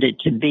she meant it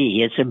to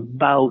be. It's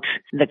about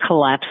the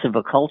collapse of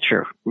a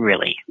culture,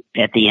 really,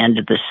 at the end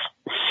of the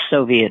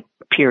Soviet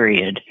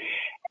period.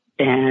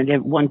 And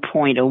at one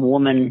point, a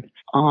woman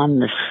on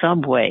the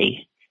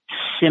subway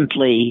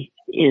simply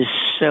is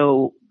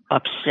so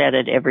upset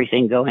at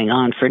everything going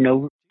on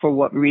for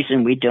what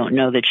reason we don't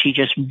know, that she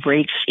just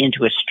breaks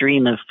into a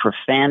stream of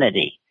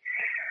profanity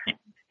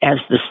as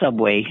the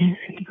subway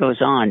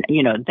goes on.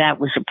 That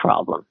was a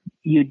problem.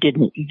 You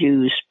didn't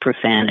use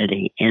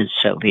profanity in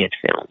Soviet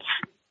films.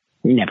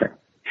 Never.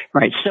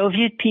 Right.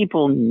 Soviet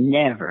people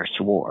never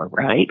swore,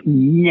 right?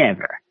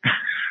 Never.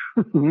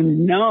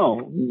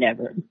 No,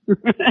 never.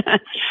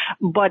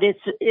 But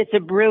it's a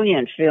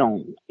brilliant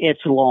film. It's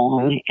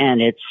long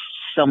and it's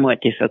somewhat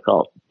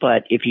difficult.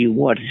 But if you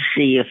want to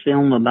see a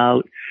film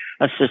about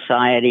a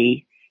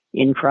society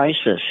in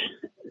crisis,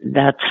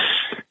 that's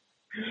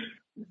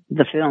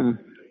the film.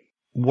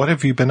 What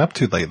have you been up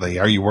to lately?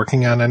 Are you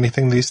working on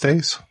anything these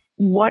days?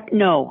 What?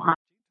 No.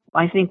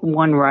 I think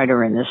one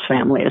writer in this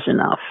family is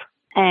enough.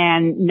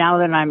 And now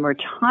that I'm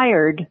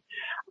retired,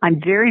 I'm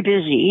very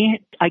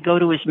busy. I go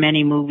to as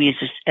many movies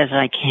as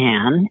I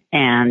can.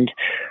 And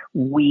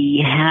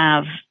we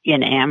have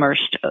in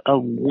Amherst a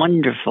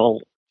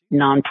wonderful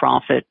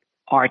nonprofit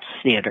arts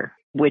theater,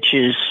 which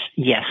is,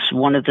 yes,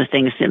 one of the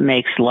things that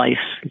makes life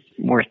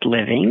worth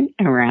living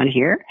around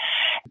here.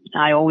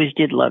 I always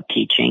did love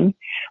teaching,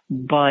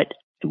 but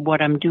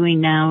what I'm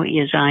doing now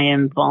is I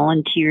am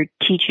volunteer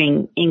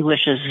teaching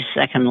English as a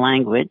second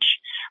language.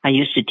 I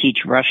used to teach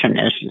Russian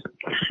as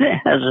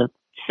a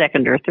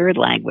second or third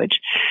language.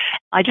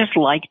 I just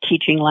like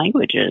teaching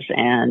languages,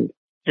 and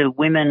the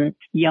women,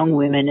 young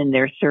women in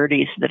their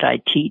 30s that I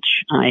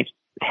teach, I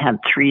have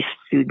 3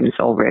 students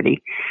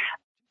already,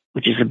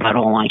 which is about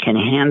all I can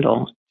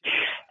handle.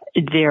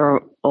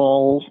 They're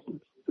all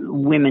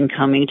women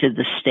coming to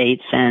the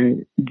States,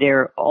 and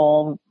they're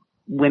all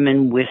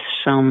women with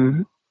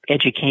some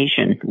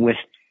education, with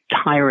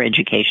higher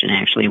education,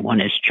 actually.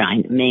 One is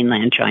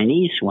mainland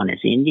Chinese, one is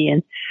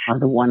Indian.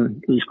 The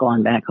one who's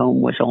gone back home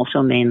was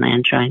also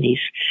mainland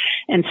Chinese.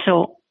 And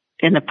so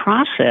in the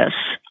process,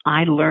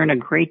 I learn a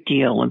great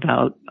deal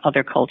about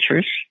other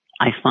cultures.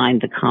 I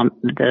find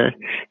the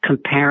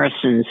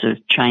comparisons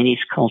of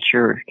Chinese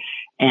culture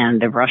and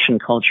the Russian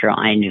culture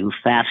I knew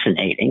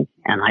fascinating.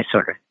 And I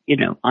sort of,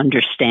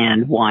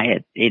 understand why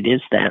it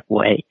is that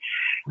way.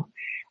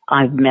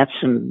 I've met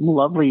some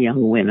lovely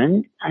young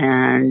women,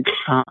 and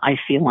I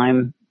feel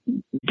I'm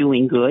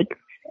doing good,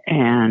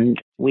 and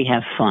we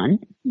have fun.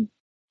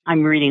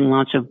 I'm reading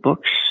lots of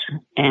books,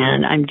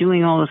 and I'm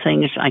doing all the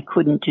things I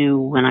couldn't do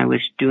when I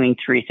was doing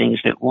 3 things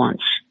at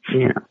once.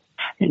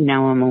 And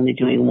now I'm only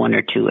doing 1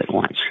 or 2 at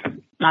once.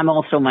 I'm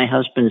also my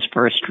husband's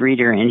first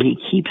reader, and he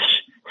keeps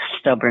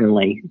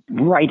stubbornly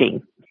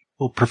writing.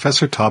 Well,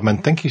 Professor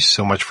Taubman, thank you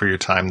so much for your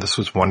time. This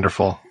was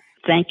wonderful.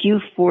 Thank you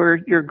for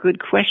your good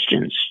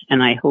questions,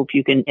 and I hope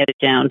you can edit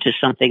down to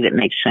something that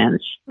makes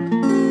sense.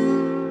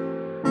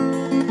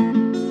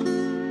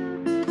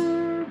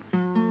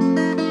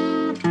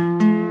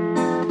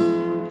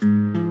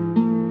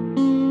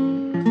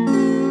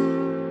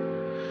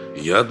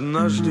 Я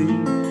однажды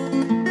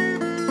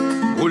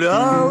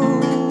гулял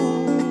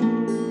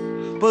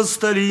по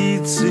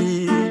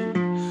столице,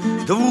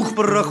 2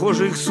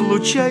 прохожих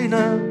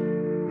случайно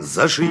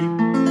зашиб.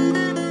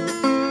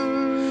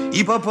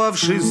 И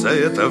попавший за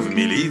это в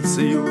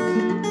милицию,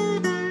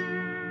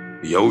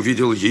 я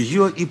увидел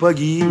ее и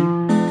погиб.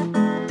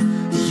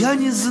 Я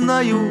не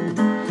знаю,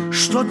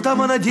 что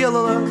там она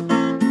делала.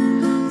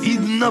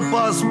 Видно,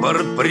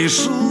 паспорт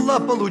пришла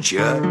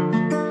получать.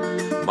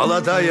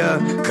 Молодая,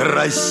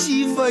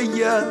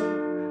 красивая,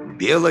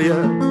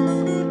 белая.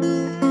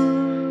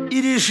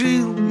 И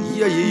решил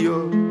я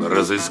ее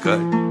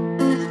разыскать.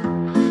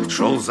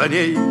 Шел за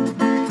ней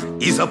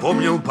и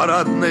запомнил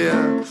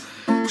парадное.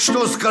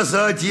 Что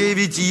сказать ей,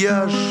 ведь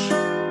я ж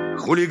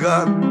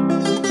хулиган.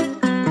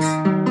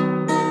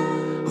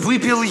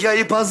 Выпил я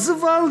и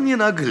позвал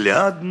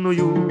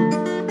ненаглядную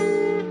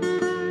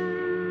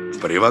в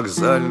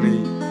привокзальный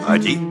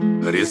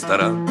один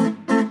ресторан.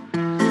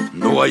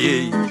 Ну а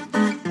ей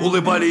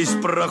улыбались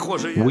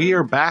прохожие. We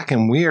are back,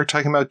 and we are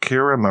talking about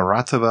Kira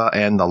Muratova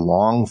and The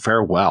Long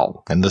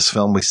Farewell. In this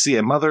film, we see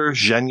a mother,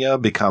 Yevgeniya,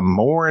 become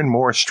more and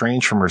more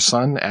estranged from her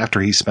son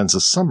after he spends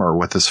a summer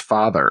with his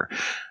father.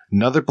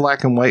 Another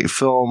black and white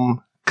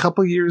film a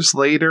couple years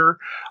later,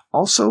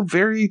 also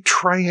very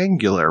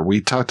triangular.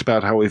 We talked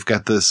about how we've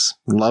got this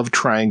love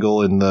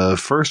triangle in the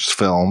first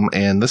film,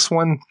 and this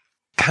one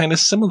kind of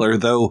similar,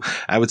 though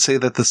I would say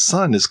that the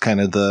son is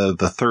kind of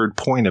the third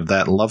point of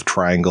that love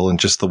triangle, and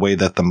just the way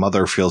that the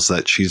mother feels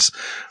that she's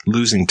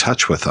losing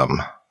touch with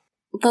him.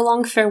 The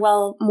Long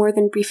Farewell, More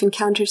Than Brief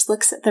Encounters,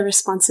 looks at the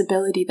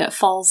responsibility that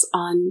falls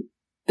on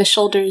the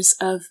shoulders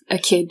of a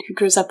kid who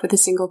grows up with a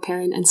single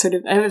parent, and sort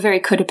of a very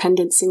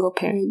codependent single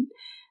parent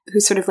who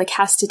sort of like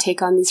has to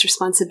take on these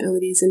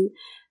responsibilities. And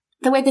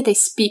the way that they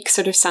speak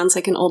sort of sounds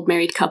like an old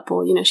married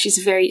couple.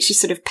 She's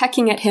sort of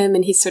pecking at him,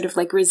 and he's sort of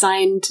like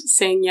resigned,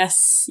 saying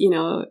yes,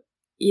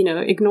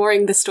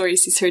 ignoring the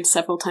stories he's heard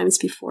several times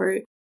before.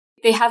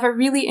 They have a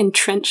really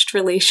entrenched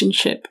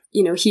relationship.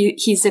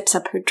 He zips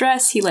up her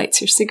dress, he lights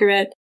her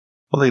cigarette.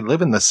 Well, they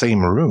live in the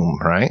same room,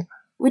 right?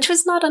 Which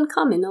was not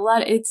uncommon.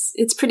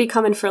 It's pretty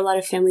common for a lot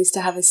of families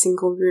to have a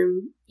single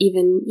room,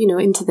 even,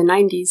 into the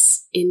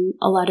 90s in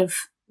a lot of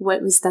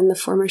what was then the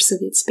former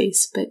Soviet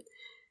space. But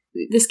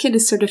this kid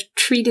is sort of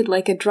treated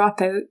like a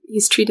dropout.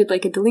 He's treated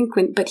like a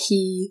delinquent, but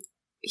he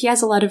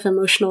has a lot of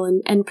emotional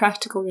and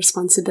practical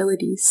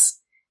responsibilities.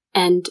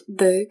 And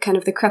the kind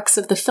of the crux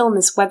of the film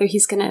is whether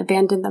he's going to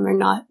abandon them or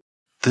not.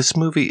 this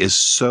movie is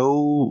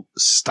so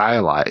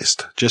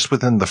stylized. Just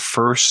within the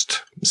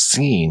first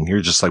scene,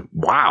 you're just like,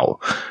 wow,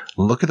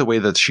 look at the way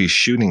that she's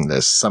shooting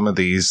this. Some of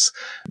these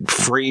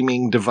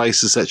framing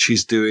devices that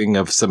she's doing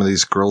of some of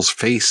these girls'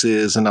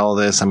 faces and all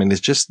this. I mean,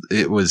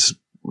 it was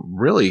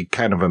really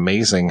kind of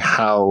amazing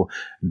how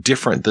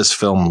different this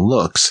film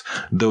looks,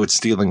 though it's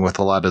dealing with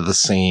a lot of the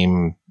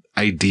same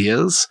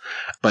ideas.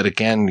 But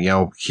again,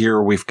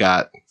 here we've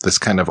got this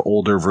kind of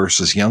older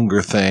versus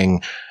younger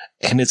thing.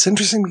 And it's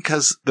interesting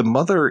because the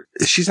mother,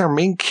 she's our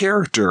main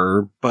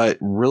character, but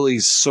really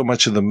so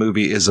much of the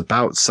movie is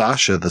about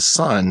Sasha, the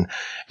son.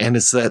 And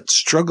it's that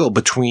struggle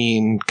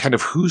between kind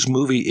of whose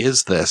movie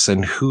is this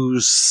and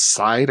whose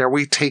side are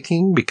we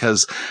taking?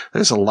 Because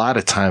there's a lot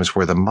of times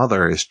where the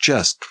mother is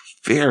just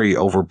very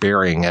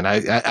overbearing. And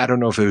I don't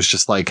know if it was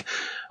just like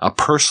a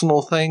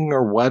personal thing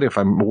or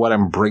what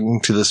I'm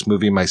bringing to this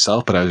movie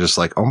myself, but I was just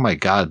like, oh my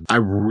God, I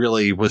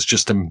really was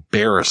just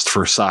embarrassed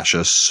for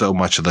Sasha so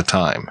much of the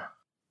time.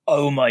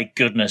 Oh my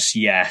goodness,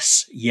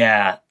 yes.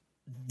 Yeah.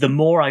 The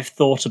more I've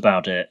thought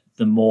about it,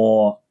 the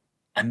more,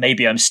 and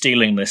maybe I'm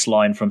stealing this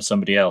line from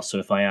somebody else, so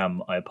if I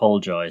am, I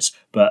apologize,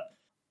 but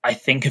I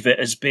think of it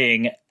as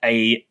being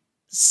a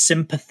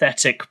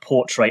sympathetic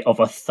portrait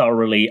of a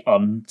thoroughly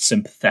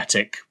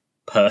unsympathetic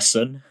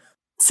person.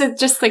 So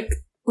just like a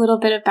little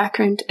bit of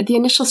background.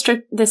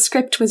 The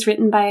script was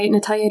written by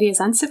Natalia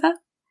Ryazantseva,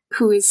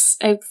 who is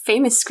a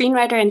famous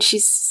screenwriter, and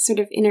she's sort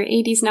of in her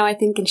 80s now, I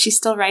think, and she's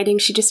still writing.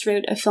 She just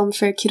wrote a film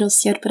for Kirill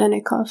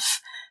Serebrennikov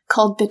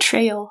called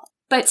Betrayal.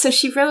 But so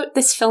she wrote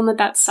this film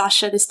about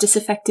Sasha, this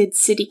disaffected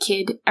city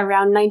kid,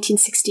 around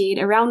 1968,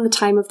 around the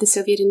time of the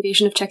Soviet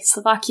invasion of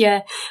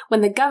Czechoslovakia,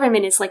 when the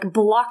government is like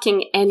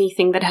blocking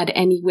anything that had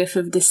any whiff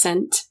of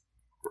dissent.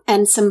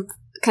 And some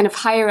kind of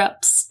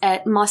higher-ups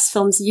at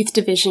Mosfilm's youth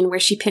division, where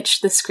she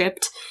pitched the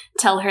script,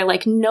 tell her,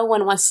 like, no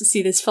one wants to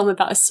see this film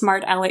about a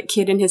smart aleck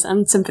kid and his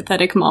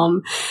unsympathetic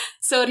mom.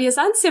 So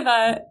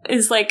Ryazantseva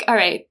is like, all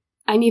right,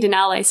 I need an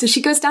ally. So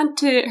she goes down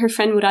to her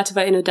friend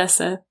Muratova in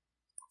Odessa,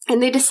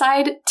 and they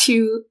decide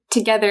to,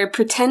 together,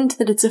 pretend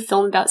that it's a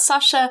film about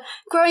Sasha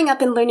growing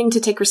up and learning to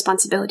take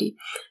responsibility.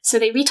 So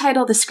they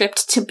retitle the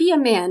script To Be a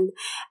Man,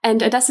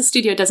 and Odessa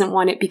Studio doesn't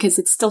want it because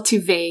it's still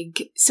too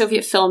vague.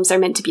 Soviet films are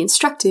meant to be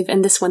instructive,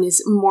 and this one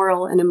is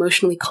moral and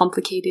emotionally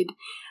complicated.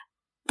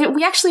 But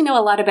we actually know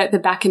a lot about the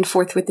back and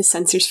forth with the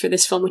censors for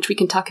this film, which we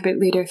can talk about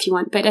later if you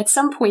want. But at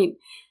some point,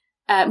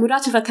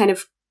 Muratova kind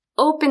of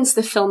opens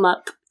the film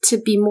up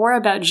to be more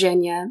about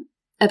Gianna,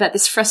 about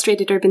this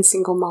frustrated urban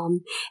single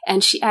mom,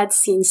 and she adds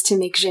scenes to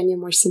make Gianna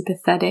more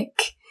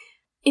sympathetic.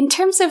 In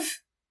terms of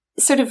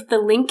sort of the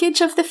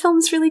linkage of the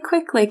films really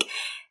quick, like,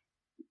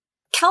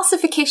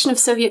 calcification of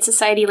Soviet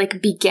society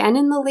like began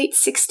in the late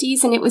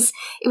 60s, and it was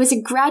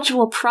a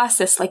gradual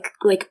process, like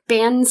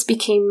bans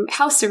became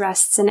house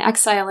arrests and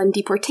exile and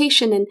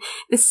deportation, and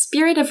the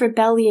spirit of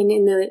rebellion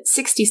in the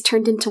 60s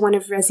turned into one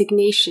of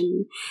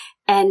resignation.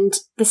 And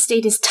the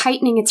state is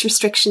tightening its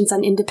restrictions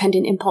on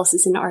independent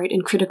impulses in art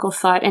and critical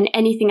thought and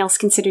anything else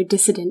considered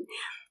dissident.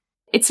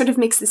 It sort of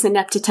makes this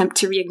inept attempt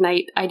to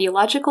reignite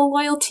ideological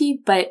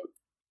loyalty, but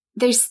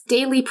there's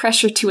daily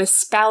pressure to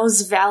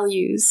espouse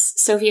values,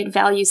 Soviet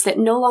values, that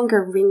no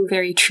longer ring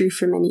very true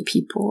for many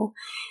people,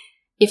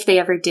 if they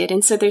ever did.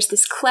 And so there's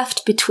this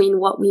cleft between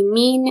what we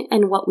mean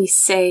and what we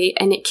say,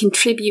 and it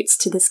contributes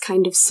to this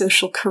kind of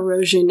social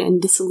corrosion and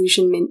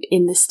disillusionment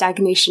in the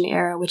stagnation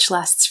era, which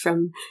lasts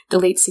from the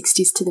late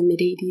 60s to the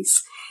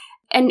mid-80s.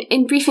 And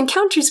in Brief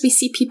Encounters, we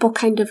see people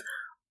kind of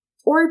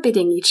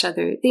orbiting each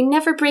other. They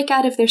never break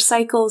out of their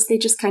cycles, they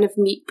just kind of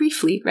meet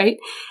briefly, right?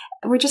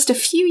 We're just a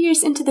few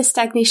years into the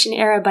stagnation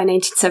era by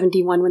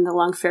 1971 when The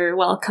Long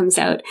Farewell comes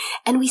out,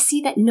 and we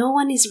see that no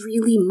one is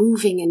really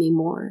moving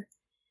anymore.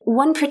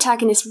 One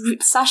protagonist,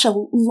 Sasha,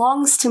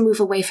 longs to move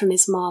away from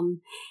his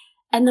mom,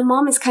 and the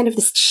mom is kind of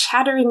this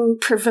chattering,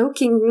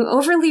 provoking,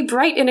 overly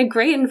bright in a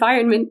gray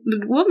environment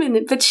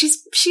woman, but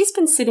she's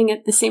been sitting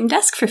at the same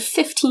desk for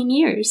 15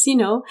 years,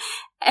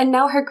 and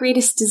now her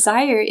greatest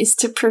desire is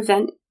to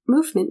prevent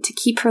movement, to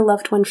keep her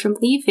loved one from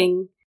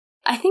leaving.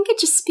 I think it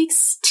just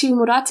speaks to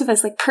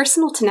Muratova's like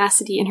personal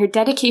tenacity and her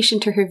dedication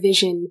to her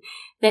vision,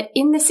 that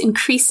in this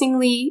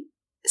increasingly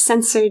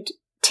censored,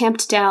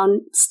 tamped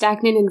down,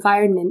 stagnant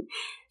environment,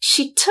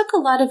 she took a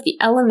lot of the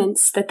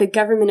elements that the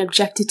government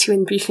objected to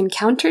in Brief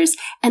Encounters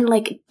and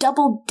like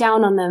doubled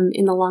down on them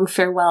in The Long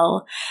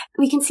Farewell.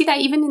 We can see that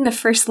even in the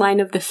first line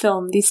of the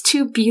film. These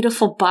two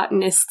beautiful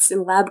botanists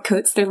in lab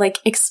coats, they're like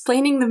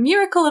explaining the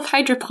miracle of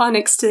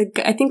hydroponics to,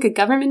 I think, a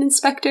government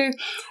inspector.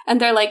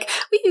 And they're like,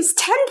 we use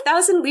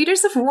 10,000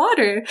 liters of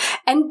water.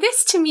 And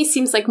this to me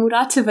seems like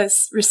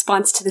Muratova's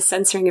response to the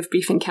censoring of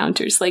Brief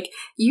Encounters. Like,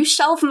 you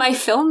shelve my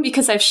film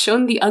because I've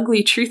shown the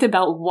ugly truth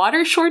about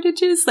water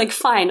shortages? Like,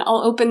 fine, I'll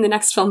open the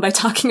next film by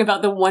talking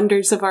about the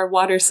wonders of our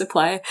water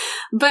supply.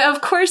 But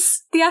of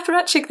course, the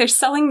apparatchik they're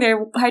selling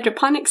their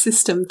hydroponic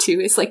system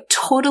to is like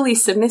totally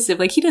submissive.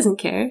 Like, he doesn't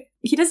care.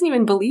 He doesn't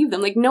even believe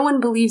them. Like, no one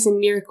believes in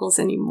miracles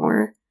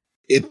anymore.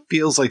 It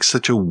feels like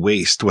such a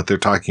waste what they're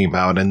talking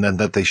about. And then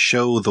that they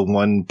show the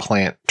one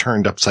plant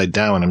turned upside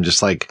down. I'm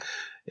just like,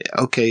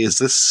 okay, is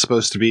this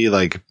supposed to be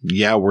like,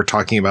 yeah, we're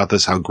talking about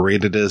this, how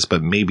great it is,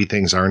 but maybe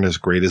things aren't as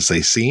great as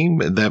they seem?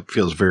 That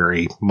feels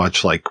very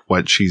much like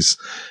what she's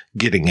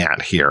getting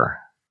at here.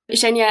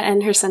 Yevgeniya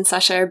and her son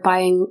Sasha are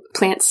buying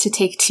plants to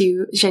take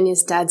to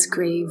Yevgeniya's dad's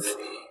grave.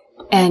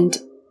 And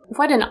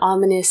what an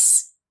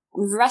ominous,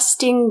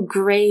 rusting,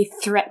 gray,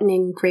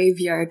 threatening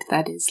graveyard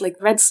that is. Like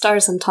red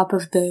stars on top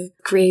of the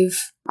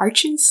grave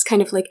arches,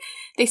 kind of like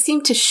they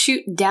seem to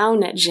shoot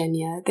down at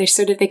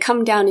Yevgeniya. They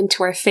come down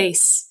into our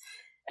face.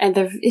 And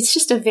it's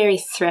just a very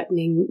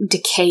threatening,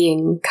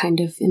 decaying kind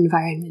of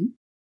environment.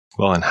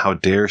 Well, and how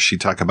dare she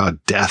talk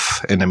about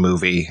death in a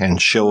movie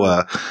and show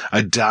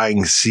a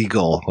dying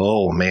seagull.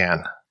 Oh,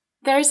 man.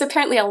 There's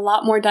apparently a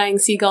lot more dying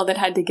seagull that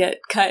had to get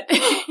cut.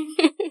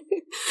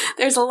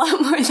 There's a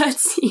lot more of that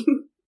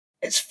scene.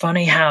 It's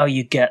funny how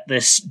you get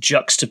this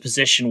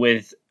juxtaposition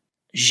with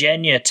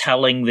Yevgeniya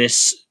telling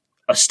this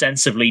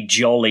ostensibly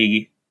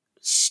jolly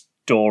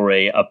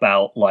story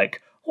about,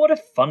 like, what a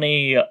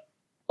funny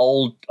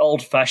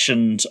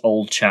old-fashioned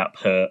old chap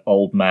her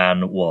old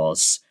man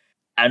was.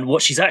 And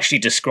what she's actually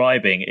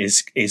describing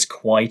is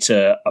quite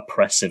a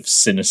oppressive,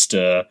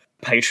 sinister,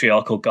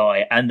 patriarchal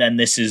guy. And then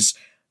this is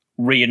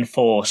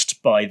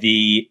reinforced by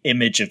the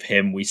image of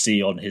him we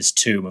see on his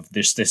tomb of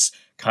this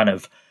kind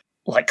of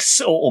like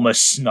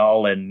almost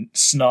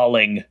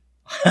snarling.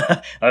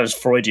 That was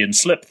Freudian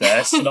slip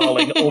there.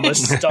 Snarling,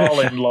 almost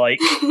Stalin-like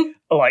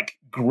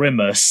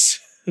grimace.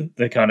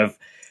 The kind of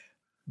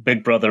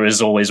Big Brother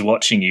is always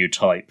watching you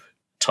type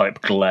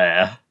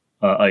glare.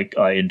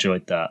 I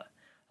enjoyed that.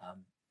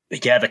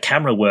 But yeah, the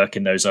camera work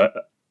in those,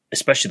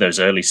 especially those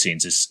early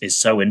scenes, is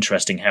so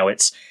interesting. How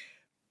it's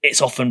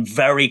often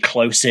very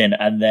close in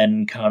and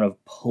then kind of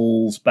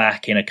pulls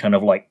back in a kind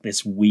of like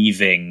this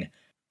weaving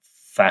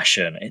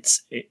fashion.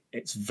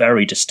 It's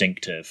very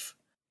distinctive.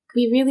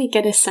 We really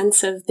get a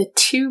sense of the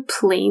two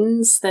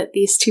planes that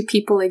these two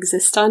people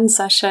exist on,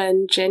 Sasha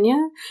and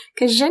Yevgeniya.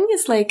 Because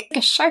Yevgeniya's like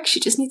a shark. She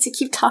just needs to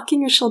keep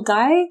talking or she'll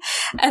die.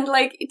 And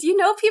like, do you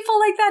know people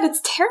like that?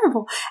 It's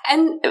terrible.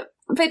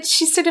 But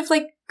she's sort of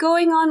like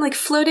going on, like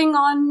floating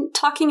on,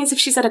 talking as if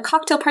she's at a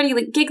cocktail party,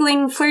 like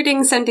giggling,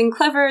 flirting, sounding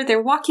clever.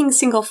 They're walking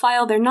single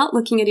file. They're not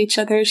looking at each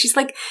other. She's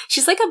like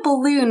a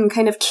balloon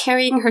kind of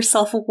carrying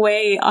herself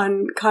away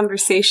on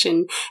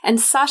conversation.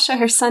 And Sasha,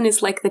 her son,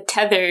 is like the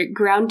tether,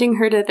 grounding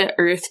her to the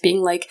earth,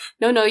 being like,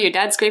 no, your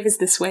dad's grave is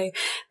this way.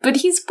 But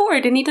he's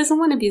bored and he doesn't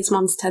want to be his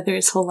mom's tether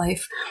his whole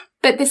life.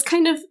 But this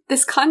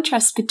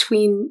contrast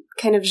between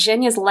kind of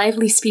Yevgeniya's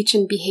lively speech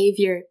and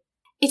behavior,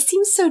 it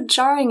seems so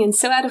jarring and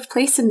so out of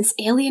place in this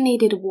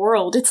alienated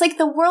world. It's like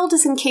the world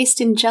is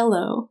encased in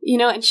jello,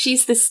 and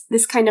she's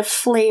this kind of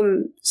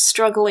flame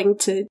struggling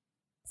to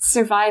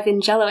survive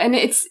in jello. And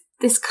it's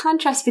this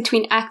contrast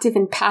between active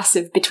and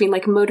passive, between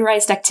like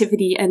motorized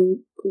activity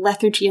and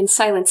lethargy and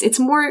silence. It's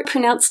more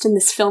pronounced in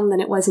this film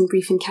than it was in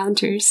Brief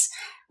Encounters,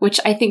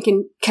 which I think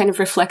kind of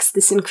reflects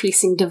this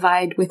increasing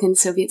divide within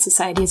Soviet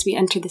society as we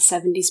enter the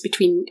 70s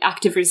between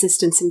active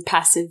resistance and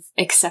passive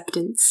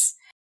acceptance.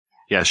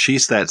 Yeah,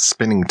 she's that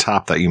spinning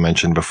top that you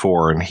mentioned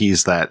before, and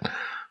he's that,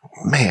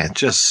 man,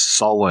 just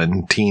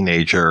sullen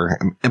teenager.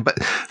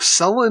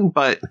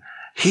 But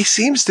he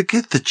seems to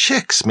get the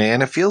chicks,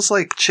 man. It feels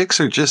like chicks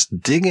are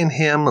just digging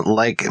him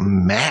like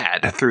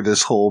mad through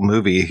this whole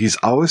movie. He's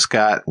always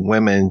got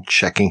women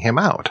checking him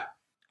out.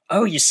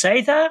 Oh, you say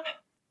that?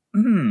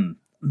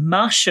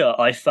 Masha,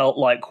 I felt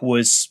like,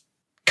 was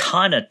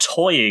kind of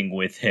toying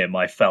with him,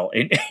 I felt,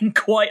 in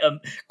quite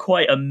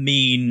a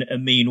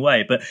mean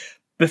way. But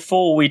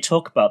before we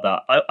talk about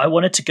that, I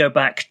wanted to go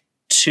back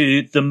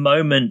to the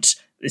moment.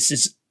 This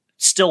is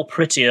still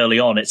pretty early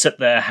on. It's at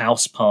their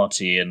house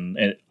party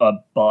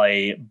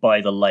by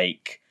the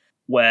lake,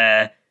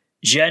 where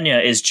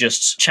Yevgeniya is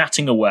just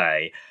chatting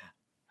away,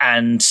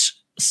 and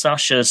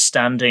Sasha's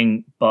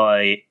standing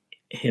by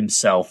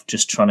himself,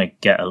 just trying to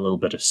get a little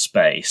bit of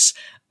space.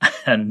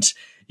 And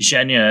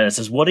Yevgeniya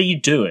says, "What are you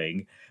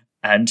doing?"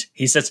 And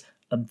he says,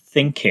 "I'm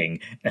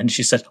thinking." And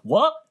she says,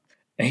 "What?"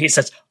 And he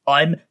says,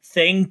 "I'm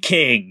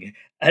thinking."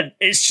 And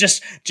it's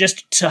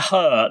just to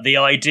her, the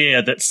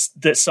idea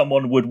that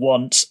someone would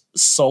want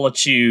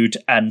solitude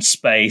and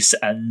space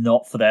and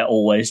not for there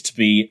always to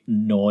be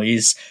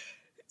noise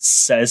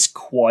says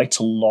quite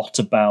a lot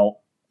about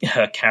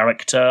her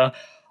character.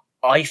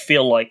 I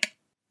feel like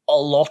a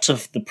lot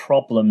of the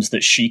problems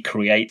that she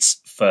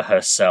creates for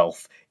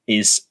herself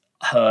is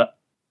her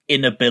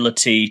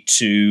inability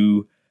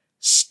to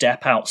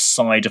step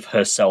outside of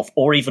herself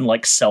or even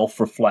like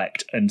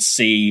self-reflect and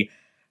see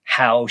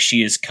how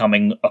she is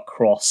coming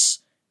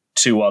across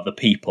to other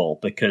people,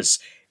 because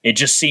it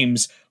just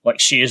seems like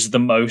she is the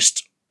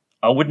most,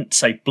 I wouldn't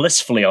say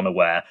blissfully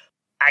unaware,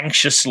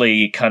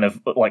 anxiously kind of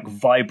like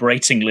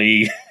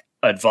vibratingly,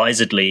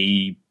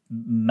 advisedly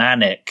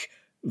manic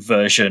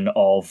version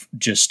of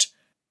just,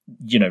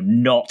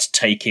 not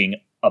taking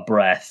a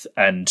breath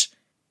and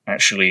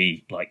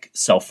actually like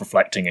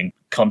self-reflecting and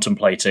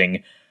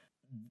contemplating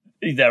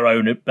their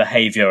own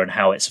behavior and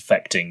how it's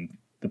affecting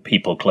the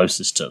people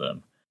closest to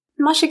them.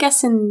 Masha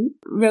Gessen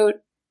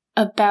wrote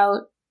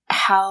about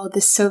how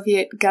the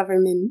Soviet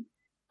government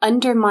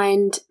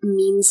undermined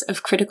means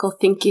of critical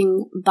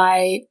thinking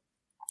by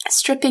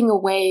stripping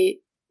away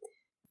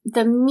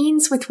the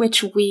means with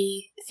which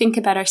we think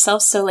about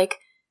ourselves.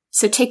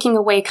 So taking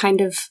away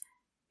kind of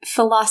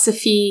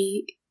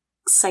philosophy,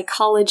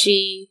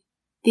 psychology,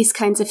 these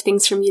kinds of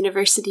things from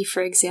university,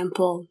 for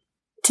example,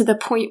 to the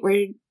point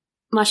where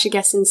Masha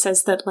Gessen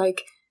says that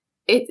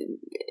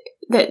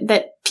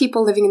that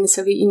people living in the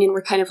Soviet Union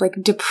were kind of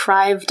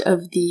deprived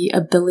of the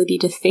ability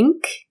to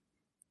think.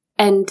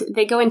 And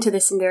they go into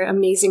this in their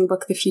amazing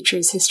book, The Future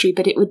is History,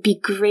 but it would be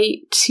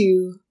great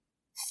to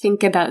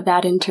think about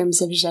that in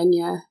terms of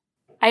Yevgeniya.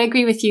 I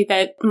agree with you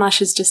that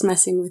Masha's just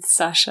messing with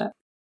Sasha.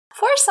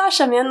 Poor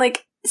Sasha, man.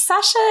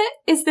 Sasha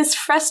is this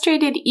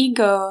frustrated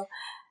ego.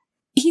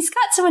 He's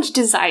got so much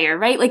desire,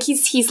 right?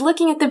 He's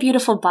looking at the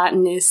beautiful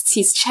botanists.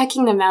 He's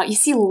checking them out. You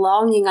see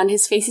longing on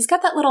his face. He's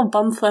got that little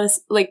bumfless,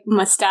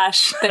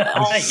 mustache that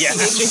all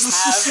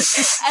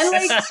teenagers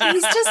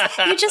have.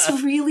 And you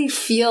just really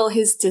feel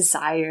his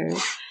desire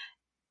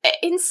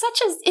in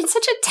such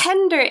a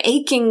tender,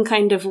 aching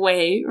kind of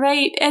way,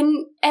 right?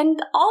 And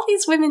all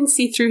these women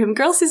see through him.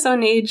 Girls his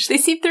own age, they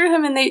see through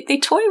him and they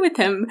toy with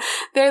him.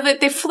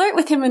 They flirt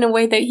with him in a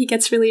way that he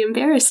gets really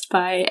embarrassed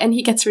by and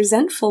he gets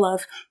resentful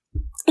of.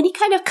 And he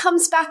kind of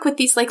comes back with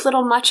these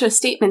little macho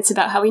statements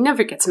about how he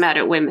never gets mad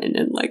at women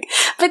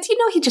but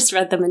he just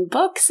read them in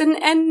books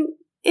and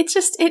it's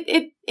just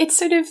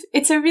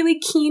it's a really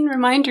keen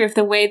reminder of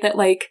the way that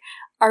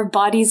our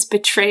bodies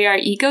betray our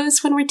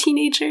egos when we're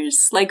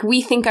teenagers.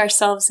 We think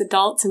ourselves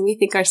adults and we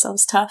think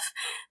ourselves tough,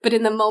 but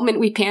in the moment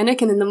we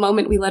panic and in the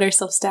moment we let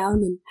ourselves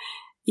down. And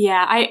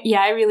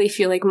I really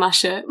feel like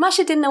Masha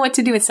didn't know what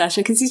to do with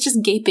Sasha because he's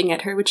just gaping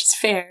at her, which is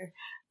fair.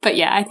 But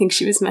yeah, I think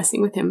she was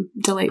messing with him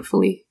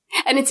delightfully.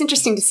 And it's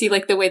interesting to see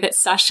the way that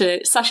Sasha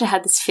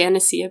had this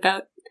fantasy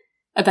about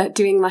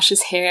doing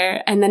Masha's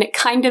hair, and then it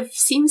kind of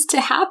seems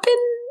to happen,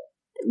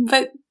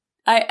 but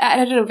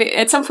I don't know,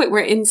 at some point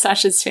we're in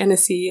Sasha's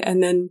fantasy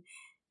and then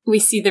we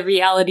see the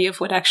reality of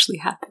what actually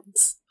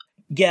happens.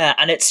 Yeah,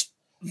 and it's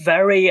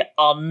very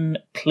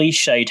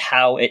uncliched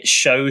how it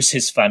shows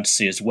his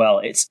fantasy as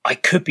well. I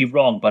could be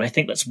wrong, but I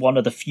think that's one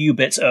of the few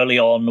bits early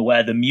on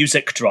where the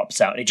music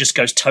drops out and it just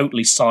goes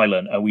totally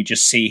silent and we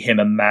just see him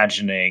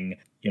imagining,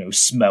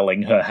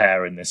 smelling her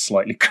hair in this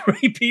slightly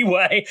creepy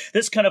way.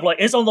 That's kind of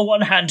is on the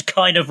one hand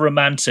kind of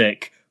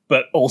romantic,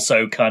 but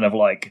also kind of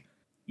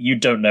you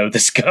don't know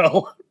this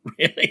girl,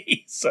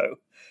 really. So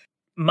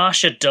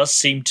Masha does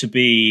seem to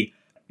be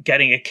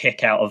getting a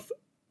kick out of...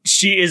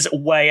 She is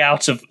way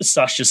out of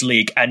Sasha's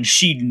league, and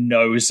she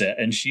knows it,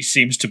 and she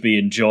seems to be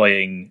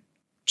enjoying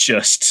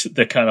just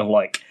the kind of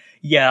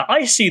yeah,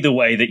 I see the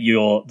way that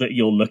you're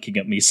looking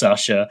at me,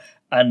 Sasha,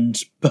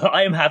 but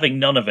I am having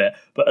none of it.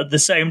 But at the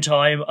same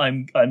time,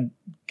 I'm gonna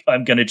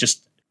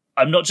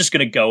I'm not just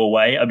gonna go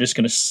away. I'm just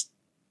gonna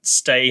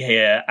stay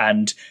here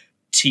and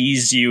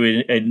tease you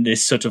in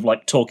this sort of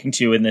talking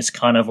to you in this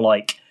kind of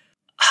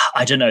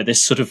I don't know,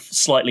 this sort of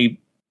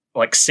slightly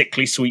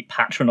sickly sweet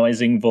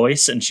patronizing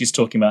voice. And she's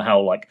talking about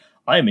how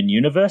I'm in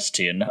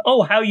university and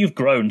how you've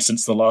grown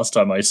since the last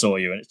time I saw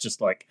you. And it's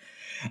just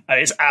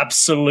it's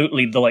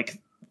absolutely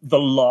the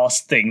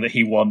last thing that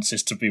he wants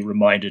is to be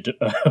reminded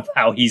of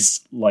how he's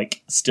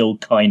still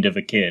kind of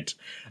a kid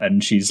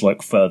and she's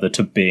further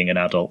to being an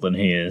adult than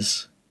he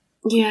is.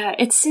 Yeah,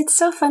 it's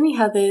so funny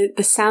how the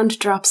sound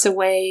drops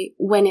away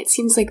when it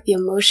seems like the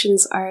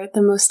emotions are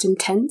the most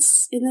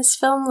intense in this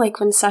film,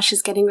 when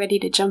Sasha's getting ready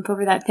to jump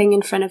over that thing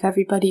in front of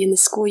everybody in the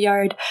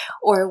schoolyard,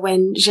 or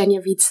when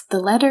Yevgeniya reads the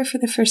letter for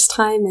the first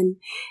time. And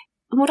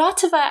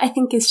Muratova, I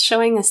think, is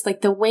showing us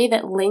the way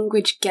that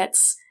language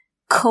gets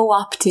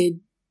co-opted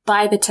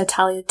by the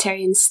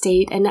totalitarian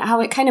state and how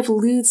it kind of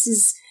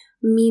loses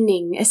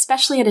meaning,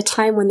 especially at a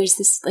time when there's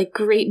this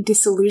great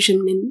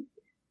disillusionment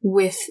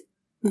with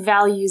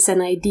values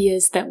and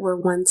ideas that were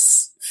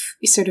once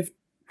sort of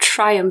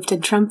triumphed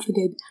and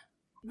trumpeted.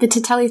 The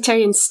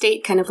totalitarian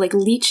state kind of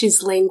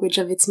leeches language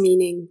of its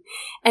meaning.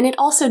 And it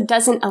also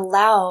doesn't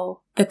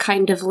allow the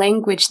kind of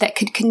language that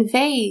could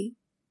convey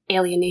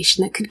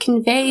alienation, that could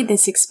convey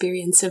this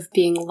experience of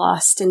being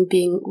lost and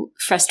being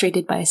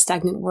frustrated by a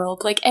stagnant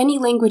world. Any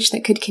language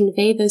that could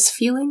convey those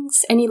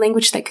feelings, any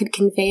language that could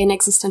convey an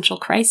existential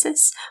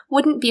crisis,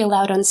 wouldn't be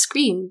allowed on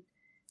screen.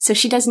 So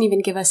she doesn't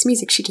even give us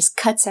music, she just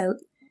cuts out.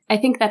 I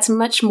think that's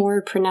much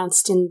more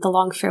pronounced in The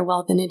Long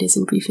Farewell than it is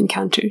in Brief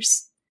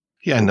Encounters.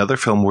 Yeah, another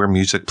film where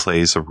music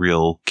plays a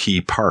real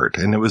key part.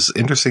 And it was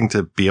interesting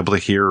to be able to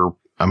hear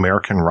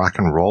American rock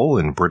and roll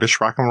and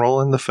British rock and roll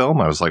in the film.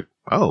 I was like,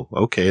 oh,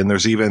 okay. And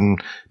there's even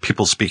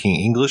people speaking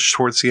English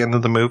towards the end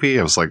of the movie.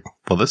 I was like,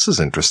 well, this is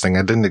interesting.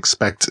 I didn't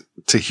expect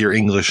to hear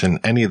English in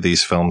any of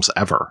these films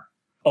ever.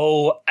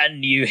 Oh,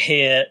 and you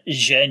hear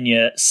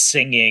Yevgeniya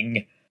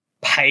singing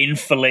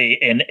painfully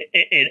in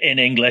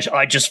English.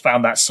 I just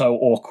found that so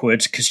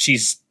awkward because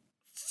she's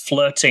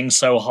flirting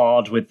so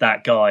hard with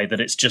that guy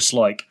that it's just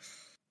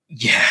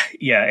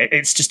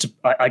it's just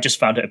I just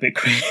found it a bit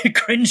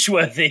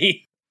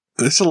cringeworthy.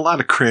 There's a lot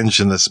of cringe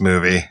in this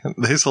movie.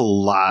 There's a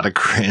lot of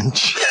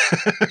cringe.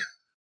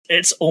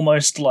 It's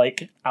almost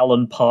like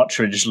Alan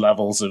Partridge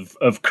levels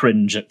of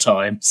cringe at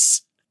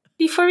times.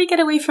 Before we get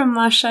away from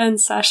Masha and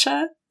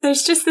Sasha,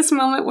 there's just this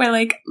moment where,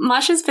 like,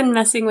 Masha's been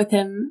messing with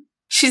him.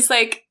 She's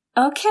like,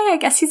 okay, I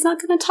guess he's not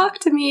going to talk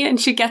to me.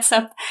 And she gets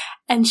up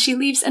and she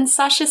leaves. And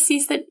Sasha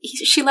sees that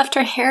she left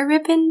her hair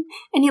ribbon.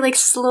 And he, like,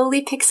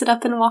 slowly picks it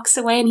up and walks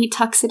away. And he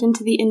tucks it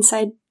into the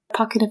inside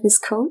pocket of his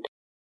coat.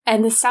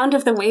 And the sound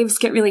of the waves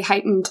get really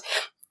heightened,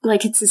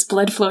 like it's his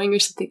blood flowing or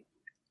something.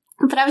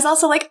 But I was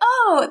also like,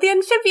 oh, the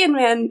amphibian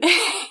man.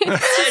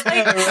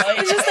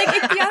 It's just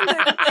like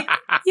Gianna. Like,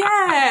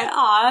 yeah,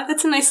 aw,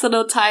 that's a nice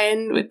little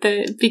tie-in with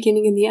the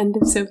beginning and the end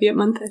of Soviet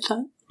month, I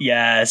thought.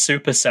 Yeah,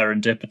 super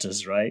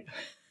serendipitous, right?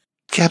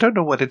 Yeah, I don't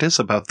know what it is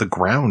about the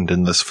ground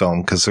in this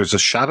film, because there's a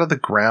shot of the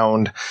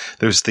ground.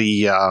 There's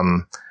the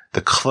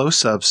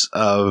close-ups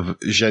of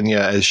Yevgeniya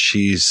as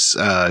she's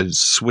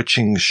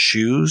switching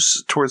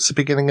shoes towards the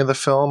beginning of the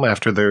film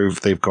after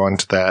they've gone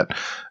to that,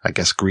 I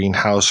guess,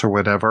 greenhouse or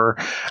whatever.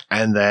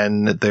 And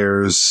then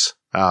there's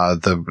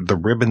the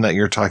ribbon that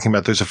you're talking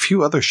about. There's a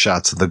few other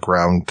shots of the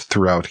ground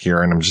throughout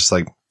here, and I'm just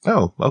like,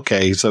 oh,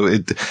 okay. So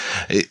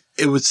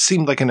it would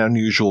seem like an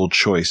unusual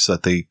choice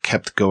that they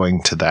kept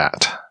going to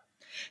that.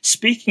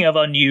 Speaking of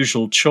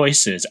unusual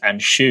choices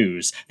and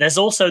shoes, there's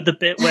also the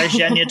bit where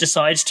Yevgeniya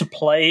decides to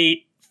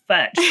play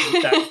fetch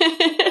with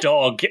that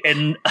dog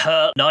in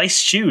her nice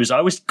shoes. I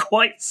was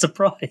quite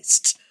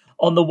surprised.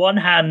 On the one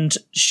hand,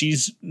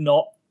 she's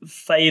not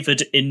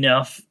favoured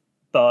enough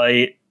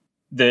by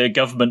the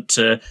government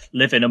to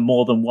live in a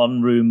more than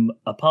one room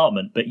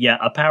apartment, but yeah,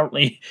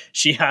 apparently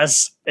she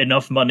has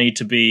enough money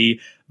to be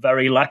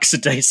very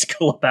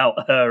lackadaisical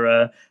about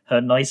her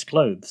nice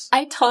clothes.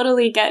 I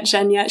totally get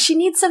Gianna. She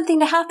needs something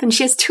to happen.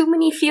 She has too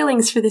many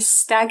feelings for this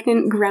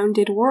stagnant,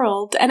 grounded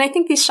world. And I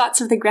think these shots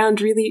of the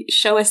ground really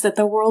show us that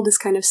the world is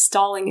kind of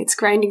stalling. It's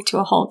grinding to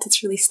a halt.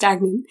 It's really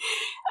stagnant.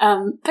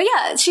 But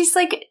yeah, she's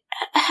like,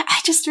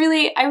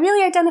 I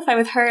really identify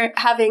with her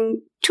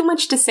having too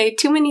much to say,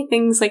 too many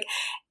things. Like,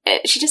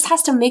 she just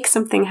has to make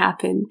something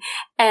happen.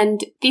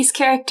 And these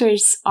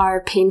characters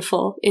are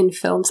painful in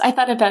films. I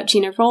thought about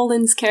Gina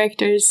Rowland's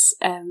characters.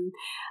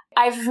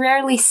 I've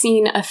rarely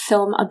seen a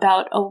film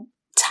about a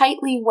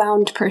tightly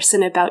wound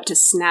person about to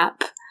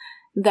snap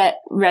that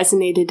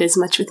resonated as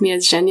much with me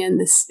as Yevgeniya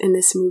in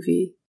this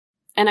movie.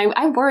 And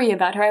I worry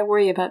about her. I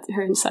worry about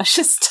her and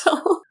Sasha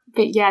still.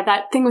 But yeah,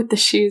 that thing with the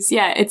shoes,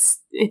 yeah, it's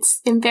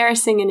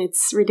embarrassing and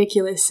it's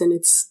ridiculous and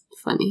it's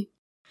funny.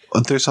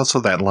 There's also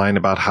that line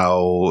about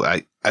how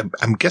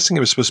I'm guessing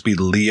it was supposed to be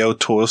Leo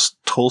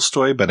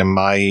Tolstoy, but in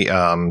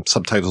my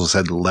subtitles it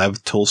said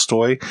Lev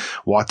Tolstoy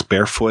walked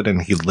barefoot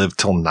and he lived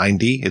till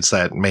 90. It's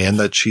that man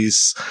that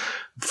she's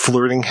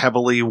flirting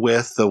heavily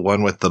with, the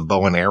one with the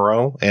bow and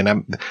arrow. And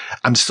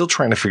I'm still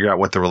trying to figure out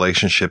what the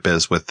relationship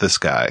is with this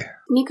guy.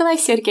 Nikolai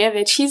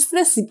Sergeyevich, he's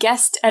this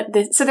guest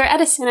so they're at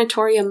a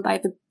sanatorium by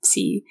the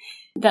sea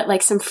that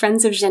like some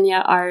friends of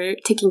Yevgeniya are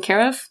taking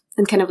care of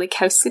and kind of like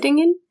house sitting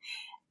in.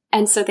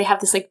 And so they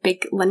have this like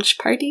big lunch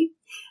party.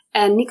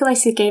 And Nikolai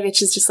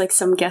Sergeyevich is just like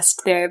some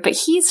guest there, but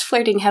he's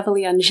flirting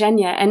heavily on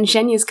Yevgeniya, and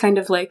Zhenya's kind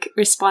of like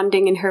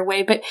responding in her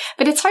way. But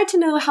it's hard to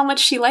know how much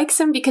she likes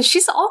him because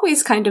she's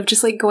always kind of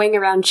just like going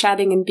around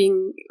chatting and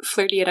being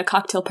flirty at a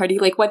cocktail party.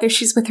 Like whether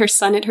she's with her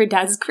son at her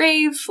dad's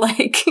grave,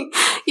 like,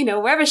 you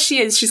know, wherever she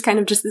is, she's kind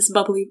of just this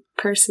bubbly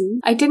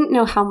person. I didn't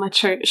know how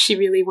much she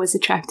really was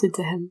attracted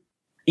to him.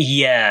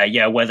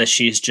 Yeah, whether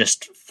she's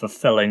just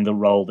fulfilling the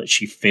role that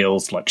she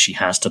feels like she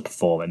has to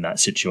perform in that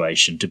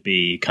situation to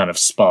be kind of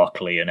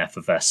sparkly and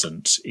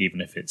effervescent,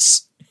 even if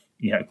it's,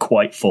 you know,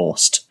 quite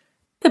forced.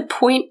 The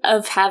point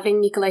of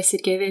having Nikolai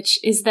Sergeyevich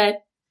is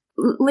that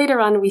later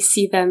on we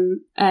see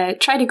them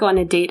try to go on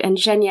a date, and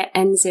Yevgeniya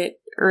ends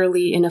it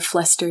early in a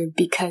fluster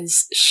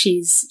because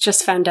she's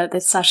just found out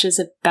that Sasha's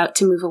about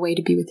to move away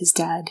to be with his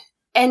dad.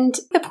 And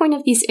the point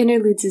of these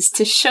interludes is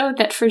to show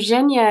that for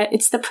Yevgeniya,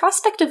 it's the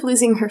prospect of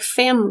losing her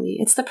family,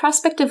 it's the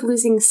prospect of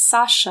losing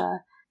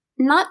Sasha,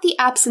 not the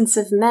absence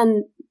of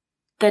men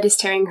that is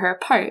tearing her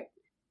apart.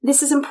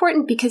 This is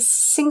important because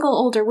single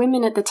older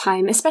women at the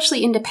time,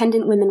 especially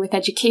independent women with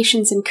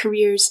educations and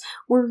careers,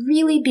 were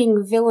really being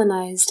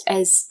villainized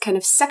as kind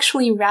of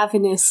sexually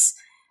ravenous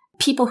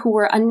people who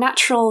were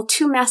unnatural,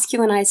 too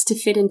masculinized to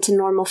fit into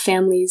normal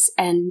families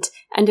and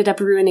ended up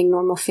ruining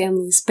normal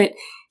families. But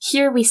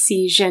here we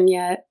see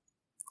Yevgeniya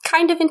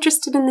kind of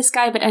interested in this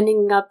guy, but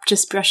ending up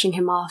just brushing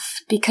him off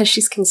because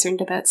she's concerned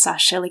about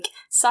Sasha. Like,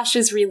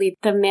 Sasha's really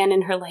the man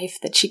in her life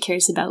that she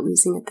cares about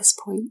losing at this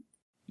point.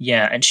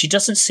 Yeah, and she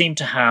doesn't seem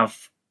to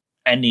have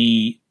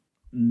any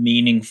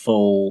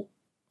meaningful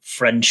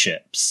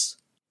friendships,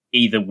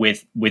 either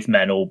with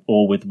men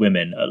or with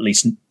women, at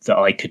least that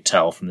I could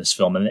tell from this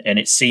film. And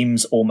it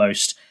seems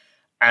almost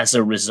as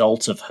a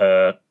result of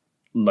her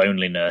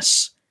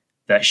loneliness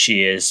that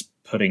she is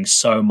putting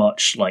so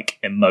much like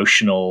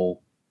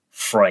emotional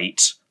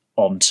freight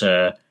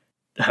onto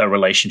her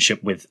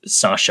relationship with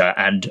Sasha,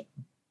 and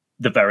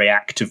the very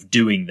act of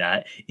doing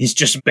that is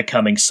just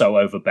becoming so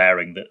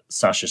overbearing that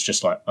Sasha's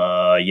just like,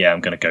 yeah,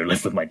 I'm going to go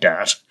live with my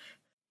dad.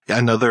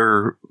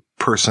 Another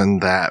person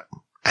that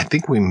I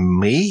think we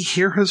may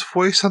hear his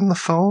voice on the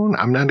phone.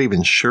 I'm not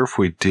even sure if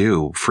we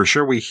do. For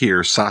sure, we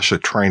hear Sasha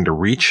trying to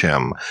reach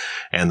him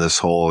and this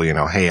whole,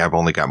 hey, I've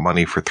only got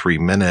money for 3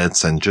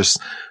 minutes, and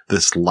just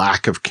this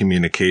lack of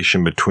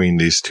communication between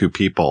these two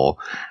people.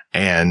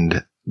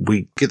 And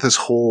we get this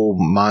whole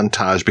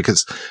montage,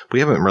 because we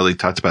haven't really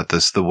talked about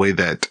this, the way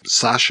that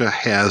Sasha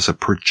has a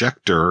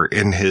projector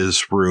in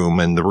his room,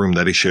 in the room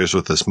that he shares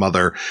with his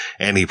mother,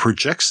 and he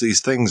projects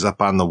these things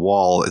up on the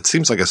wall. It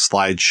seems like a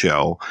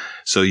slideshow.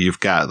 So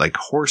you've got like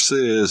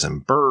horses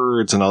and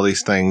birds and all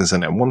these things.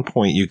 And at one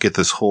point you get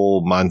this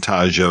whole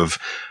montage of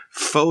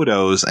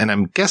photos, and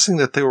I'm guessing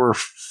that there were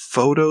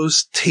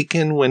photos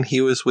taken when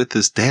he was with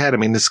his dad. I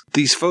mean,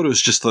 these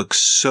photos just look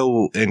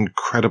so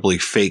incredibly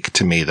fake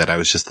to me that I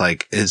was just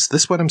like, is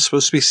this what I'm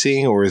supposed to be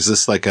seeing? Or is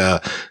this like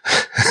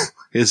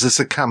is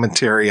this a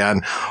commentary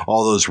on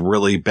all those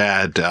really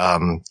bad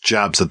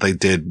jobs that they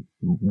did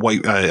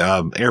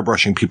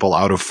airbrushing people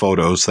out of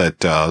photos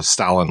that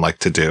Stalin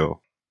liked to do?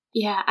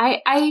 Yeah,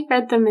 I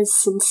read them as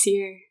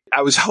sincere.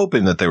 I was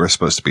hoping that they were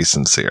supposed to be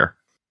sincere.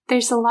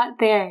 There's a lot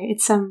there.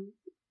 It's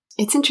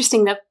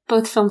interesting that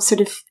both films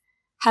sort of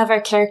have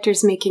our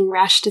characters making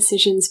rash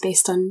decisions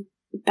based on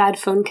bad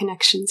phone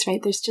connections,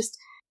 right?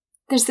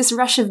 There's this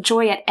rush of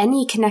joy at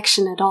any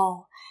connection at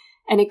all.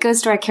 And it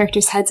goes to our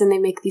characters' heads and they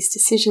make these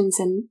decisions.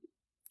 And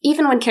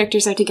even when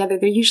characters are together,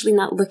 they're usually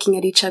not looking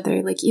at each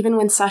other. Like even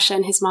when Sasha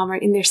and his mom are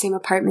in their same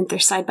apartment, they're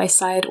side by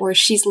side, or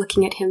she's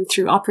looking at him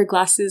through opera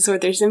glasses, or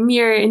there's a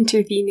mirror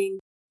intervening.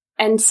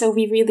 And so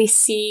we really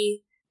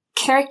see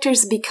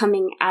characters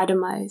becoming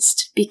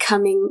atomized,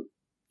 becoming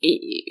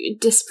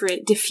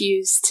disparate,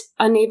 diffused,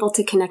 unable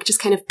to connect, just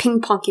kind of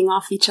ping-ponging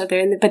off each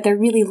other. But they're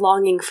really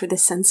longing for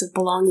this sense of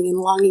belonging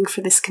and longing for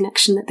this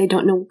connection that they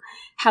don't know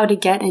how to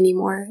get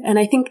anymore. And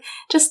I think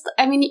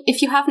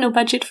if you have no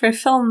budget for a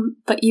film,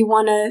 but you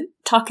want to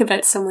talk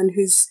about someone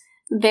who's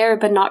there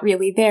but not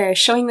really there,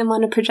 showing them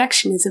on a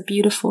projection is a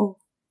beautiful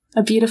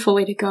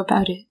way to go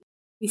about it.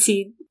 We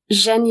see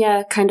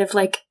Yevgeniya kind of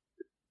like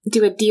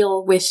do a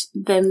deal with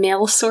the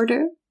mail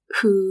sorter,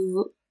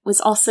 who was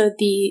also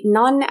the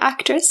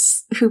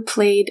non-actress who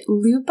played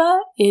Luba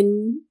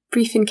in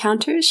Brief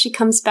Encounters. She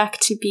comes back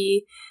to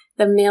be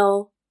the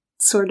mail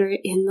sorter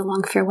in The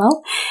Long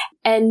Farewell.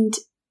 And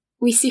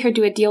we see her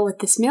do a deal with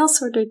this mail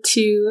sorter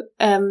to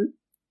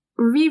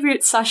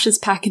reroute Sasha's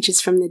packages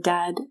from the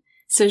dad.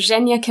 So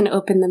Yevgeniya can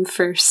open them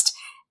first.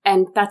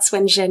 And that's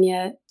when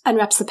Yevgeniya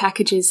unwraps the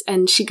packages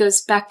and she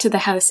goes back to the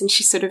house and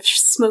she's sort of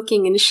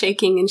smoking and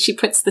shaking and she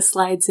puts the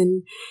slides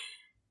in.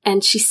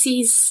 And she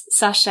sees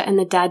Sasha and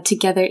the dad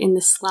together in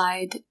the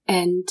slide,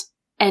 and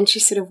she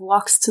sort of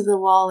walks to the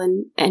wall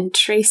and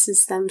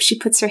traces them. She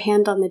puts her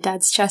hand on the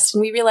dad's chest,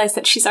 and we realize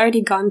that she's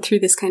already gone through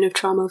this kind of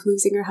trauma of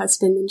losing her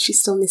husband, and she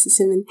still misses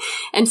him.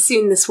 And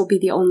soon this will be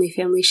the only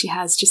family she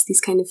has, just these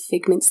kind of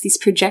figments, these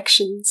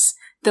projections.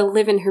 They'll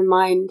live in her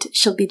mind.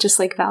 She'll be just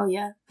like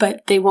Valia,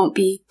 but they won't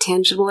be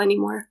tangible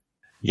anymore.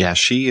 Yeah,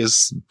 she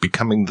is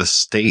becoming the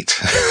state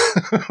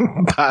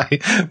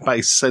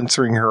by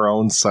censoring her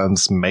own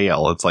son's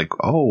mail. It's like,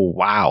 oh,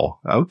 wow.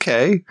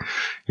 Okay.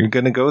 You're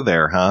going to go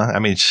there, huh? I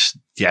mean,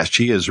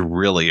 she is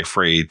really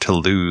afraid to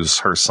lose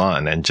her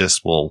son and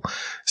just will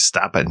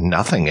stop at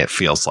nothing, it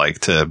feels like,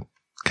 to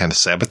kind of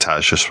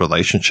sabotage this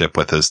relationship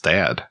with his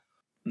dad.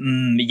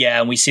 Yeah,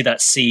 and we see that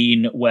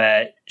scene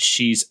where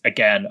she's,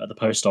 again, at the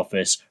post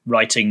office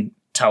writing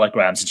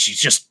telegrams, and she's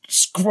just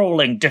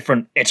scrolling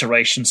different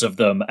iterations of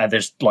them, and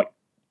there's like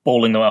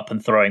balling them up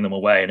and throwing them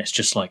away, and it's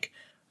just like,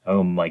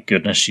 oh my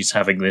goodness, she's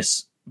having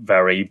this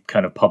very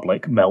kind of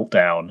public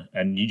meltdown.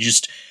 And you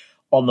just,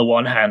 on the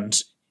one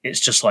hand,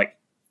 it's just like,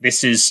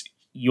 this is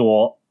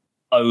your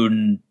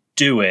own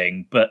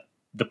doing, but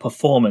the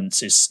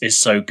performance is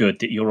so good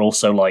that you're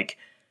also like,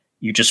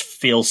 you just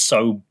feel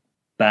so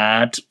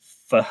bad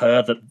for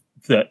her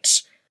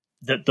that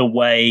the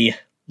way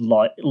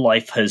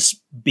life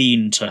has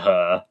been to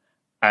her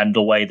and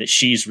the way that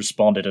she's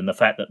responded, and the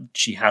fact that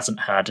she hasn't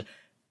had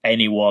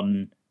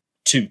anyone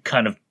to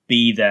kind of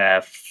be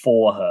there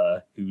for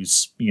her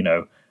who's,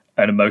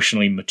 an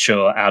emotionally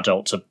mature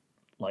adult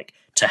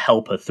to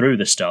help her through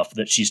the stuff,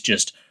 that she's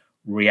just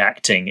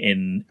reacting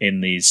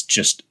in these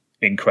just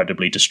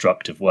incredibly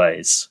destructive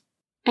ways.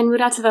 And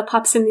Muratova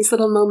pops in these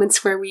little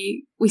moments where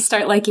we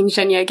start liking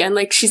Yevgeniya again.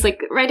 Like, she's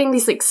like writing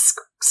these, like,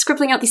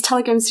 scribbling out these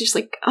telegrams. She's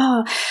like,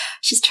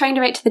 she's trying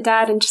to write to the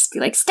dad and just be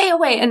like, stay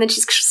away. And then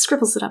she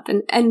scribbles it up.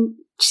 And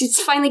she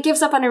finally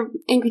gives up on her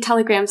angry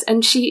telegrams.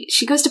 And she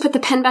goes to put the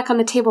pen back on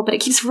the table, but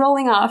it keeps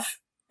rolling off.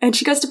 And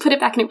she goes to put it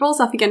back and it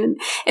rolls off again.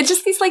 And it's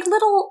just these, like,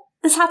 little,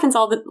 this happens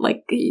all the,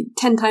 like,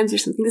 10 times or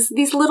something.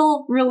 These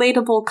little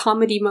relatable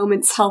comedy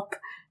moments help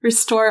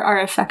restore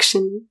our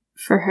affection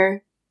for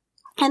her.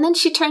 And then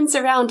she turns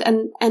around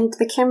and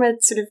the camera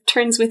sort of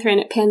turns with her and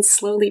it pans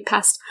slowly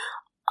past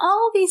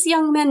all these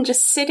young men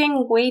just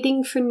sitting,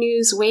 waiting for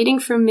news, waiting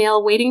for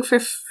mail, waiting for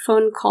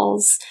phone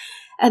calls.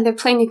 and they're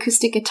playing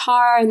acoustic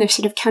guitar, and they're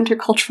sort of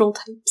countercultural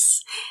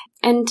types.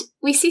 And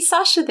we see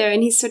Sasha there,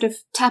 and he's sort of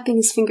tapping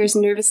his fingers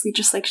nervously,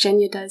 just like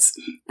Yevgeniya does.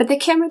 But the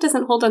camera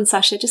doesn't hold on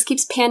Sasha. It just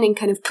keeps panning,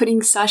 kind of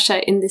putting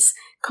Sasha in this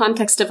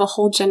context of a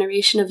whole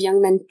generation of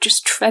young men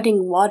just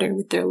treading water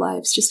with their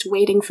lives, just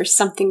waiting for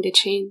something to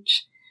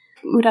change.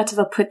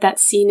 Muratova put that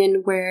scene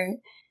in where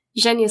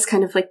Yevgeniya's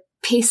kind of like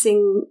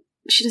pacing.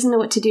 She doesn't know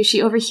what to do.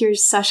 She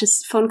overhears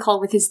Sasha's phone call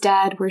with his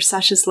dad, where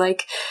Sasha's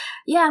like,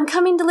 yeah, I'm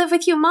coming to live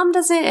with you.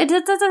 It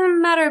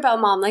doesn't matter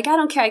about Mom. Like, I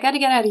don't care. I gotta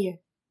get out of here.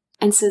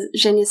 And so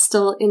Yevgeniya's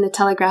still in the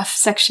telegraph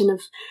section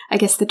of, I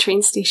guess, the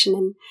train station.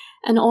 And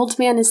an old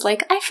man is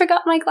like, I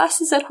forgot my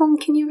glasses at home.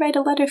 Can you write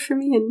a letter for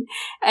me?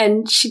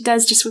 And she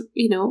does, just,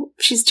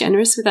 she's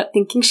generous without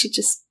thinking. She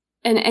just,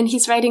 and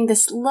he's writing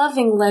this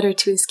loving letter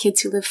to his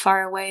kids who live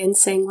far away and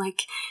saying,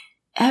 like,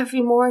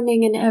 every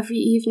morning and every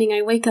evening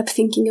I wake up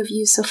thinking of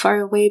you so far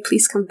away.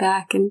 Please come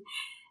back.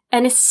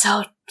 And it's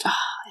so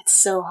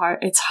hard.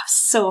 It's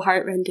so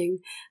heartrending.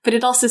 But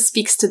it also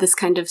speaks to this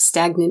kind of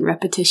stagnant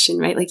repetition,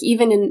 right? Like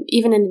even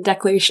in a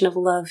declaration of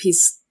love,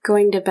 he's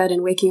going to bed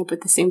and waking up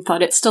with the same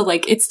thought. It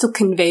still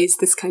conveys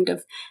this kind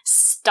of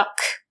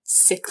stuck,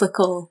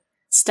 cyclical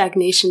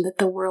stagnation that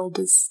the world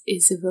is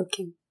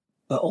evoking.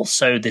 But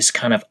also this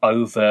kind of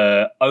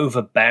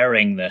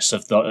overbearingness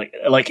of the,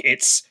 like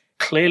it's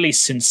clearly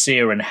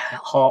sincere and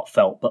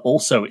heartfelt, but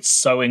also it's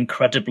so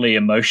incredibly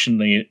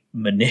emotionally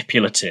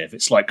manipulative.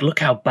 It's like, look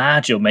how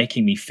bad you're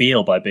making me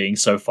feel by being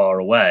so far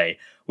away,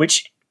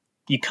 which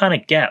you kind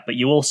of get, but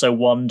you also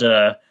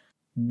wonder,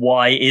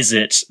 why is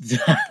it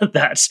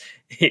that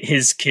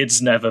his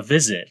kids never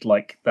visit?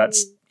 Like,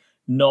 that's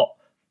not,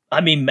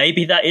 I mean,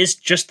 maybe that is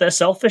just they're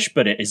selfish,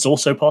 but it is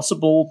also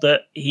possible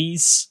that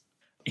he's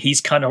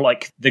kind of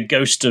like the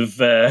ghost of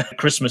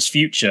Christmas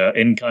future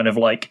in kind of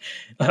like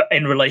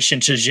in relation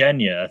to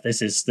Yevgeniya.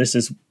 This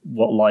is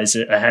what lies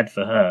ahead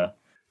for her.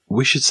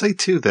 We should say,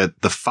 too,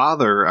 that the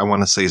father, I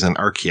want to say, is an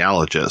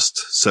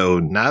archaeologist. So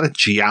not a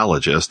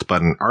geologist,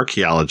 but an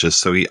archaeologist.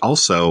 So he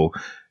also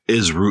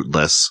is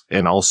rootless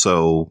and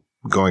also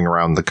going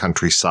around the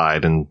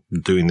countryside and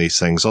doing these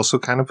things. Also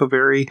kind of a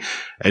very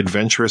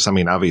adventurous, I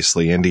mean,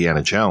 obviously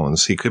Indiana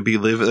Jones. He could be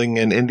living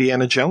in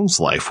Indiana Jones'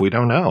 life. We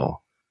don't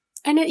know.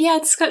 And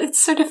it's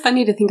sort of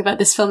funny to think about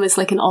this film as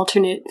like an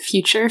alternate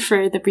future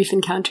for the Brief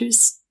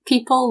Encounters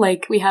people.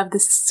 Like, we have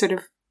this sort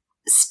of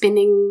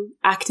spinning,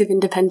 active,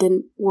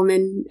 independent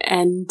woman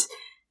and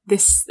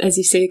this, as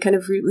you say, kind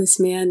of rootless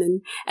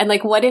man. And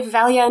like, what if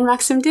Valia and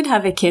Maxim did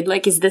have a kid?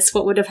 Like, is this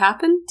what would have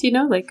happened? You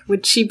know, like,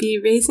 would she be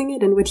raising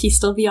it and would he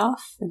still be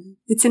off? And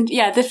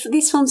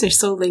these films are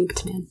so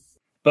linked, man.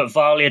 But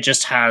Valia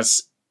just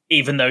has,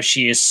 even though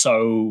she is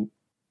so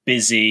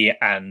busy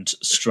and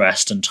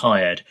stressed and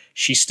tired,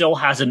 she still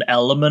has an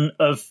element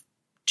of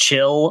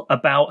chill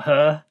about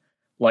her.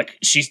 Like,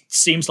 she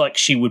seems like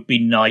she would be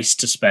nice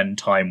to spend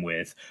time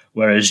with,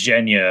 whereas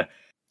Yevgeniya,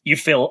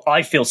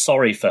 I feel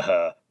sorry for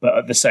her, but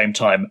at the same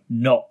time,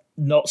 not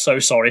so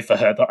sorry for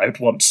her that I would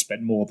want to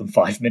spend more than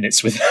 5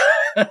 minutes with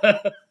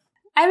her.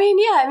 I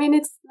mean,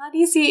 it's not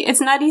easy. It's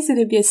not easy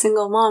to be a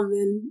single mom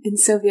in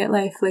Soviet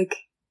life. Like,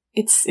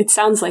 it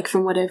sounds like,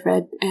 from what I've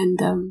read,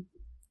 and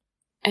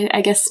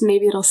I guess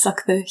maybe it'll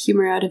suck the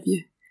humor out of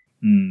you.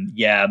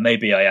 Yeah,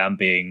 maybe I am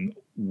being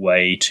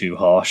way too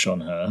harsh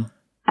on her.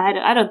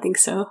 I don't think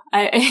so.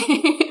 I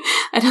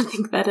don't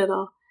think that at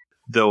all.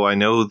 Though I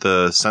know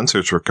the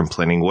censors were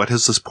complaining, what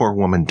has this poor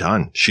woman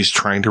done? She's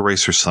trying to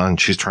raise her son.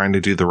 She's trying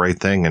to do the right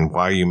thing. And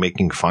why are you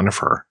making fun of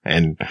her?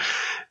 And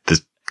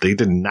they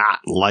did not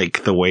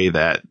like the way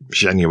that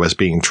Yevgeniya was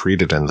being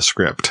treated in the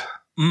script.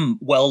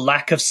 Well,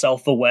 lack of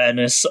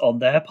self-awareness on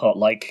their part.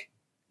 Like,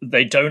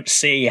 they don't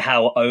see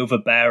how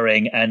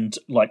overbearing and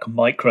like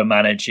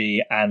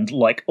micromanagey and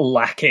like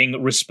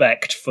lacking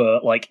respect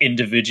for like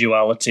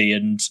individuality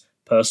and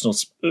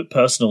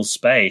personal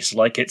space.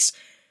 Like,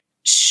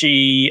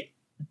 she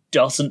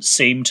doesn't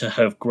seem to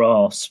have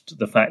grasped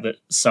the fact that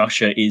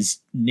Sasha is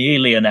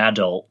nearly an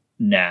adult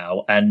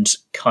now and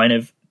kind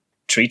of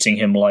treating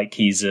him like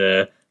he's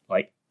a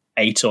like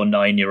 8 or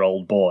 9 year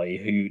old boy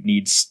who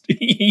needs,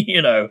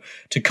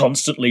 to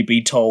constantly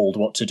be told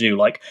what to do.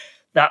 Like,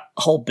 that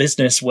whole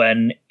business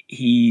when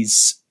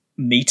he's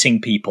meeting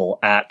people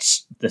at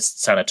the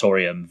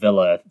sanatorium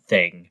villa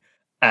thing,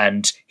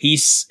 and he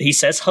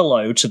says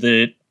hello to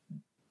the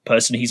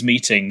person he's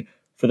meeting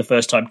for the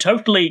first time,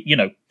 totally,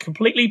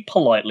 completely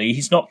politely.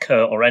 He's not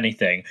curt or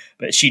anything,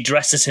 but she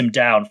dresses him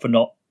down for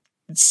not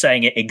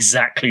saying it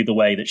exactly the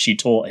way that she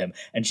taught him,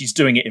 and she's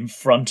doing it in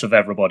front of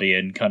everybody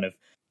and kind of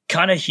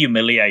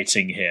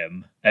humiliating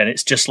him. And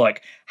it's just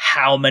like,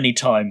 how many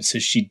times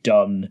has she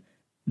done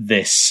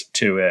this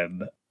to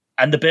him?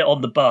 And the bit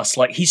on the bus,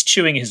 like, he's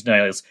chewing his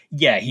nails.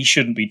 Yeah, he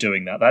shouldn't be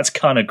doing that. That's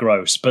kind of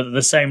gross. But at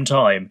the same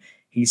time,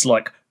 he's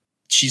like,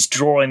 she's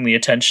drawing the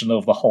attention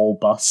of the whole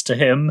bus to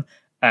him.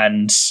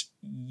 And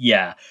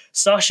yeah,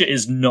 Sasha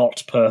is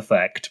not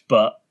perfect,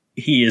 but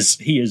he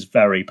is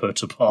very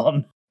put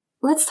upon.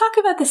 Let's talk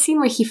about the scene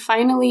where he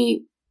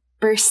finally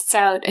bursts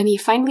out and he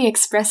finally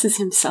expresses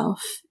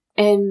himself.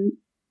 And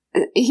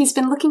he's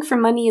been looking for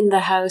money in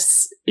the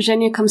house.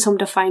 Zhenya comes home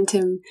to find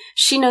him.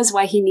 She knows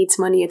why he needs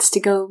money. It's to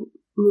go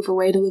move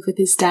away to live with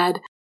his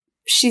dad.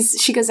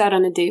 She goes out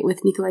on a date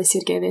with Nikolai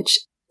Sergeyevich.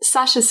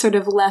 Sasha's sort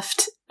of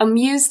left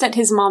amused at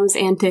his mom's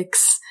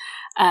antics,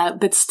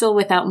 but still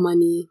without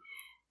money.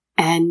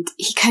 And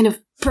he kind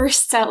of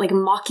bursts out, like,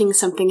 mocking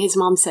something his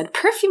mom said,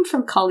 perfume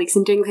from colleagues,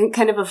 and doing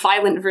kind of a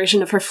violent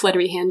version of her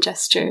fluttery hand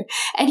gesture.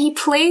 And he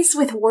plays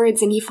with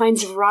words, and he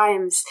finds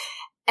rhymes,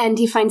 and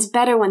he finds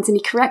better ones, and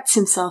he corrects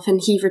himself,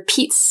 and he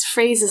repeats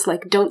phrases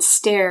like, don't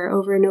stare,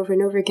 over and over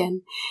and over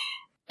again.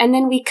 And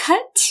then we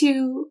cut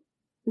to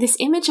this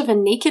image of a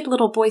naked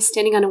little boy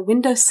standing on a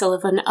windowsill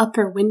of an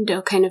upper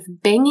window, kind of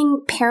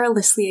banging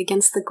perilously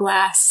against the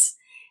glass.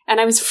 And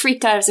I was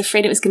freaked out. I was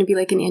afraid it was going to be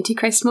like an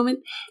Antichrist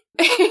moment.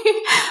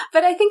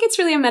 But I think it's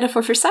really a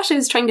metaphor for Sasha,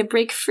 who's trying to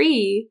break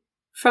free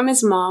from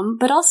his mom,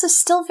 but also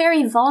still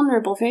very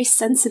vulnerable, very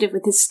sensitive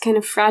with his kind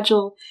of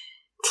fragile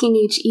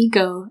teenage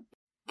ego.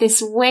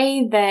 This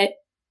way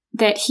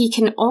that he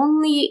can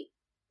only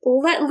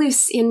let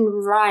loose in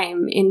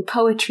rhyme, in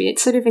poetry. It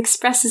sort of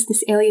expresses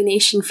this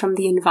alienation from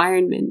the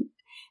environment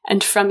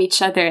and from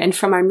each other and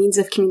from our means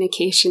of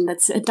communication.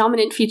 That's a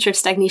dominant feature of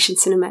stagnation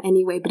cinema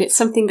anyway, but it's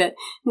something that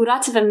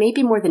Muratova,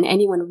 maybe more than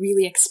anyone,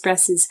 really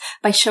expresses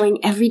by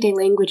showing everyday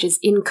language as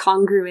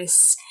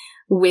incongruous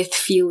with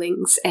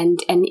feelings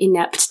and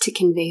inept to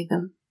convey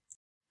them.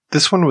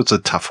 This one was a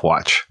tough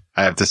watch,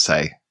 I have to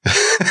say.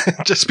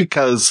 Just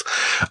because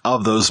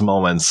of those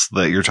moments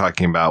that you're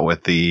talking about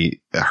with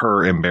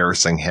her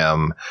embarrassing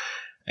him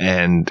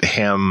and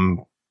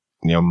him,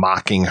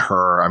 mocking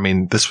her. I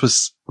mean, this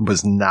was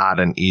not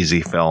an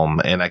easy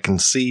film, and I can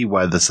see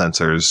why the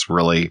censors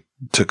really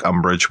took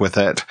umbrage with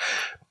it.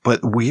 But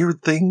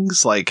weird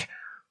things like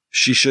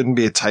she shouldn't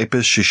be a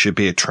typist, she should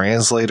be a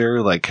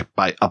translator. Like,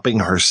 by upping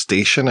her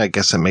station, I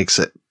guess it makes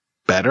it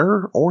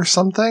better or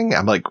something.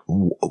 I'm like,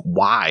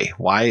 why?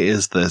 Why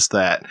is this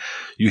that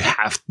you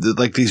have to,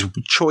 like, these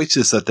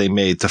choices that they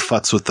made to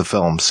futz with the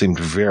film seemed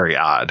very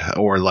odd.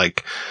 Or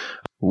like,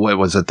 what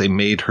was it? They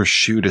made her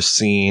shoot a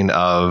scene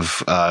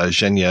of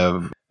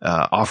Yevgeniya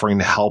offering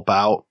to help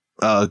out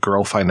a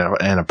girl find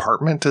an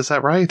apartment. Is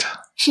that right?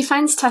 She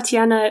finds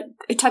Tatiana.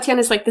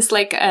 Tatiana's like this,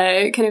 like,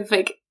 kind of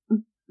like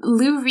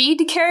Lou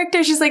Reed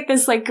character. She's like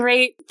this, like,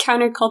 great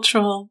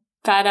countercultural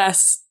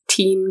badass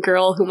teen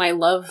girl whom I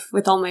love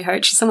with all my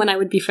heart. She's someone I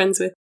would be friends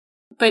with.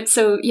 But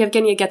so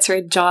Yevgeniya gets her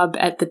a job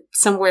at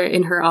somewhere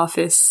in her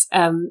office,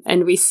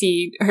 and we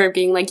see her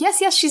being like,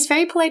 yes, she's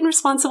very polite and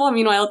responsible.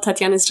 Meanwhile,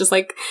 Tatiana's just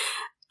like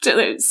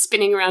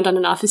spinning around on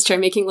an office chair,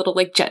 making little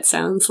like jet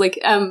sounds. Like,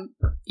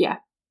 yeah.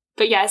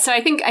 But yeah, so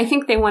I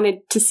think they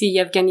wanted to see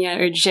Yevgeniya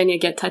or Zhenya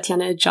get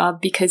Tatiana a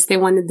job because they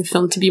wanted the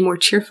film to be more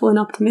cheerful and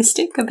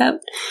optimistic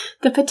about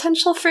the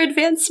potential for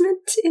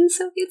advancement in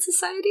Soviet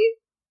society.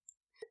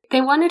 They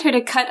wanted her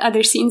to cut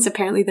other scenes,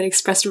 apparently, that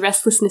expressed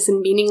restlessness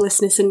and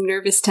meaninglessness and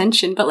nervous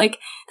tension. But, like,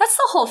 that's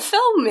the whole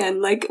film, man.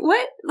 Like,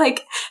 what?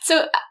 Like,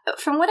 so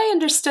from what I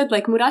understood,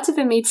 like,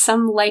 Muratova made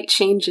some light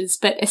changes,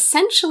 but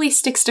essentially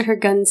sticks to her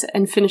guns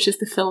and finishes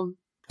the film.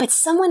 But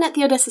someone at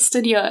the Odessa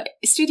studio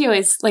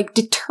is, like,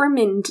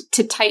 determined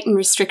to tighten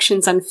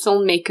restrictions on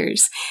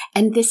filmmakers.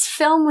 And this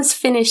film was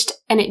finished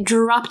and it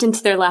dropped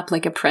into their lap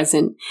like a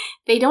present.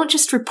 They don't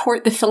just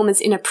report the film as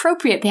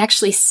inappropriate, they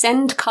actually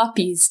send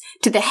copies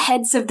to the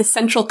heads of the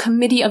Central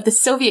Committee of the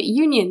Soviet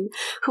Union,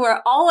 who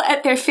are all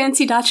at their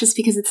fancy dachas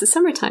because it's the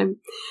summertime.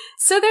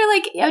 So they're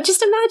like,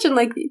 just imagine,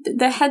 like,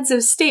 the heads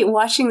of state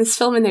watching this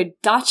film in their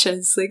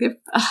dachas. Like,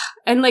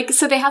 and, like,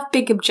 so they have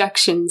big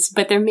objections,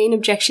 but their main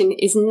objection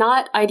is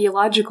not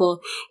ideological.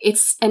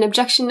 It's an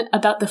objection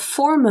about the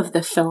form of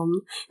the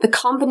film, the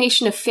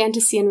combination of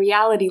fantasy and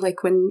reality,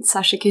 like when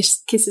Sasha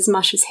kisses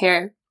Masha's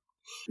hair.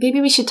 Maybe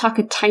we should talk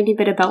a tiny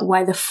bit about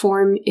why the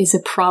form is a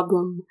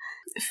problem.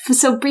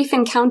 So Brief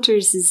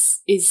Encounters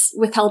is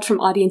withheld from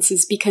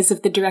audiences because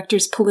of the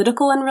director's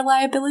political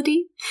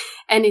unreliability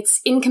and its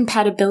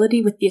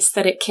incompatibility with the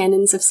aesthetic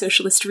canons of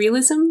socialist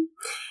realism.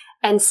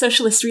 And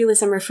socialist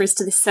realism refers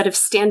to the set of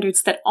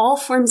standards that all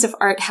forms of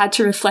art had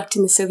to reflect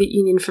in the Soviet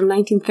Union from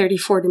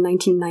 1934 to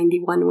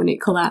 1991 when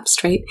it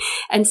collapsed, right?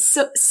 And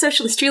so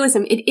socialist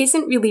realism, it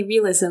isn't really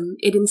realism.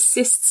 It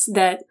insists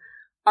that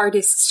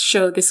artists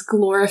show this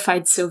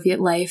glorified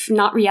Soviet life,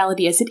 not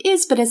reality as it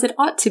is, but as it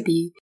ought to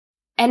be.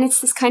 And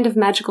it's this kind of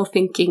magical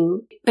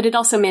thinking, but it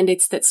also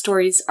mandates that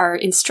stories are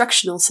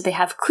instructional, so they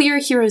have clear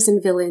heroes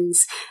and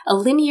villains, a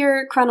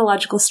linear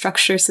chronological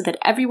structure so that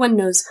everyone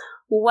knows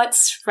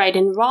what's right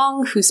and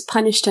wrong, who's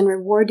punished and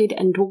rewarded,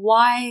 and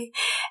why.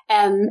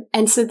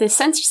 And so the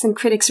censors and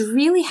critics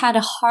really had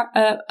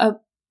a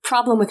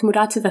problem with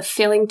Muratova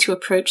failing to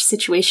approach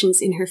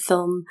situations in her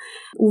film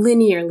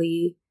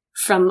linearly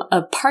from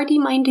a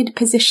party-minded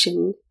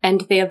position,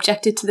 and they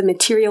objected to the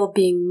material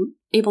being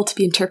able to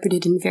be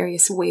interpreted in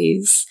various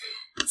ways.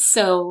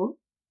 So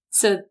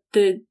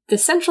the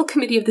Central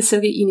Committee of the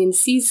Soviet Union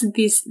sees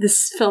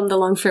this film, The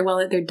Long Farewell,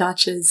 at their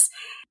dachas,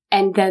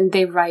 and then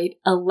they write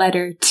a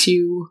letter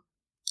to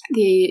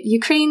the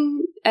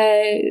Ukraine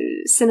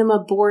Cinema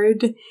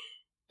Board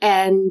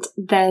And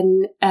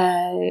then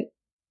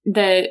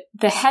the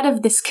head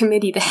of this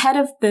committee, the head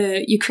of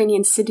the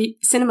Ukrainian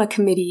cinema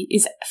committee,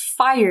 is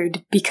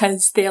fired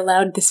because they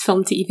allowed this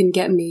film to even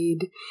get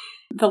made.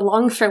 The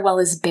Long Farewell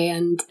is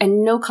banned,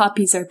 and no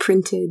copies are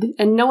printed,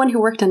 and no one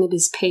who worked on it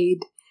is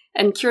paid.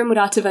 And Kira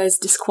Muratova is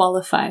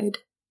disqualified.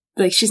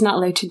 Like, she's not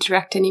allowed to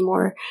direct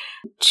anymore.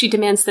 She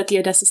demands that the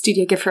Odessa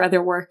studio give her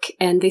other work,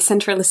 and they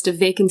send her a list of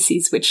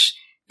vacancies, which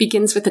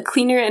begins with a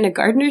cleaner and a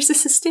gardener's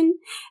assistant.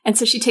 And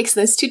so she takes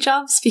those two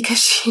jobs because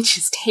she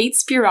just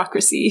hates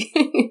bureaucracy.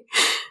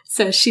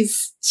 So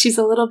she's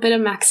a little bit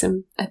of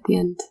Maxim at the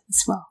end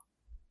as well.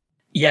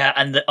 Yeah,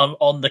 and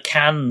on the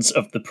cans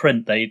of the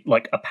print, they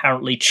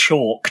apparently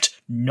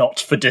chalked "not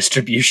for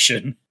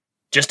distribution,"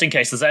 just in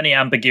case there's any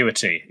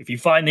ambiguity. If you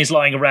find these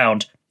lying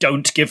around,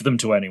 don't give them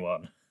to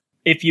anyone.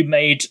 If you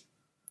made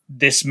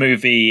this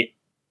movie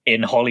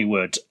in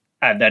Hollywood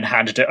and then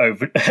handed it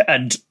over,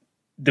 and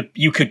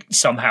you could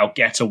somehow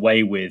get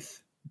away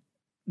with,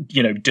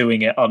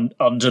 doing it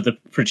under the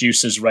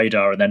producer's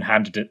radar, and then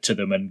handed it to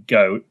them and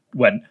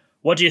went,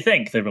 "What do you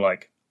think?" They were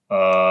like,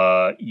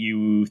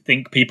 you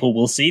think people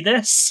will see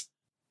this?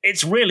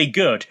 It's really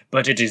good,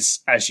 but it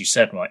is, as you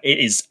said, Mike, it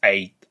is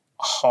a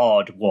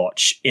hard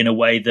watch in a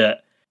way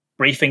that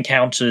Brief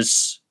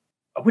Encounters,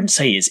 I wouldn't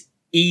say is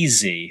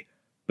easy,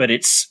 but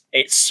it's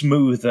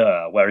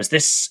smoother, whereas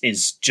this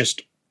is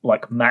just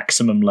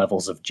maximum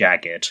levels of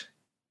jagged.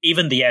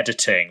 Even the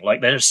editing,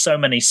 there's so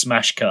many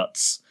smash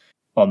cuts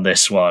on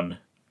this one,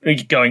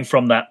 going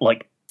from that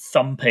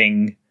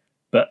thumping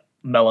but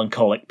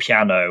melancholic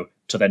piano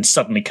to then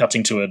suddenly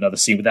cutting to another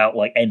scene without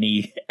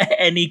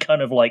any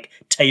kind of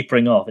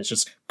tapering off. It's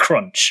just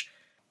crunch.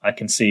 I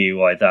can see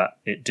why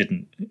it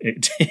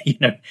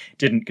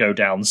didn't go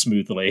down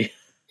smoothly.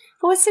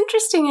 Well, what's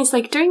interesting is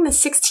during the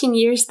 16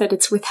 years that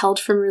it's withheld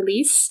from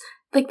release,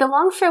 The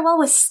Long Farewell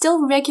was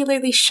still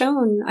regularly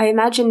shown, I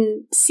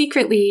imagine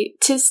secretly,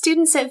 to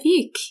students at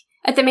Vik,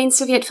 at the main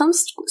Soviet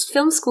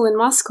film school in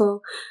Moscow,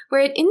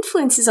 where it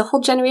influences a whole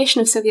generation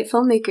of Soviet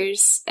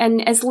filmmakers.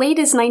 And as late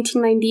as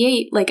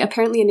 1998,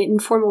 apparently an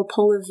informal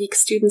poll of Vik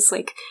students,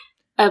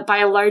 by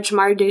a large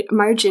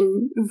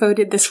margin,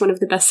 voted this one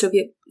of the best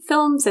Soviet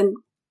films. And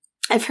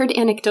I've heard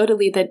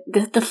anecdotally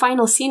that the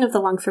final scene of The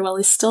Long Farewell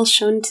is still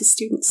shown to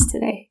students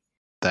today.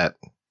 That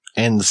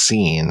end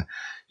scene,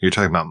 you're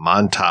talking about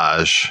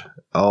montage.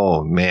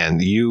 Oh,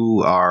 man,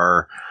 you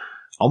are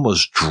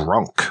almost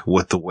drunk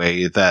with the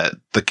way that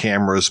the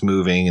camera's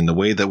moving and the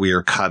way that we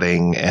are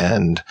cutting.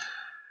 And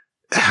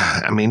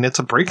I mean, it's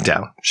a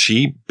breakdown.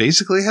 She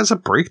basically has a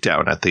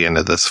breakdown at the end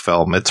of this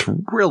film. It's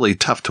really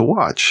tough to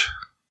watch.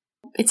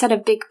 It's at a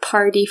big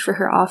party for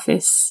her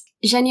office.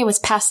 Yevgeniya was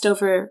passed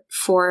over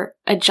for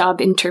a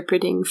job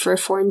interpreting for a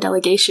foreign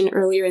delegation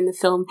earlier in the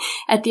film.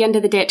 At the end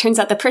of the day, it turns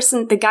out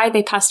the guy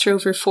they passed her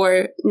over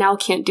for now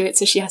can't do it,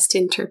 so she has to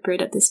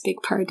interpret at this big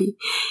party.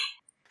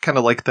 Kind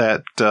of like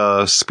that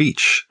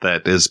speech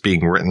that is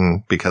being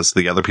written because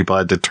the other people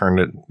had to turn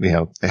it,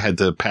 they had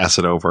to pass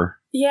it over.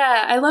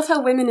 Yeah, I love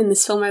how women in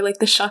this film are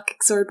the shock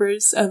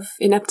absorbers of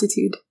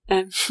ineptitude.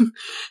 And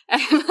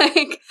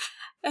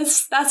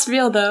that's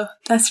real, though.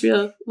 That's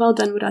real. Well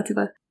done,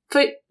 Muratova.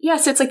 But yeah,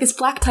 so it's this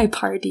black tie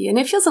party, and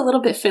it feels a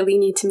little bit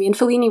Fellini to me. And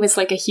Fellini was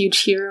a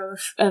huge hero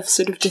of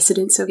sort of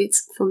dissident Soviet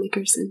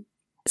filmmakers. And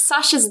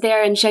Sasha's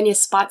there, and Yevgeniya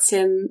spots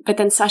him, but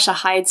then Sasha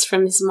hides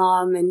from his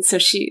mom, and so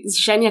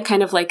Yevgeniya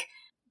kind of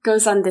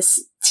goes on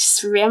this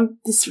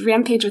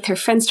rampage with her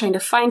friends trying to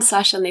find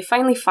Sasha, and they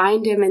finally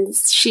find him, and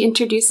she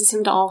introduces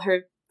him to all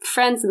her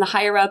friends and the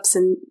higher ups,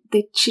 and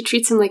she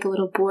treats him like a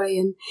little boy,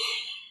 and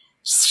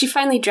she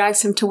finally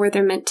drags him to where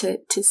they're meant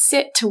to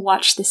sit to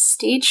watch this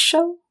stage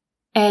show,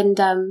 and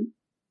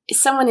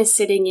someone is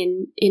sitting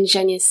in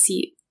Yevgeniya's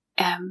seat,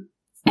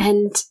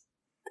 and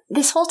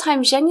this whole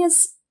time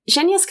Yevgeniya's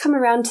come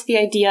around to the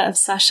idea of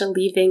Sasha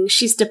leaving.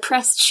 She's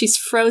depressed, she's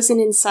frozen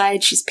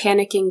inside, she's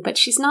panicking, but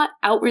she's not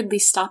outwardly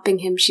stopping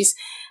him. She's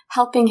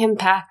helping him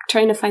pack,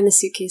 trying to find the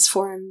suitcase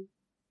for him.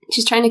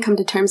 She's trying to come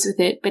to terms with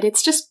it, but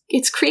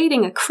it's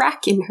creating a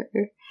crack in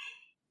her.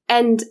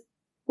 And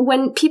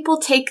when people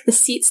take the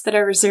seats that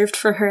are reserved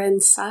for her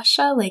and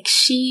Sasha,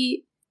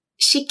 she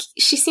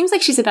seems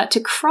like she's about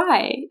to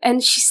cry,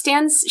 and she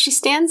stands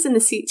in the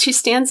seat. She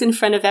stands in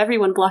front of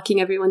everyone,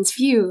 blocking everyone's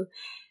view.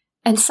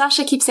 And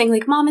Sasha keeps saying,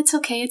 Mom, it's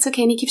okay.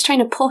 And he keeps trying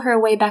to pull her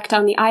away back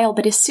down the aisle.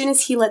 But as soon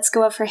as he lets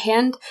go of her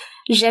hand,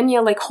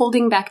 Yevgeniya,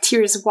 holding back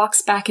tears,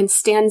 walks back and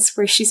stands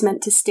where she's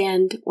meant to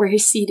stand, where her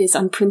seat is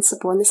on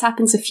principle. And this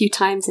happens a few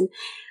times. And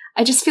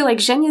I just feel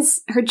like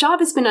her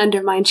job has been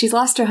undermined. She's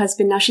lost her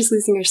husband. Now she's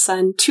losing her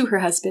son to her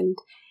husband.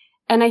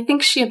 And I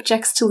think she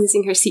objects to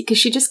losing her seat because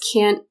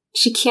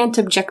she can't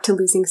object to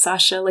losing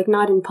Sasha,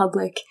 not in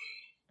public.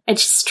 And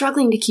she's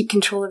struggling to keep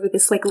control over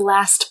this,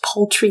 last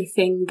paltry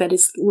thing that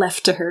is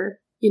left to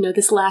her.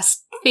 This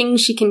last thing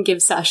she can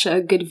give Sasha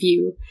a good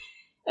view.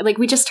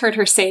 We just heard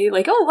her say,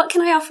 oh, what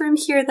can I offer him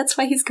here? That's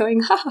why he's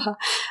going, ha ha ha.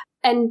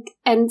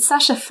 And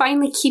Sasha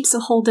finally keeps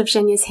a hold of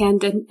Yevgeniya's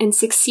hand and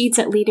succeeds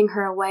at leading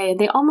her away. And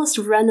they almost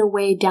run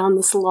away down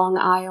this long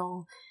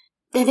aisle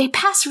they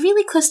pass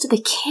really close to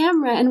the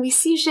camera, and we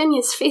see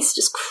Zhenya's face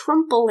just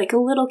crumple like a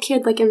little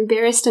kid, like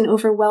embarrassed and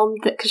overwhelmed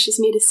because she's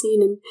made a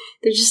scene, and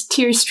there's just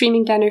tears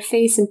streaming down her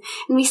face. And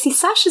we see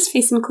Sasha's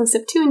face in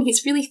close-up too, and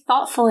he's really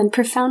thoughtful and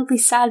profoundly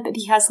sad, but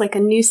he has like a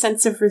new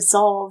sense of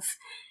resolve,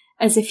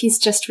 as if he's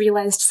just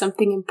realized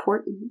something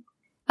important.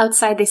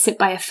 Outside, they sit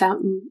by a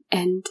fountain,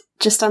 and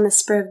just on the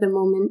spur of the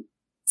moment,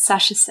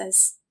 Sasha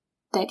says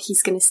that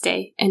he's going to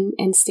stay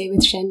and stay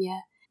with Zhenya.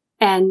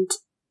 And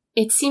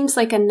it seems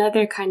like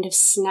another kind of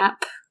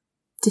snap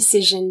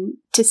decision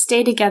to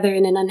stay together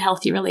in an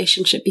unhealthy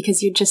relationship,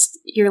 because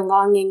you're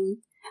longing,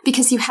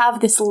 because you have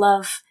this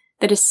love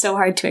that is so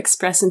hard to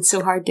express and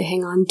so hard to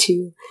hang on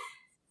to.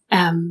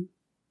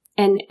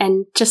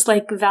 And just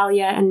like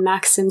Valia and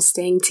Maxim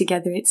staying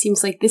together, it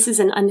seems like this is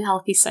an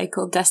unhealthy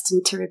cycle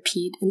destined to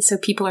repeat. And so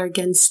people are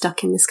again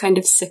stuck in this kind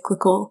of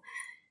cyclical,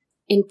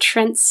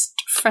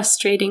 entrenched,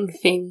 frustrating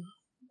thing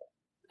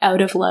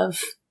out of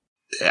love.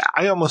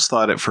 I almost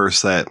thought at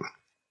first that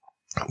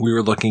we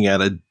were looking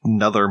at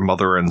another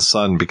mother and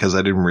son, because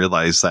I didn't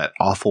realize that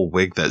awful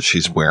wig that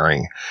she's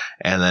wearing.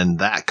 And then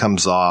that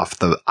comes off,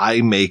 the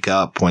eye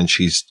makeup when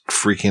she's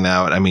freaking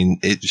out. I mean,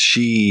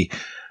 she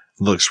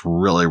looks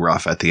really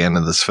rough at the end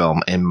of this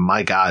film. And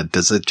my God,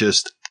 does it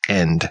just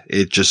end?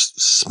 It just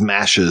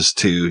smashes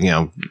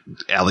to,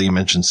 Allie, you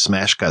mentioned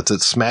smash cuts.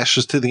 It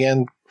smashes to the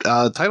end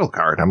title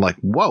card. I'm like,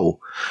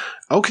 whoa,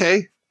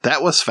 okay,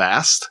 that was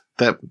fast.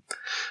 That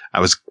I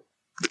was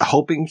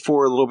hoping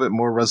for a little bit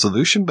more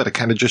resolution, but it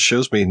kind of just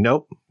shows me,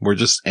 nope, we're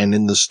just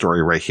ending the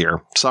story right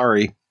here.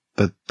 Sorry,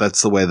 but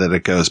that's the way that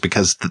it goes,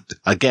 because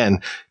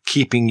again,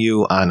 keeping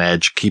you on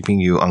edge, keeping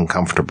you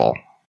uncomfortable.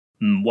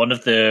 One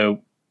of the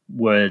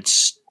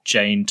words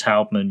Jane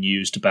Taubman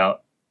used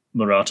about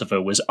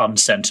Muratova was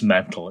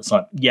unsentimental. It's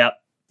like, yeah,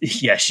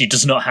 she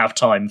does not have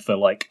time for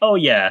like, oh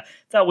yeah,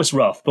 that was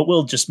rough, but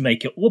we'll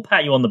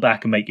pat you on the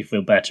back and make you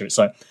feel better. It's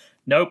like,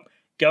 nope,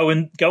 go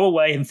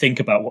away and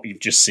think about what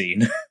you've just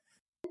seen.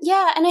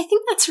 Yeah, and I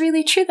think that's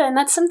really true, though, and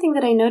that's something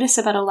that I notice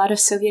about a lot of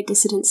Soviet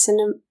dissident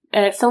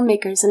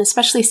filmmakers, and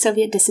especially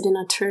Soviet dissident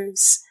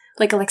auteurs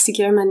like Alexei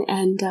German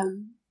and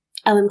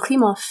Alan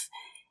Klimov,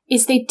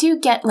 is they do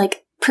get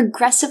like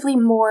progressively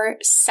more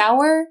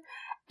sour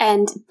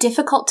and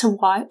difficult to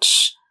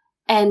watch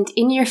and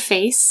in your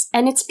face,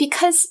 and it's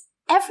because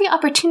every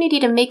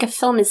opportunity to make a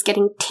film is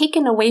getting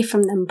taken away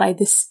from them by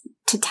this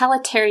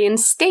totalitarian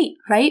state,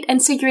 right?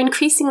 And so you're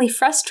increasingly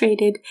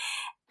frustrated.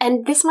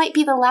 And this might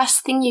be the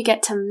last thing you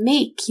get to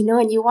make,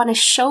 and you want to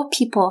show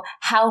people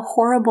how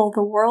horrible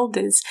the world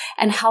is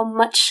and how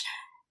much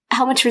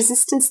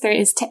resistance there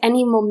is to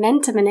any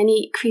momentum and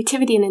any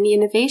creativity and any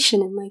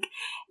innovation. And like,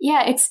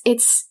 yeah,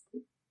 it's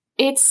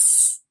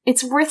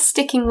worth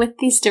sticking with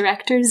these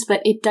directors,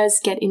 but it does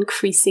get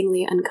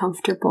increasingly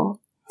uncomfortable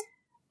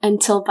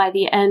until by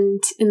the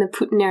end, in the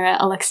Putin era,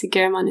 Alexei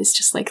German is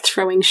just like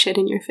throwing shit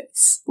in your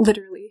face,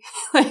 literally.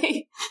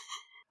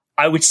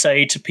 I would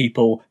say to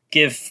people,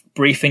 give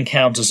Brief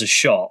Encounters a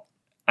shot,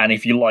 and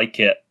if you like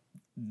it,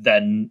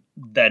 then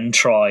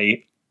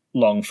try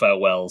Long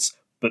Farewells,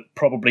 but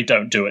probably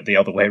don't do it the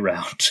other way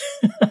around.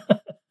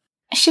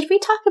 Should we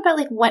talk about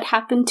like what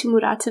happened to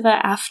Muratova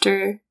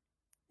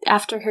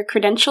after her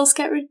credentials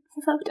get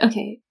revoked?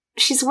 Okay.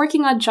 She's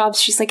working on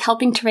jobs. She's like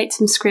helping to write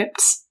some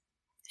scripts.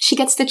 She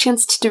gets the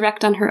chance to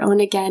direct on her own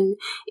again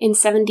in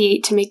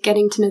 1978 to make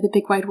Getting to Know the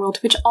Big Wide World,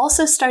 which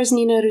also stars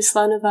Nina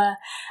Ruslanova,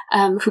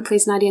 who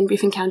plays Nadia in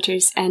Brief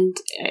Encounters, and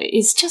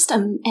is just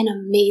an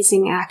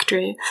amazing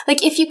actor.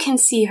 Like, if you can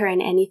see her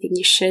in anything,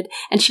 you should.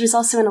 And she was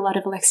also in a lot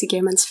of Alexei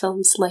German's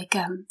films, like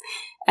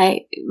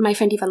My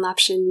Friend Ivan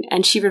Lapshin,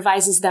 and she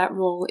revises that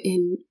role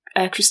in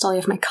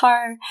Kristalliev My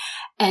Car.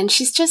 And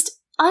she's just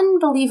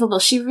unbelievable.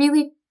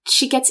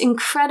 She gets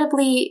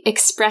incredibly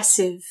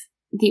expressive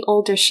the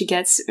older she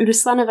gets.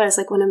 Ruslanova is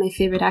like one of my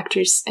favorite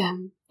actors,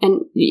 and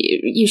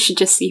you should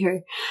just see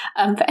her.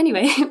 But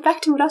anyway, back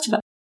to Muratova.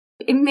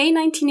 In May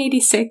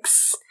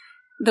 1986,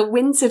 the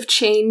winds of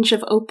change,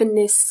 of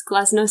openness,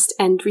 glasnost,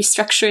 and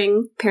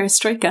restructuring,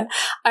 perestroika,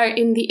 are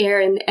in the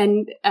air,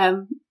 and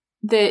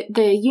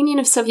the Union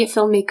of Soviet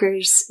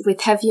Filmmakers,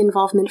 with heavy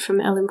involvement from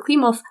Alan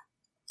Klimov,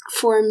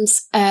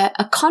 forms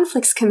a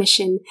conflicts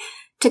commission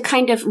to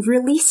kind of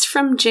release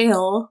from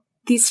jail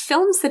these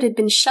films that had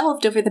been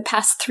shelved over the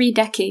past 3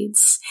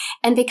 decades.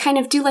 And they kind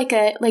of do like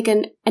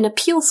an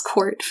appeals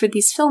court for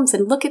these films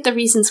and look at the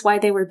reasons why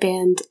they were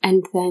banned,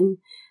 and then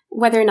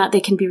whether or not they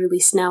can be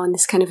released now in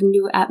this kind of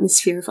new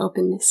atmosphere of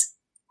openness.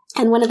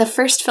 And one of the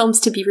first films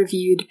to be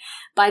reviewed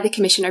by the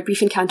commission are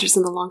Brief Encounters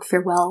and The Long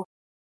Farewell.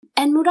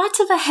 And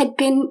Muratova had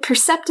been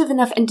perceptive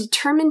enough and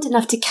determined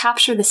enough to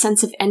capture the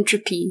sense of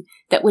entropy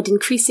that would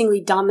increasingly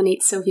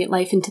dominate Soviet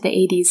life into the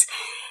 80s,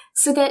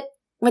 so that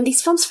when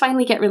these films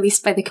finally get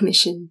released by the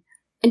commission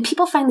and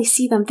people finally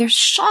see them, they're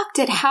shocked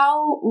at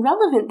how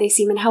relevant they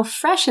seem and how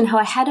fresh and how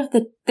ahead of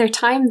their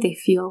time they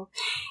feel.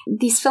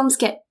 These films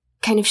get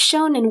kind of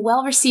shown and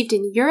well received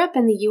in Europe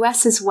and the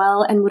US as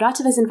well, and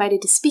Muratova is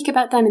invited to speak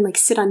about them and like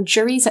sit on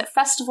juries at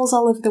festivals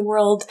all over the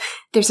world.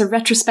 There's a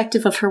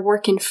retrospective of her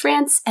work in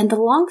France, and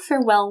The Long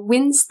Farewell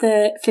wins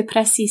the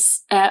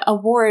Fepresis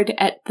award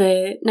at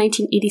the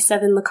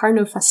 1987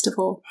 Locarno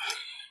Festival.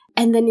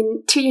 And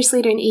then 2 years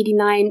later, in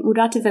 89,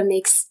 Muratova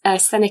makes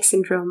Asthenic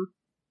Syndrome,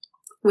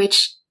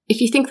 which, if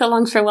you think The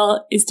Long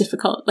Farewell is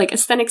difficult, like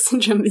Asthenic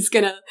Syndrome is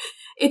gonna...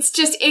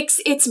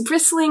 It's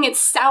bristling, it's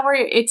sour,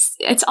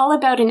 it's all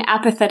about an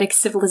apathetic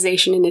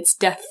civilization in its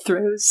death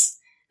throes,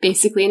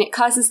 basically, and it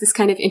causes this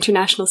kind of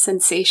international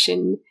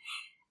sensation.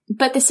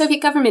 But the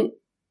Soviet government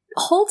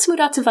holds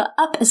Muratova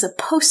up as a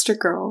poster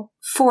girl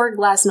for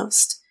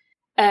glasnost.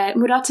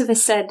 Muratova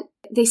said,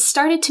 "They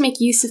started to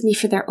make use of me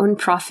for their own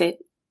profit.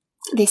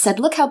 They said,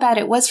 look how bad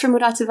it was for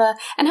Muratova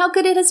and how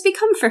good it has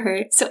become for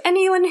her. So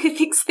anyone who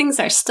thinks things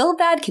are still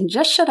bad can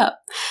just shut up."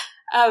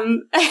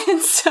 And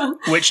so,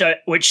 which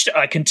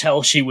I can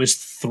tell she was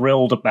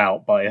thrilled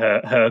about by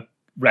her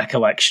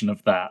recollection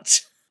of that.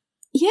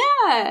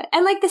 Yeah,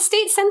 and like the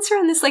state sends her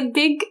on this like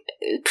big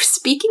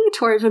speaking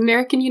tour of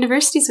American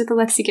universities with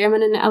Alexei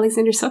German and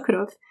Alexander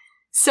Sokolov.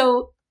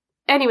 So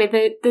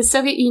anyway, the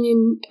Soviet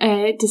Union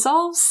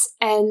dissolves,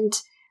 and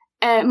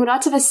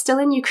Muratova's still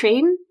in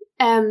Ukraine.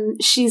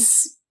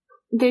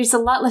 There's a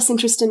lot less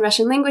interest in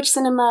Russian language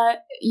cinema.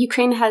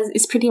 Ukraine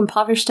is pretty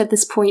impoverished at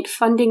this point.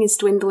 Funding is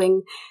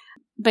dwindling.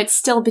 But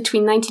still,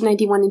 between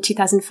 1991 and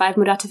 2005,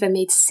 Muratova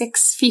made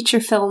 6 feature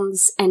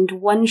films and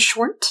 1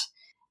 short,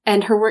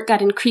 and her work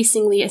got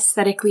increasingly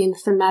aesthetically and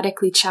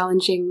thematically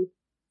challenging.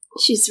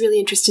 She's really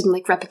interested in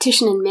like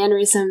repetition and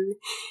mannerism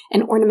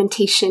and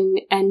ornamentation,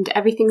 and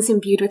everything's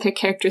imbued with her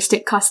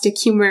characteristic caustic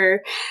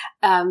humor.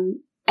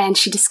 And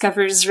she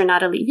discovers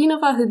Renata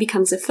Litvinova, who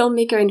becomes a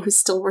filmmaker and who's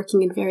still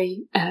working and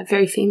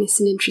very famous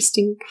and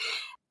interesting.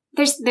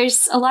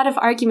 There's a lot of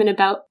argument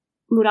about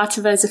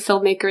Muratova as a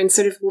filmmaker and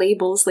sort of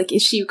labels, like,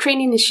 is she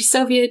Ukrainian, is she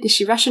Soviet, is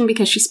she Russian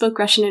because she spoke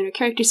Russian and her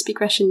characters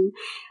speak Russian?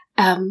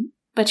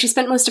 But she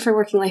spent most of her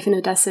working life in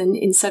Odessa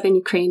in southern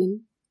Ukraine.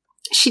 And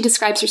she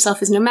describes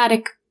herself as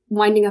nomadic,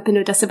 winding up in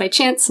Odessa by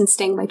chance and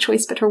staying by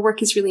choice, but her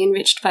work is really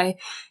enriched by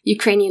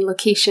Ukrainian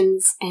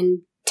locations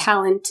and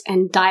talent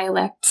and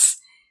dialects.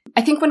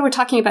 I think when we're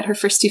talking about her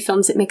first 2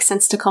 films, it makes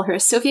sense to call her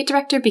a Soviet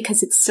director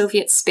because it's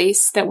Soviet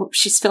space that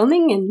she's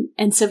filming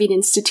and Soviet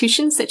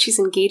institutions that she's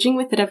engaging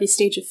with at every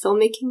stage of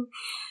filmmaking.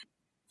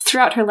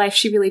 Throughout her life,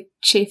 she really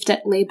chafed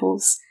at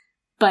labels,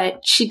 but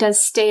she does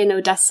stay in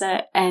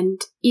Odessa,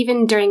 and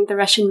even during the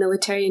Russian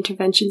military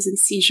interventions and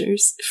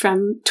seizures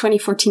from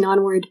 2014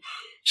 onward,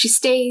 she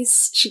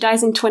stays. She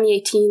dies in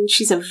 2018.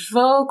 She's a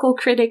vocal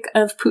critic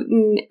of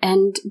Putin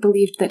and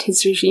believed that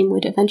his regime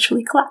would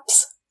eventually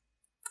collapse.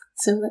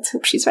 So let's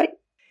hope she's right.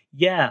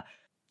 Yeah.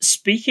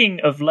 Speaking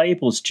of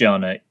labels,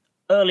 Gianna,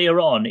 earlier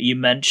on you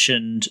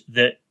mentioned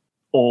that,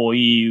 or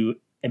you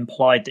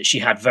implied that she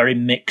had very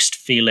mixed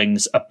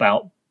feelings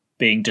about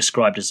being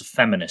described as a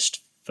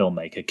feminist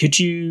filmmaker. Could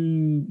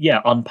you,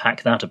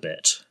 unpack that a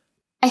bit?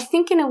 I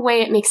think in a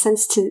way it makes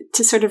sense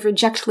to sort of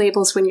reject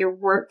labels when your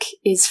work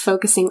is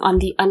focusing on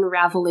the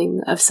unraveling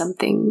of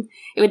something.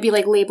 It would be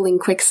like labeling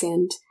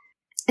quicksand.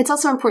 It's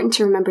also important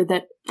to remember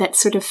that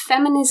sort of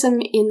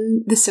feminism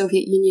in the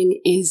Soviet Union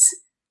is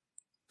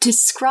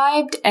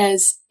described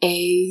as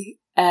a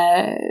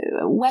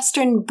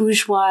Western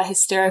bourgeois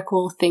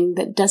hysterical thing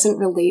that doesn't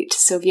relate to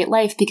Soviet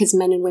life because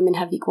men and women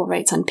have equal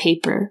rights on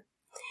paper.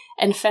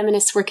 And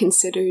feminists were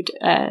considered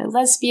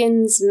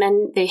lesbians.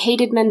 Men, they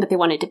hated men, but they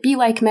wanted to be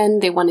like men.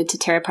 They wanted to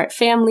tear apart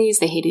families.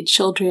 They hated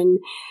children.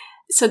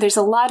 So there's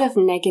a lot of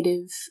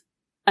negative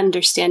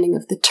understanding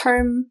of the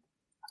term.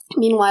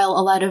 Meanwhile,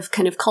 a lot of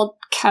kind of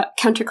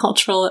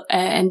countercultural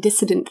and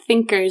dissident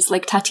thinkers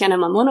like Tatyana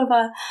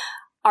Mamonova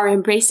are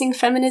embracing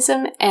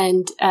feminism,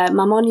 and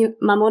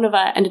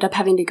Mamonova ended up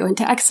having to go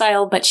into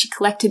exile, but she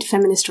collected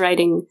feminist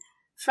writing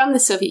from the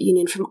Soviet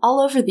Union, from all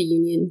over the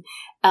Union,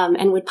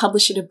 and would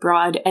publish it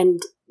abroad.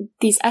 And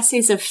these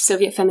essays of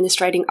Soviet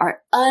feminist writing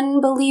are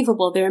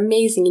unbelievable. They're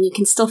amazing, and you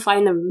can still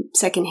find them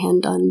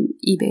secondhand on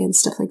eBay and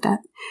stuff like that.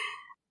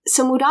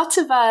 So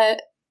Muratova...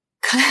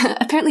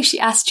 apparently she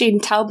asked Jane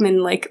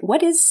Taubman, like,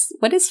 what is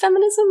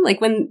feminism?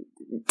 Like, when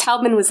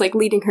Taubman was, like,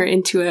 leading her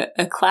into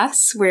a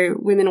class where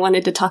women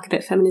wanted to talk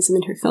about feminism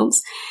in her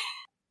films.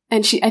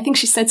 And I think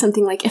she said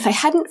something like, if I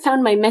hadn't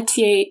found my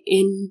métier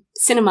in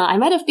cinema, I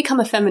might have become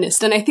a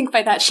feminist. And I think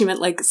by that she meant,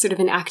 like, sort of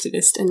an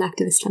activist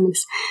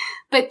feminist.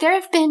 But there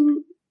have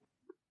been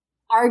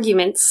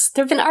arguments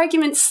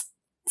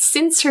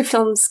since her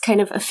films kind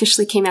of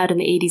officially came out in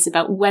the 80s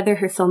about whether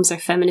her films are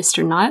feminist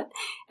or not.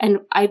 And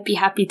I'd be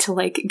happy to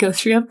like go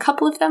through a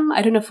couple of them.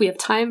 I don't know if we have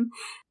time.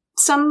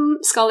 Some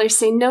scholars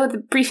say, no, the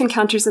Brief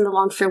Encounters and The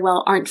Long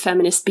Farewell aren't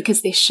feminist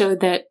because they show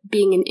that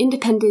being an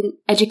independent,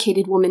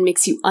 educated woman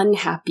makes you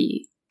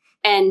unhappy.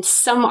 And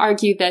some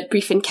argue that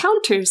Brief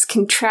Encounters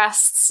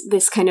contrasts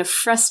this kind of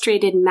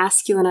frustrated,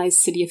 masculinized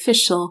city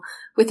official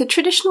with a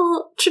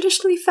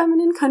traditionally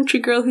feminine country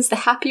girl who's the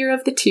happier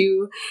of the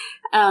two.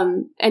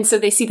 And so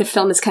they see the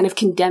film as kind of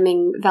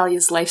condemning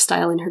Valia's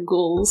lifestyle and her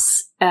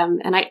goals.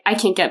 And I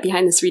can't get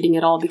behind this reading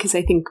at all because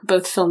I think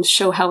both films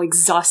show how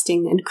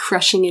exhausting and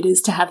crushing it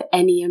is to have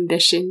any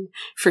ambition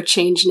for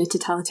change in a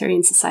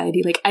totalitarian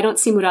society. Like, I don't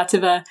see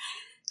Muratova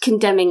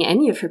condemning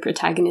any of her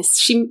protagonists.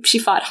 She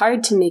fought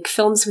hard to make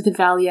films with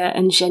Valia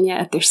and Yevgeniya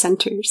at their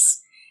centers.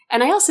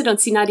 And I also don't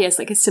see Nadia as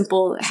like a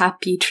simple,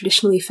 happy,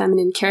 traditionally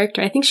feminine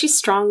character. I think she's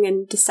strong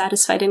and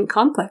dissatisfied and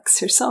complex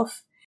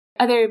herself.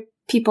 Other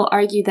people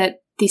argue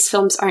that these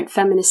films aren't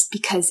feminist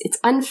because it's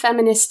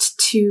unfeminist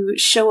to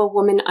show a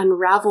woman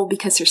unravel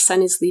because her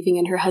son is leaving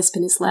and her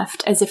husband is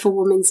left, as if a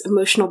woman's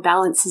emotional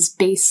balance is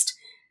based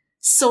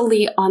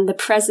solely on the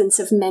presence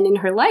of men in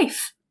her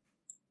life.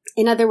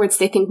 In other words,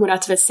 they think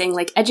Muratova is saying,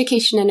 like,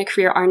 education and a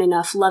career aren't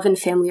enough, love and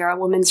family are a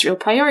woman's real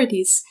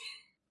priorities.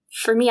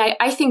 For me,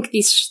 I think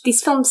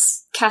these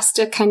films cast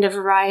a kind of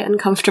wry,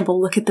 uncomfortable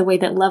look at the way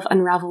that love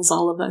unravels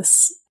all of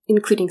us,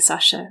 including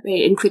Sasha,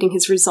 right? Including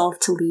his resolve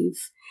to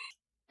leave.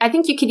 I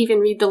think you could even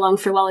read The Long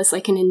Farewell as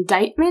like an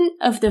indictment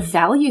of the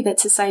value that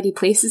society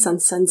places on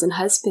sons and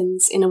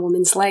husbands in a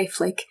woman's life.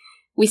 Like,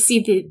 we see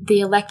the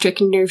electric,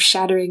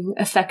 nerve-shattering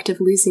effect of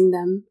losing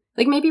them.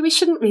 Like, maybe we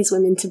shouldn't raise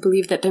women to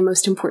believe that their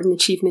most important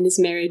achievement is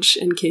marriage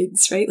and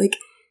kids, right? Like,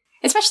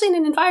 especially in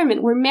an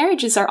environment where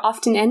marriages are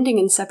often ending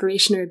in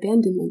separation or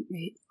abandonment,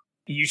 right?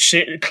 You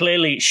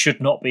clearly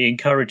should not be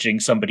encouraging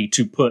somebody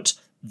to put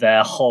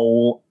their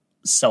whole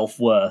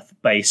self-worth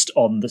based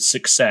on the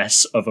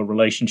success of a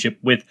relationship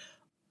with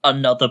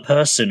another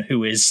person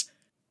who is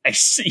a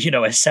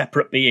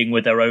separate being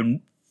with their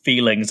own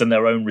feelings and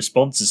their own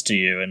responses to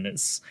you. And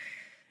it's,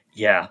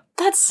 yeah.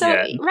 That's so,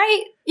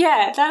 right?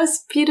 Yeah, that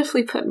was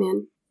beautifully put,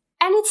 man.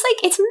 And it's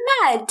like, it's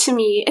mad to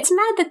me. It's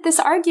mad that this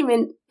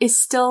argument is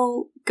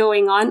still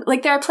going on.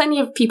 Like, there are plenty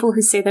of people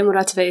who say that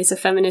Muratova is a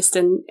feminist,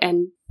 and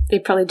they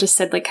probably just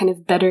said like kind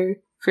of better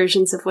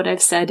versions of what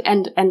I've said,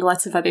 and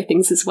lots of other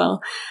things as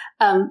well.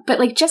 But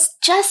like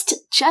just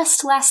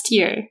last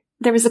year,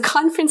 there was a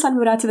conference on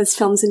Muratova's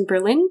films in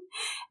Berlin,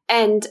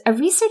 and a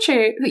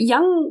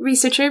young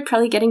researcher,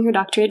 probably getting her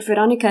doctorate,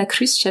 Veronika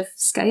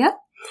Khrushchevskaya,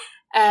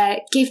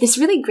 gave this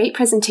really great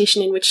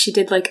presentation in which she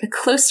did like a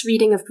close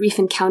reading of Brief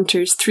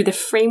Encounters through the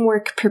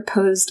framework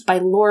proposed by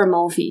Laura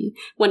Mulvey,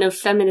 one of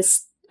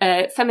feminist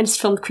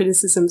film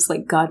criticism's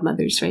like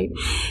godmothers, right?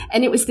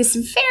 And it was this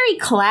very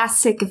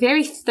classic,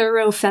 very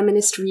thorough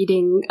feminist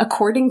reading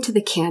according to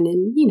the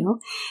canon,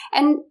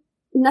 and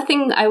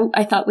nothing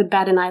I thought would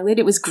bat an eyelid.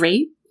 It was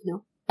great,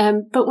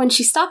 but when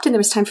she stopped and there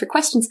was time for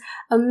questions,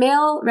 a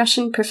male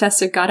Russian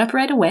professor got up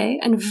right away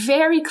and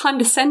very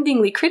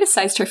condescendingly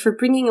criticized her for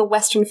bringing a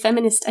Western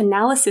feminist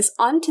analysis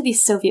onto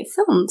these Soviet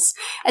films,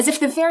 as if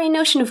the very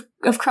notion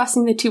of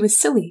crossing the two was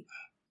silly.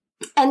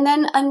 And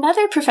then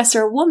another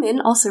professor, a woman,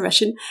 also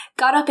Russian,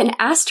 got up and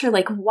asked her,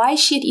 like, why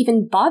she had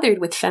even bothered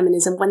with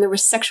feminism when there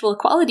was sexual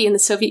equality in the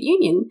Soviet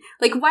Union.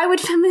 Like, why would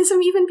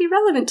feminism even be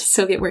relevant to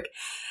Soviet work?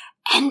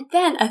 And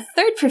then a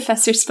third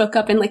professor spoke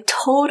up and like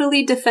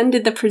totally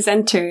defended the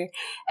presenter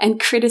and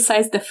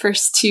criticized the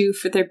first two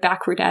for their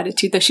backward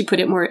attitude, though she put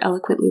it more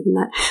eloquently than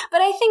that.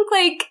 But I think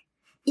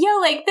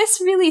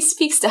this really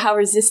speaks to how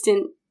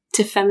resistant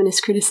to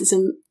feminist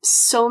criticism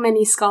so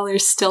many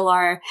scholars still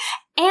are.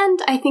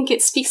 And I think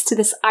it speaks to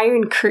this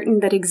iron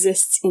curtain that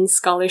exists in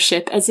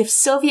scholarship, as if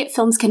Soviet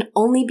films can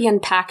only be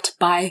unpacked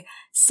by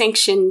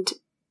sanctioned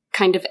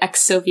kind of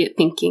ex-Soviet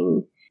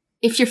thinking.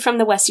 If you're from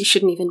the West, you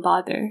shouldn't even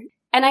bother.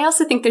 And I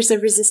also think there's a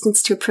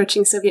resistance to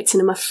approaching Soviet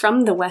cinema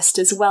from the West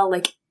as well,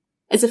 like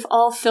as if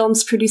all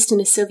films produced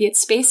in a Soviet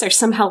space are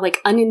somehow like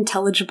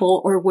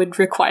unintelligible or would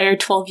require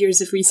 12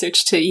 years of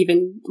research to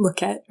even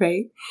look at,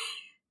 right?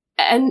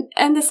 And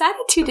this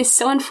attitude is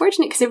so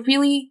unfortunate because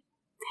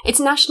it's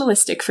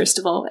nationalistic, first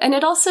of all, and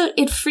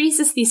it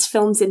freezes these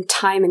films in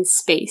time and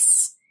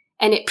space,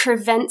 and it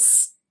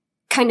prevents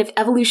kind of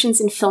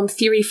evolutions in film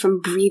theory from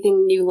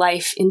breathing new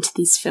life into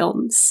these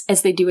films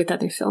as they do with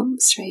other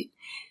films, right?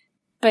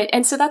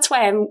 And so that's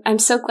why I'm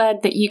so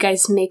glad that you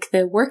guys make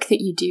the work that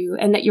you do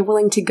and that you're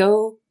willing to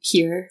go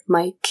here,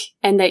 Mike,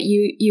 and that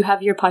you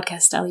have your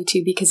podcast, Ali,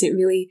 too, because it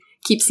really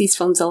keeps these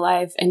films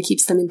alive and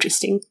keeps them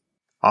interesting.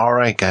 All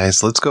right,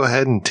 guys, let's go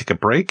ahead and take a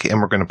break,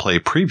 and we're going to play a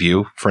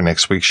preview for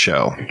next week's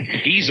show.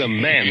 He's a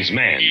man's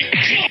man.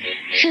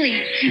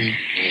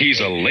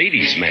 He's a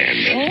ladies' man.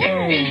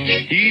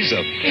 He's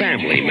a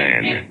family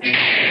man.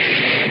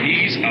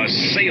 He's a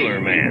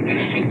sailor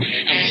man.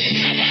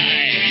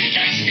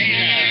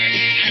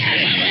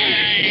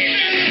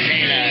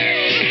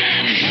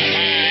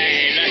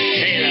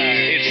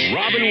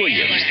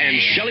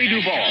 Shelley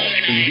Duvall,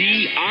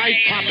 the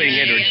eye-popping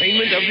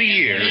entertainment of the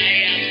year,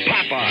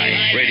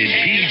 Popeye, rated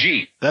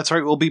PG. That's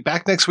right, we'll be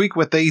back next week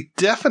with a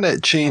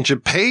definite change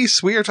of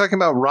pace. We are talking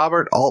about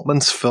Robert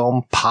Altman's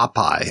film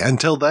Popeye.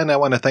 Until then, I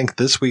want to thank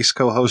this week's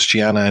co-hosts,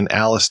 Gianna and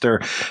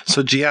Alistair.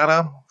 So,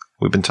 Gianna,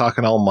 we've been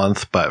talking all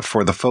month, but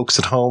for the folks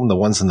at home, the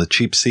ones in the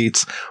cheap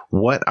seats,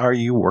 what are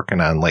you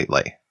working on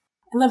lately?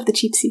 I love the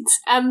cheap seats.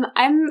 I'm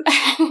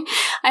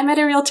at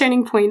a real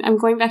turning point. I'm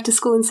going back to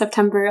school in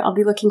September. I'll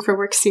be looking for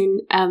work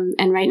soon.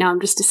 And right now I'm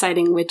just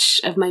deciding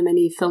which of my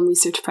many film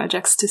research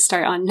projects to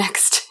start on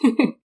next.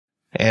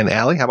 And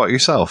Ali, how about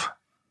yourself?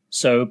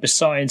 So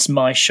besides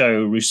my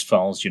show,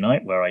 Russophiles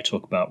Unite, where I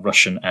talk about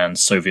Russian and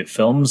Soviet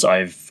films,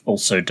 I've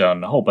also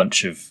done a whole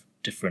bunch of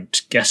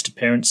different guest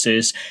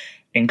appearances,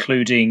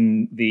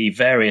 including the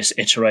various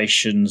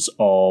iterations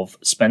of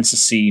Spencer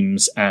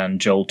Seams and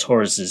Joel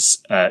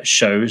Torres's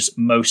shows.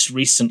 Most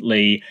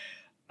recently,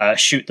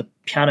 Shoot the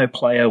Piano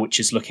Player, which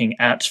is looking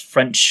at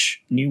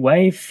French New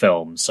Wave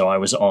films. So I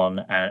was on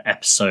an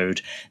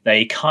episode.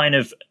 They kind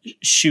of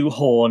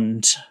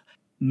shoehorned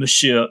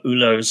Monsieur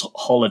Hulot's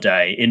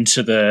Holiday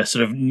into the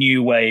sort of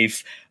New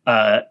Wave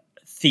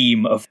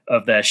theme of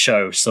their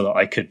show so that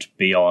I could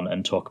be on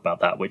and talk about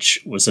that, which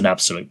was an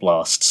absolute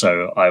blast.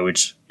 So I would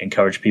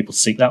encourage people to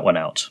seek that one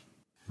out.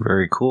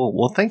 Very cool.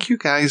 Well, thank you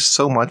guys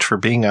so much for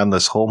being on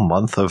this whole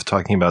month of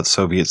talking about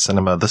Soviet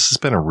cinema. This has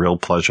been a real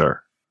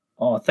pleasure.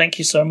 Oh, thank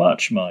you so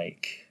much,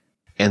 Mike.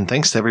 And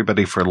thanks to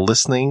everybody for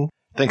listening.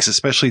 Thanks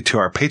especially to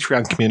our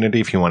Patreon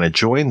community. If you want to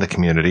join the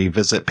community,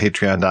 visit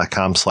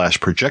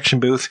patreon.com/projection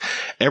booth.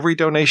 Every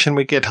donation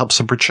we get helps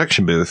the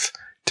projection booth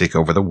take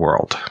over the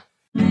world.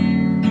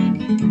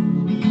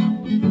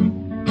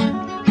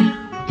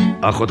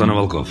 Охота на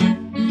волков.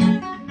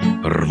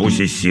 Рвусь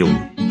из сил,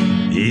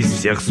 из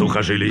всех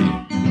сухожилий.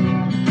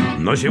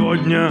 Но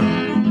сегодня,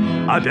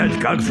 опять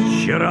как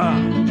вчера,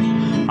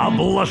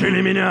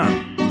 обложили меня,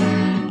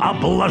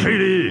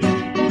 обложили.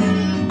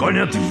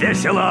 Гонят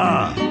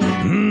весело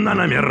на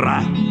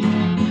номера.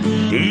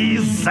 И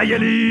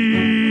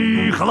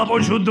заели,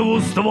 хлопочут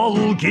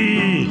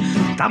двустволки.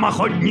 Там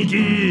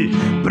охотники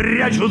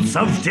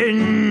прячутся в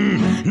тень.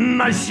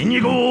 На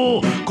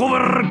снегу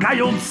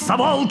кувыркаются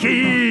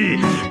волки,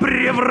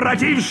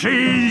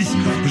 превратившись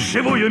в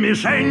живую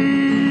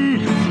мишень.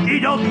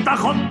 Идет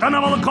охота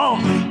на волков,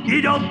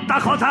 идет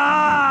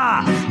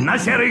охота на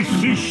серых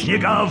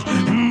хищников,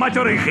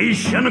 матерых и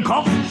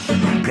щенков.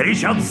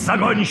 Кричат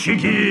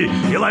загонщики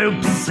и лают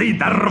псы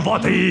до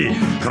рвоты.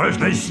 Кровь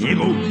на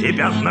снегу и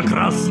пятна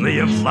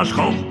красные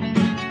флажков.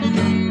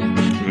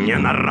 Не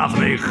на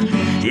равных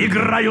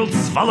играют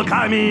с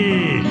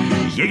волками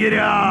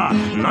егеря,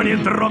 но не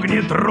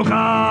дрогнет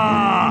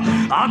рука.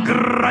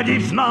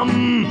 Оградив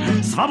нам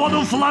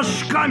свободу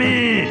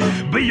флажками,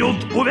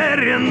 бьют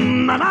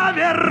уверенно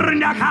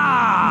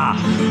наверняка.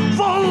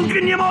 Волк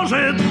не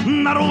может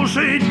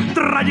нарушить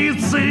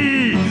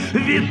традиции.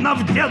 Видно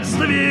в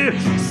детстве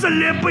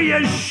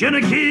слепые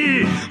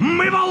щенки.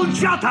 Мы,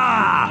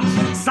 волчата,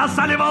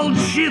 сосали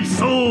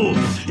волчицу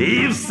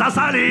и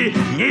всосали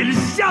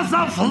нельзя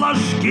за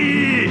флажки.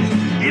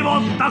 И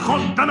вот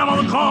охота на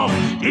волков,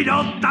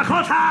 идет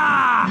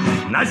охота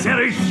на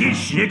серых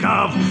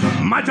хищников,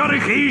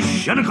 матерых и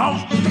щенков.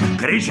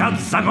 Кричат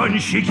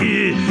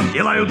загонщики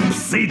и лают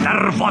псы до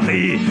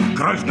рвоты.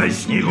 Кровь на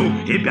снегу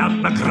и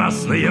пятна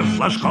красные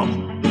флажков.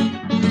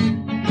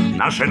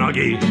 Наши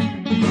ноги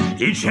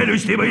и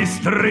челюсти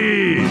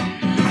быстры.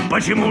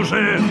 Почему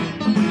же,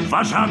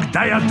 вожак,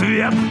 дай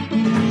ответ?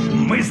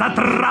 Мы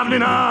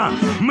затравленно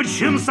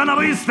мчимся на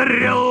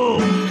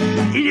выстрел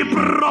и не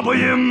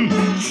пробуем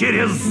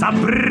через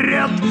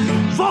запрет.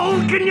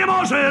 Волк не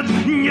может,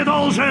 не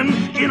должен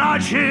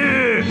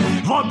иначе.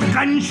 Вот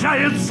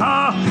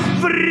кончается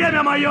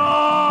время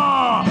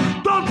мое.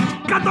 Тот,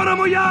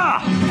 которому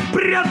я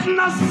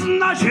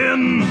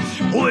предназначен,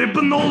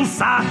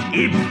 улыбнулся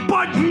и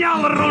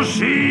поднял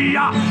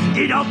ружья.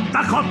 Идет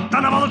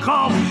охота на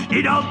волков,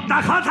 идет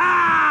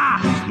охота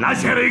на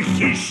серых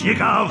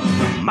хищников,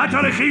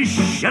 матерых и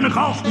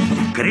щенков.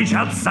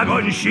 Кричат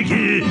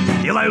загонщики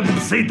и лают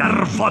псы до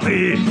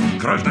рвоты.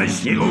 Кровь на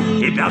снегу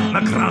и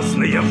пятна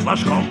красные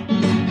флажков.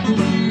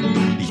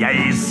 Я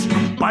из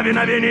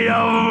повиновения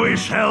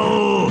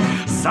вышел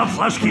за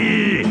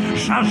флажки,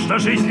 жажда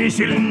жизни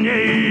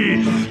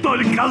сильней.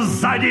 Только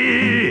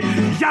сзади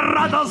я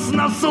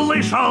радостно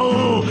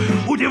слышал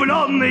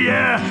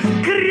удивленные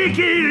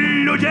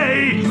крики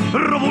людей.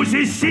 Рвусь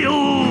из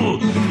сил,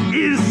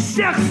 из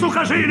всех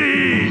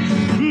сухожилий,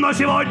 но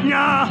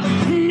сегодня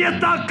не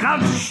так,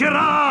 как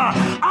вчера.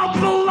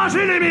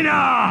 Обложили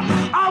меня,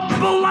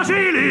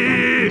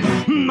 обложили,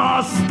 но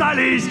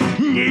остались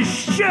ни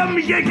с чем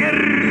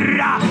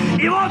егеря.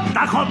 И вот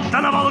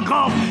охота на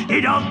волков,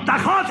 идет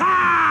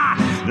охота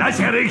на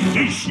серых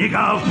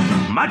хищников,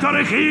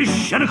 матерых и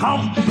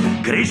щенков.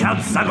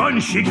 Кричат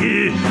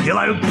загонщики и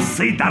лают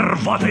псы до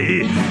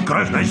рвоты.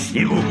 Кровь на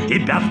снегу и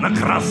пятна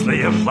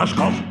красные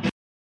флажков.